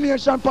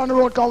explanation for the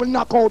road, cause we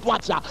knock out,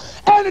 watch ya.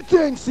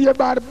 Anything see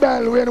by the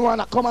bell, we ain't want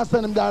to come and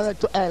send them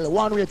direct to hell.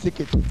 One-way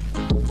ticket.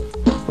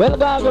 Well,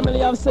 God, we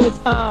have said it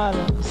all.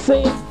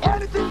 Say it.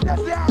 Anything that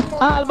they are.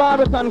 All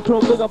Barbican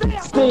crew, big up.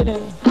 Stay there.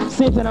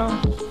 Sit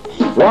down.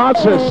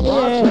 Watch this.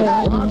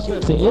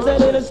 See, it's a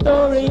little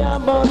story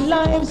about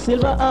life.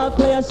 Silver Hawk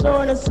play a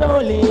sword and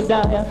slowly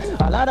die.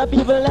 A lot of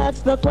people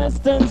ask the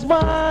questions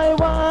why?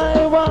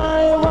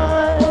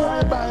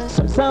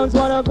 Some sounds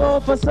wanna go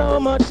for so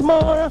much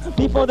more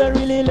before they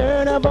really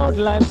learn about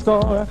life's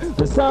score.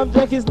 The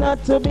subject is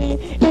not to be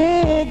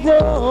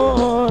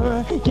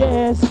ignored.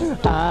 Yes,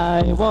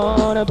 I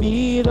wanna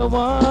be the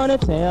one to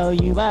tell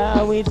you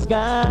how it's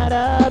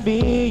gotta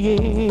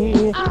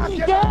be.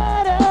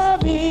 Gotta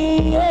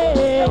be. No.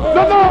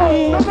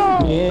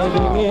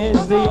 Living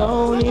is the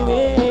only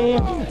way.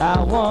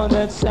 I want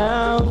that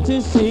sound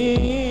to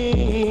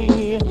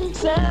see.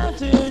 Sound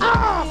to see.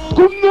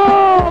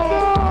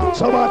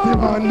 Somebody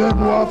man, them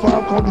who are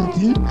from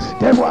committee,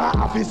 them who are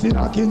office in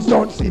a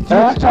Kingston City. So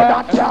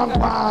that young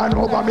man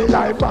over me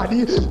like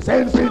body,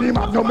 send for the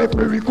man, no make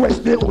me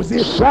request the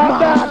Uzi.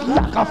 Mad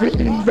lack of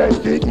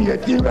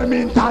investigate the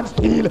Remington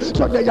steel,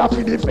 so they have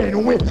to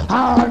defend we.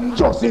 And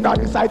just in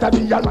the sight of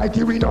the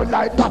Almighty, we don't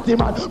like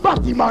Batman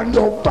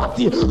no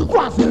batty.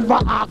 One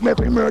Silver Hawk make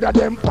we murder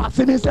them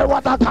patsy. Me say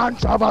what a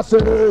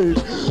controversy.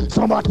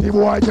 Somebody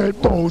boy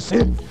get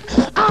bossy.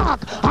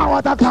 Hawk,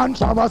 what a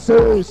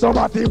controversy.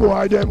 Somebody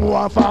boy them who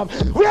are farm.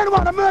 We don't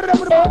want to murder them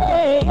with the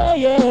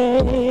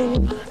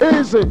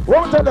Easy.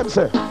 What tell them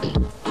say?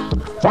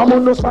 From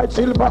on the side,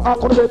 Silver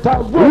Hawk on the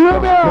top.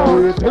 Till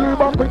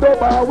back we go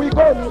by we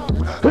gun.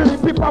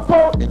 If people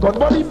pop, the gun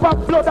body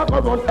pop, blood that go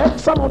run.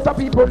 X amount of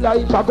people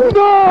like a go.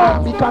 No!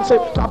 We can say,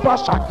 Papa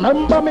shot.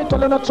 Remember me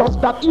telling us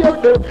just that here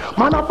day.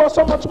 Man I bust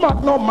so much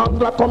back, no man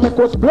like come make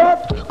us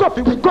blood.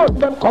 Coffee we gun,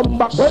 them come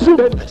back when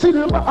dead.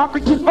 Silver Hawk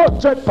we kill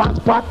 100 pat.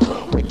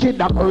 We kid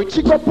that courage,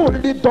 she go pull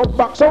the dog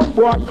back some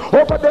boy.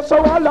 Over there so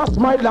I lost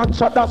my land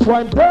shot, that's why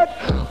I'm dead.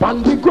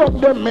 Pan the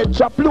ground, them make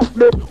chop look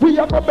them. We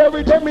have to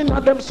bury them in a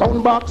them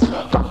sound box.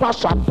 Papa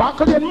shot back,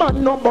 and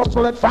man no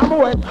bustle it from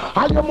away.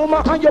 All your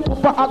mama and your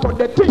papa are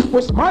gonna think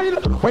we smile.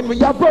 When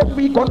we are broke,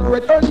 we gonna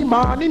read early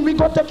morning. We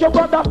gonna take your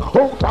brother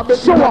out of the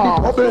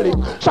public.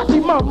 Shot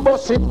him and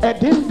bust him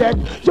head in dead.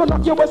 You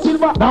knock your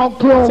silver. Now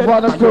close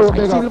for the crew,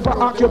 nigga. Silver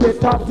Hawk, you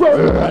better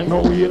run.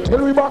 No wait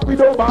till we back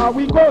with over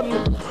we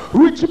gun.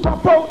 Rich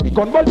pop out, we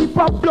gun body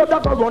pop blood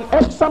that go run.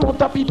 X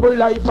amount of people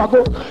life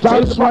ago.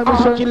 Silver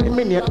Hawk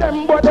eliminate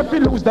them, but if we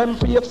lose them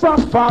face from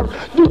far.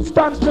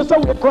 Distance just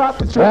away across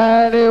the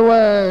street.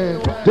 Anyway,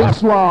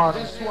 this one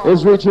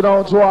is reaching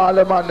out to all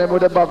the man them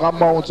with the bag of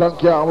mounts and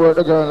can't work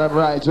the girl them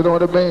right. You know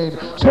what I mean?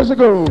 Says a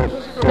girl,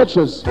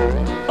 pictures.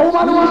 Oh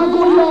man, want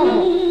good love.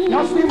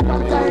 Now simple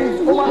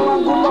time. Oh man,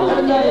 want good love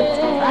every night.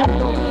 Right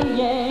now.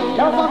 You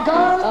want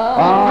girl?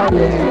 Ah,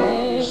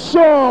 yeah.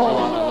 So.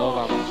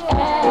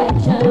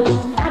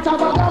 That's a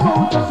bag of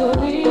mountains.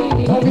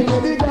 Baby,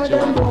 baby, girl,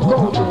 them don't go.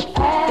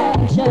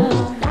 That's a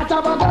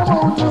bag of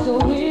mountains.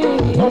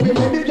 Baby,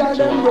 baby, girl,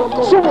 them don't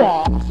go. So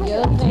what?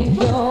 You think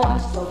you are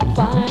so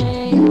fine.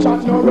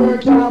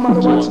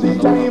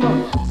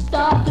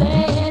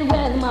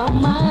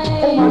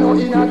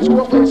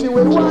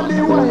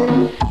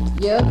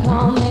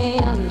 me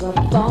on the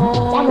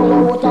phone. I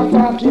know what I'm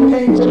talking,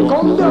 angel,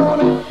 come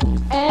down.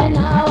 And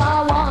now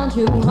I want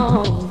you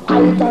home.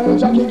 I tell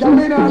Jackie, girl,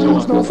 me not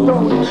lose no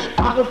stone.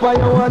 I'll buy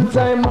you one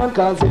time, man,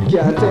 cause it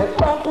can't take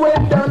back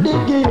when down the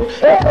gear.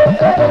 Hey, hey,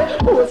 hey,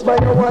 post by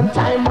you one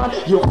time, man,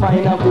 you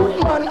find a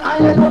good man,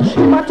 I know,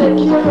 he might take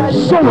care of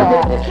you.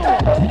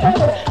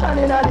 And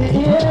in the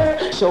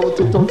ear, shout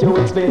it out, you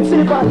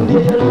expensive, and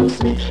there you look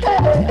sweet. Hey,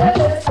 hey,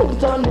 hey,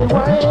 foot on the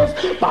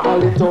wife,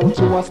 ball it out,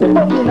 you want step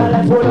up in a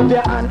life, hold up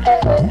your hand. Hey,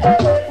 hey,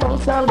 hey,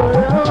 bounce and go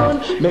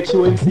round, make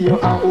sure him see you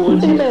and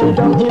hold him head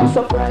down, him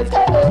surprised.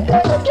 Hey,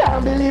 hey, hey,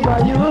 can't believe I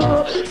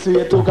you,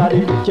 swear to God,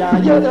 if you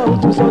can't, you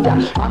down to so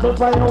that. I don't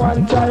find you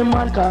one time,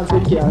 man, cause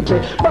it can't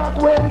take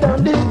back when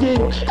down this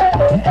game. Hey,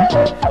 hey,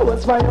 hey, I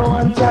was find you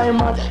one time,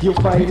 man, you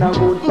find a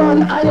good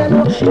man, I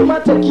know, he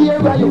might take care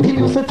of you. He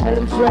used to tell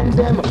him friend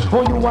them,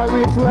 oh you are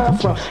rich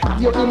rough.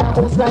 Have you in a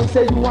house like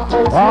say you are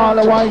house. All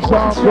the white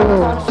talk,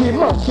 see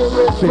much you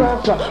rich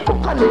rough.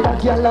 Look at the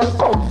girl and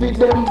comfy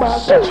them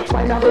back.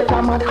 Find a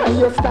better man and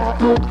you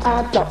start look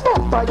at the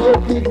pump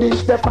get big big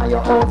step on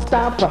your own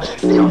stop.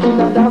 See you in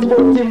a dance, but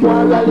him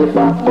want rally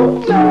back,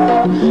 but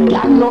no,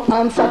 got no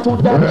answer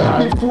to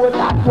that. Before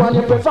that one,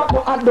 you prefer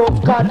go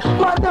adopt God.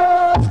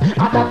 Mothers,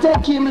 I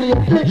take him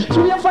lately.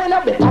 So you find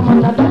a better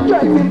man that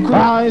drive him crazy.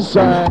 I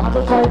say, I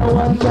don't find a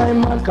one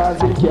time man,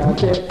 cause he can't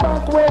take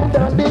back when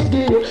down the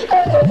deal.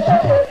 Hey, hey,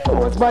 hey,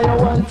 post by a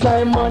one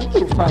time man,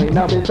 you find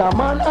a better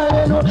man,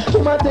 I know. You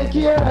might take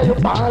care of you,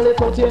 ball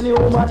it out your new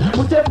man.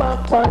 Put your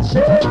back on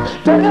shake.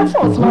 Tell your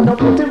first man, don't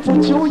put him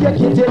foot you, you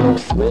get your look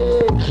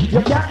sway.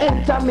 You can't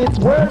enter Miss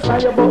World, fly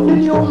about the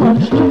new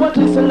man. You won't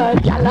listen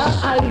like y'all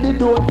hide the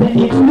door, but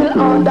it's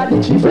still under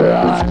the chief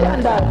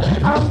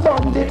scandal. I'm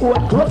done the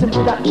old close him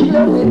to that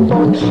killer with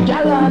fun.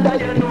 Y'all under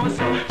you know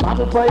so.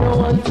 Papa for you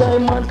one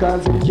time man,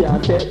 cause he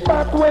can't take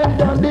back when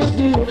done the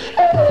deal.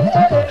 Hey,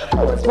 hey, hey,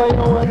 post for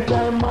you one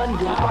time man.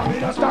 I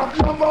mean, stop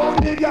love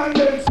out the girl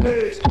them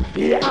snakes.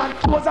 Yeah, and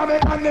close and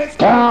make a next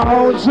stop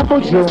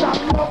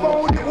love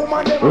out the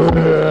woman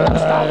them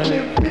stop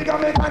live big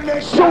and make a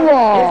next. It's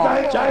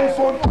like child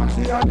phone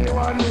taxi and they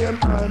want name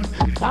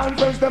and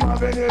conference them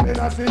have a name in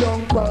a see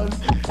young man.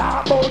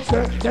 Talk about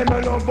say, them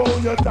a love how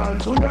you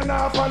dance. Who you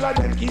not follow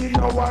them, keep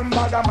no one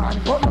bag a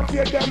man. Come up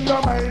here, them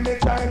no mind, they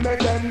try and make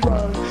them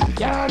run.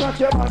 Can't knock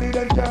your body,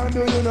 them can't do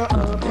you no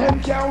harm.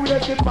 Them can't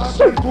let it pass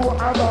and go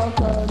about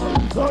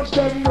time. Touch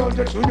them know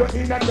that you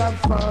in a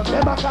dance farm.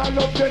 Them a call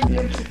up the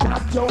name,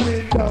 tap your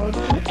way down.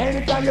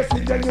 Anytime you see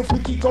them, you feel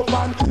kick up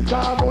and come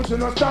out, you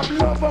no stop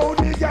love how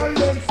the girl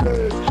them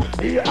flex.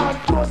 Be and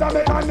close and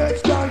make a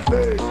next girl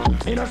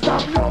flex. You no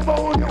stop love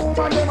how the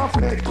woman them a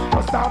flex.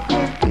 No stop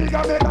live big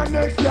and make a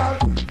next girl.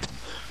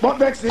 But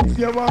vex since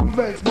you want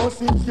vex, but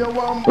since you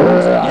want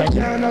vex,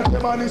 you can't have your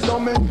body so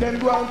make them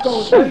go and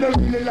coach. And they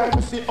really like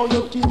to see how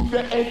you keep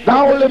your head.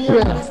 Now only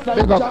play,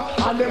 big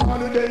up. And them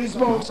holidays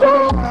smoke, so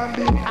they can't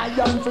be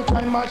iron to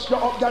try and match you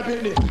up that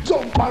really.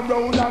 Jump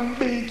around and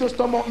beat to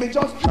stomach me,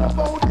 just love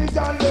how the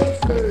girl them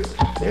face.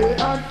 They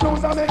and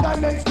close and make a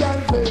next girl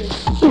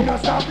face. You know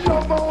stop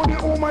love how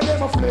the woman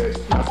them a flex.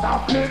 You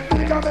stop live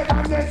big and make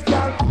a next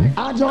girl.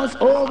 I just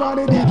over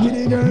the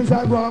bikini girls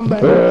are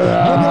grumbling. And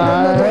you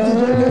don't know that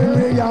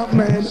you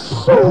men.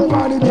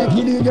 Over the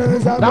bikini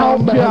girls are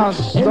grumbling.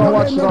 And you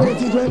don't know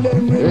that you when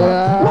them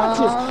watch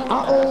this.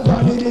 Over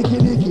the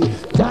bikini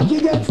Jackie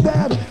gets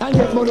stabbed and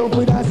get more up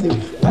with a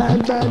sip.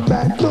 Bad, bad,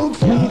 bad, look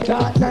sweet,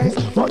 not nice.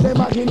 But them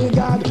a guinea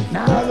god.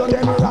 Now you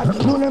them rat.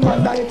 Do them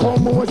and die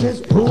come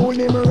Moses. Rule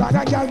him rat.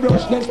 A girl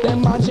brush next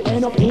them man. She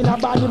end up in a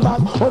body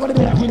bag. Over the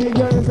bikini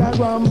girls are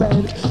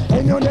grumbling.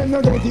 And you them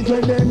know that it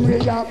when them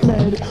react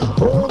mad.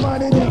 Over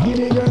the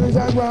bikini girls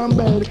are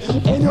grumbling.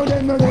 And you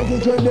them know that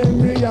it when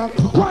them react.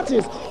 What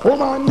is?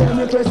 Woman them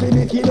requesting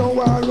the kid don't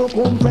want to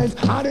compress.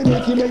 And the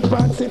Nicky make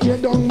pants if you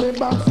don't make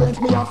back friends.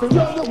 Me have to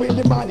run with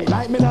the body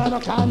like me not no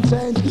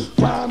consent.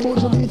 Why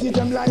would you beat it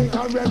them like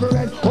a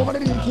reverend? Over the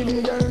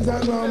bikini girls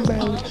are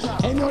grumbling.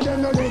 And you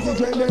them know that it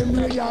when them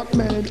react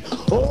mad.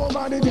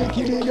 Over the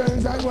bikini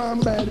girls are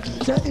grumbling.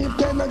 Say if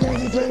them no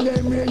get it when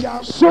them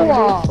react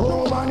mad.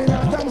 Over the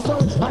north and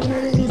south and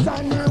the east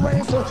and the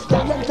west. So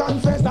them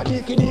confess that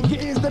Nicky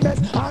is the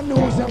best. And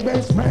who's your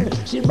best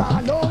friend? She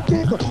bad out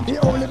dick. The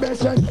only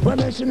best friend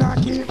when she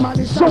not keep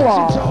money. So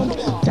she jump,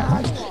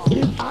 dance,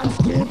 hip and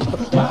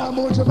skip. How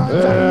much of my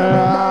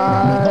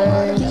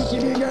time?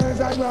 Bikini girls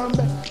are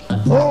grumbling.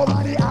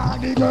 Over the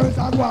hardy girls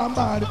are going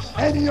bad.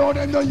 Any of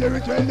them don't hear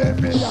it when them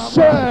bring up.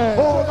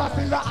 Over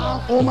still a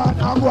half woman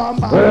are going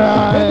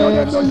bad. Any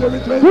of them don't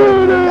hear it when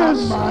them bring up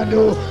mad.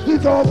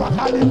 It's over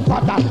Colin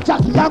Potter.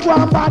 Jackie are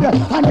going bad.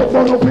 And they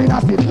don't open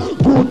a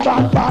seat. Good,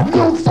 bad, bad.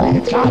 Look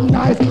sweet and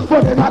nice.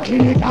 But they're not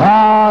kidding.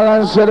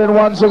 And said it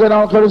once again,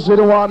 Uncle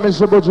City One,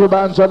 Mr. Butcher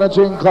Bands on the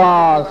thing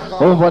call.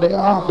 Over the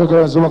after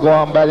girls who are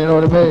going bad, you know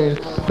what I mean?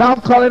 Now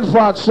I'm calling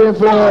for same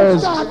for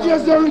years.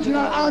 Yes, the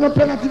original and a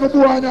penalty for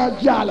doing a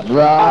gal.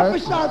 Right. I'm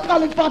start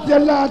calling for the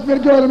last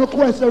big girl in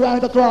request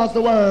right across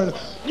the world.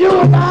 You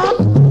know,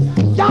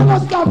 y'all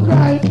must stop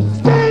crying.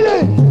 Steal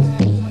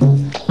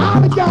it.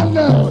 I'm a gal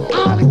now.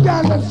 the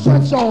girls that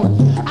stretch out.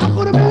 I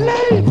couldn't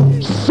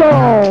believe. So,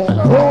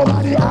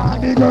 over the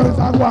hard, the girls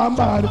are going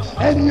bad.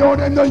 Any of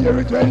them don't hear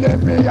it when they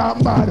play I'm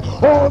bad.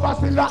 Over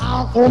still the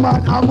hard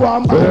woman are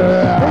going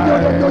bad. Any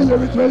of them don't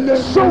hear it when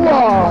they play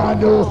I'm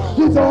bad.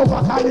 It's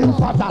over calling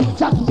fatter.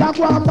 Jackie are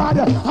going bad.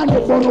 And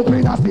they burn up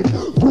in a seat.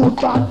 Good,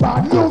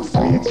 bad, look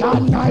sweet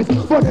and nice.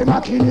 But them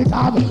a kill it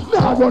off.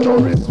 Now run no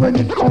risk when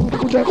it comes to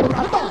them.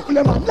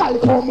 Them a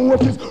like how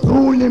Moses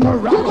rule him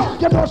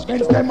around. You brush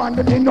against them and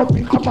they no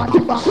pick up at the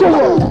back.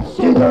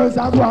 The girls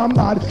are going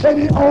bad.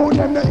 Anyhow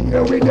them not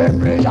here with them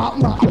bring up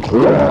mad.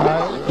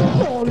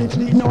 No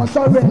retreat, no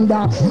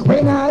surrender.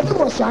 When I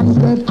motion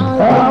get I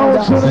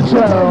pounder.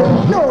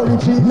 No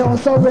retreat, no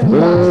surrender.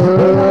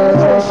 When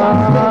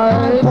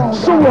I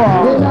motion get I pounder.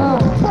 When I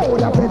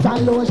powder, pet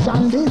and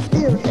lotion this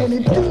here.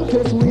 Any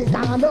pinkest we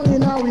can down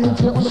in a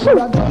wheelchair. On the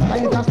floor just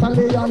like a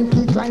stallion,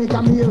 kick like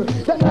a mule.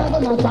 Then I go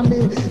not a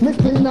me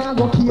still not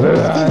go kill.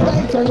 It's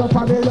like turn up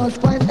a balance,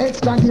 find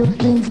extra gear.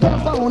 Things go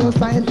on the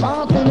side,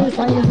 pop in the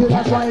side,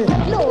 that's why.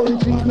 No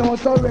retreat, no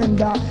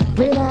surrender.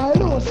 When I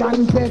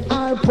lotion get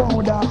I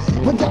powder.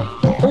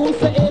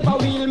 Whosoever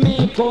will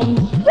make come,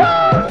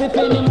 if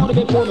any more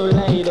they put no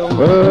lie down.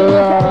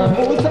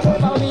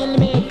 Whosoever will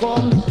make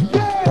come,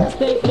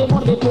 take the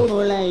money they put no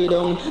lie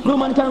down. No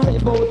man can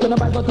rap out when a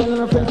bag go tell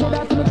no friends say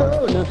that to the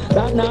burn.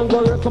 That now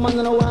go work come on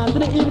the one to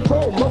the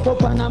info. Buck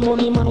up on a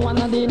money man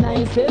one of the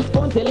nicest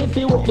fun. Tell if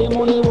you work the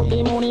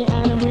money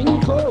and bring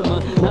it home.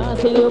 Now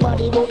tell your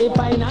body about the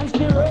finance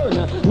to run.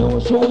 No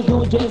shoes,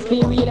 no dress,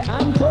 feel weird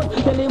and fun.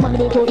 Tell the man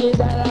they told you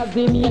that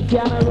they make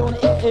can run.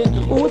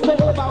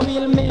 Whosoever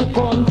will make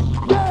come,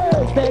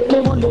 take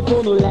the money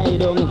to no lie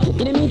down. In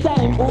the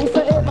meantime,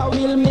 whosoever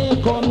will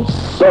make come,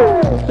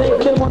 take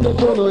the money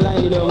to no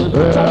lie down.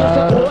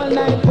 So all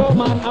night for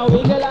man, a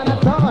wiggle and a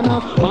turn.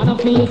 Man a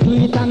feel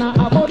sweet and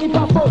a body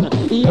for fun.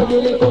 Here the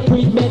little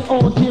treatment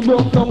out the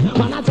broke down.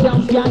 Man a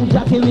champion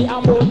Jackie we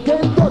about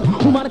 10 ton.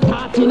 Woman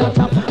caught in a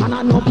trap and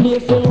a no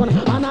place to run.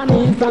 And a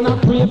knees and a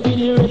pray for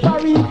the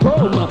referee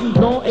come.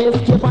 No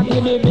escape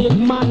until the big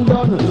man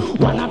done.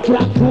 1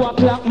 o'clock, 2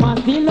 o'clock, man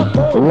still no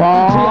come. 3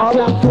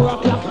 o'clock, 4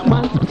 o'clock,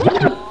 man.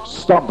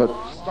 Stop it.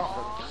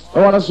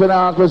 I want to sit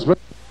down, Chris.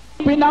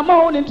 In the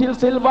morning till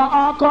silver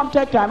all come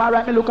take time.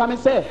 Alright, me look at me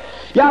say,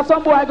 yeah,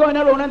 some boy going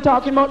around and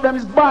talking about them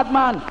is bad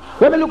man.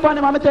 When me look at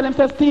him and me tell him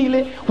say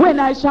steal. When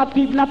I shot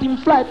people not him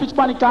fly, pitch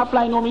panic can't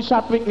fly, no me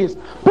shot witness.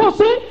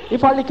 Pussy,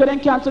 if I lick then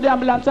cancel the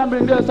ambulance and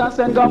bring girls and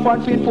send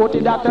government field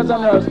 40 doctors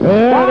and nurses.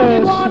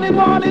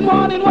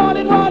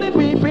 Morning,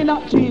 weeping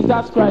up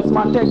Jesus Christ,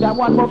 man, take that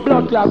one for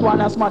blood class, one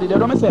that's smarty, they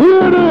don't me say.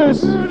 Here it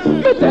is.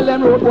 Me tell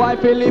them road boy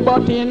Philly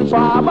but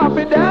inform. If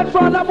he dead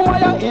from the boy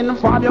you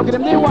inform, you give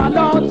him the one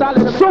down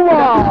salad.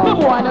 The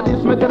boy that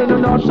is better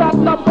than no shot,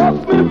 no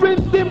bust me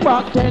rinse him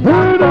back, then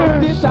I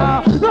bust this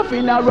out. No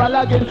funeral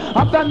again,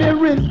 after me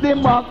rinse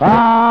him back.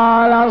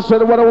 I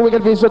said what a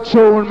wicked piece of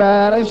tune,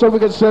 man. It's a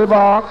wicked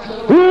silver.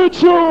 Here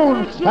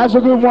tune. That's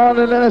a good one,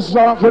 and then a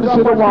song for the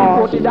silver one.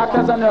 40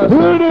 doctors and nurses.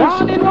 Here it is.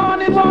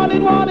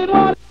 Morning.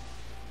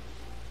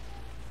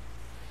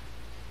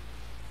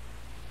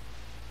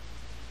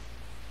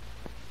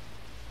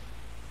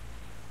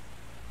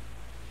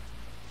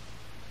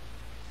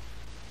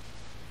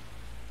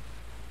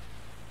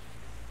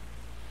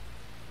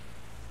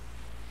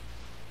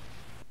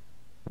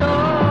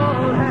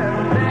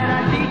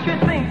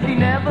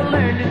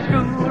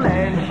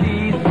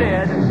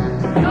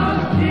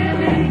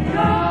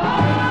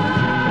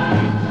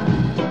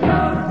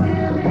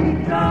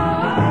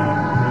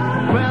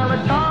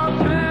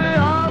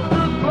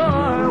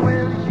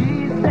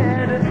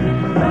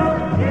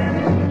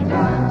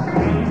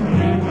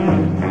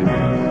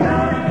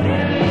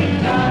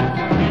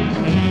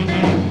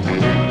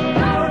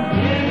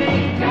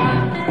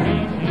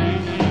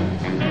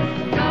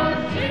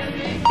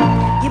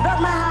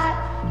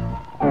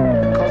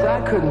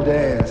 Couldn't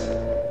dance.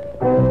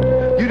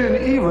 You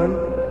didn't even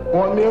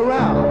want me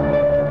around.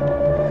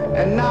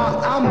 And now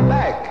I'm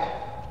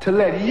back to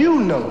let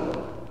you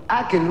know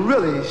I can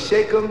really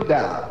shake 'em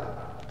down.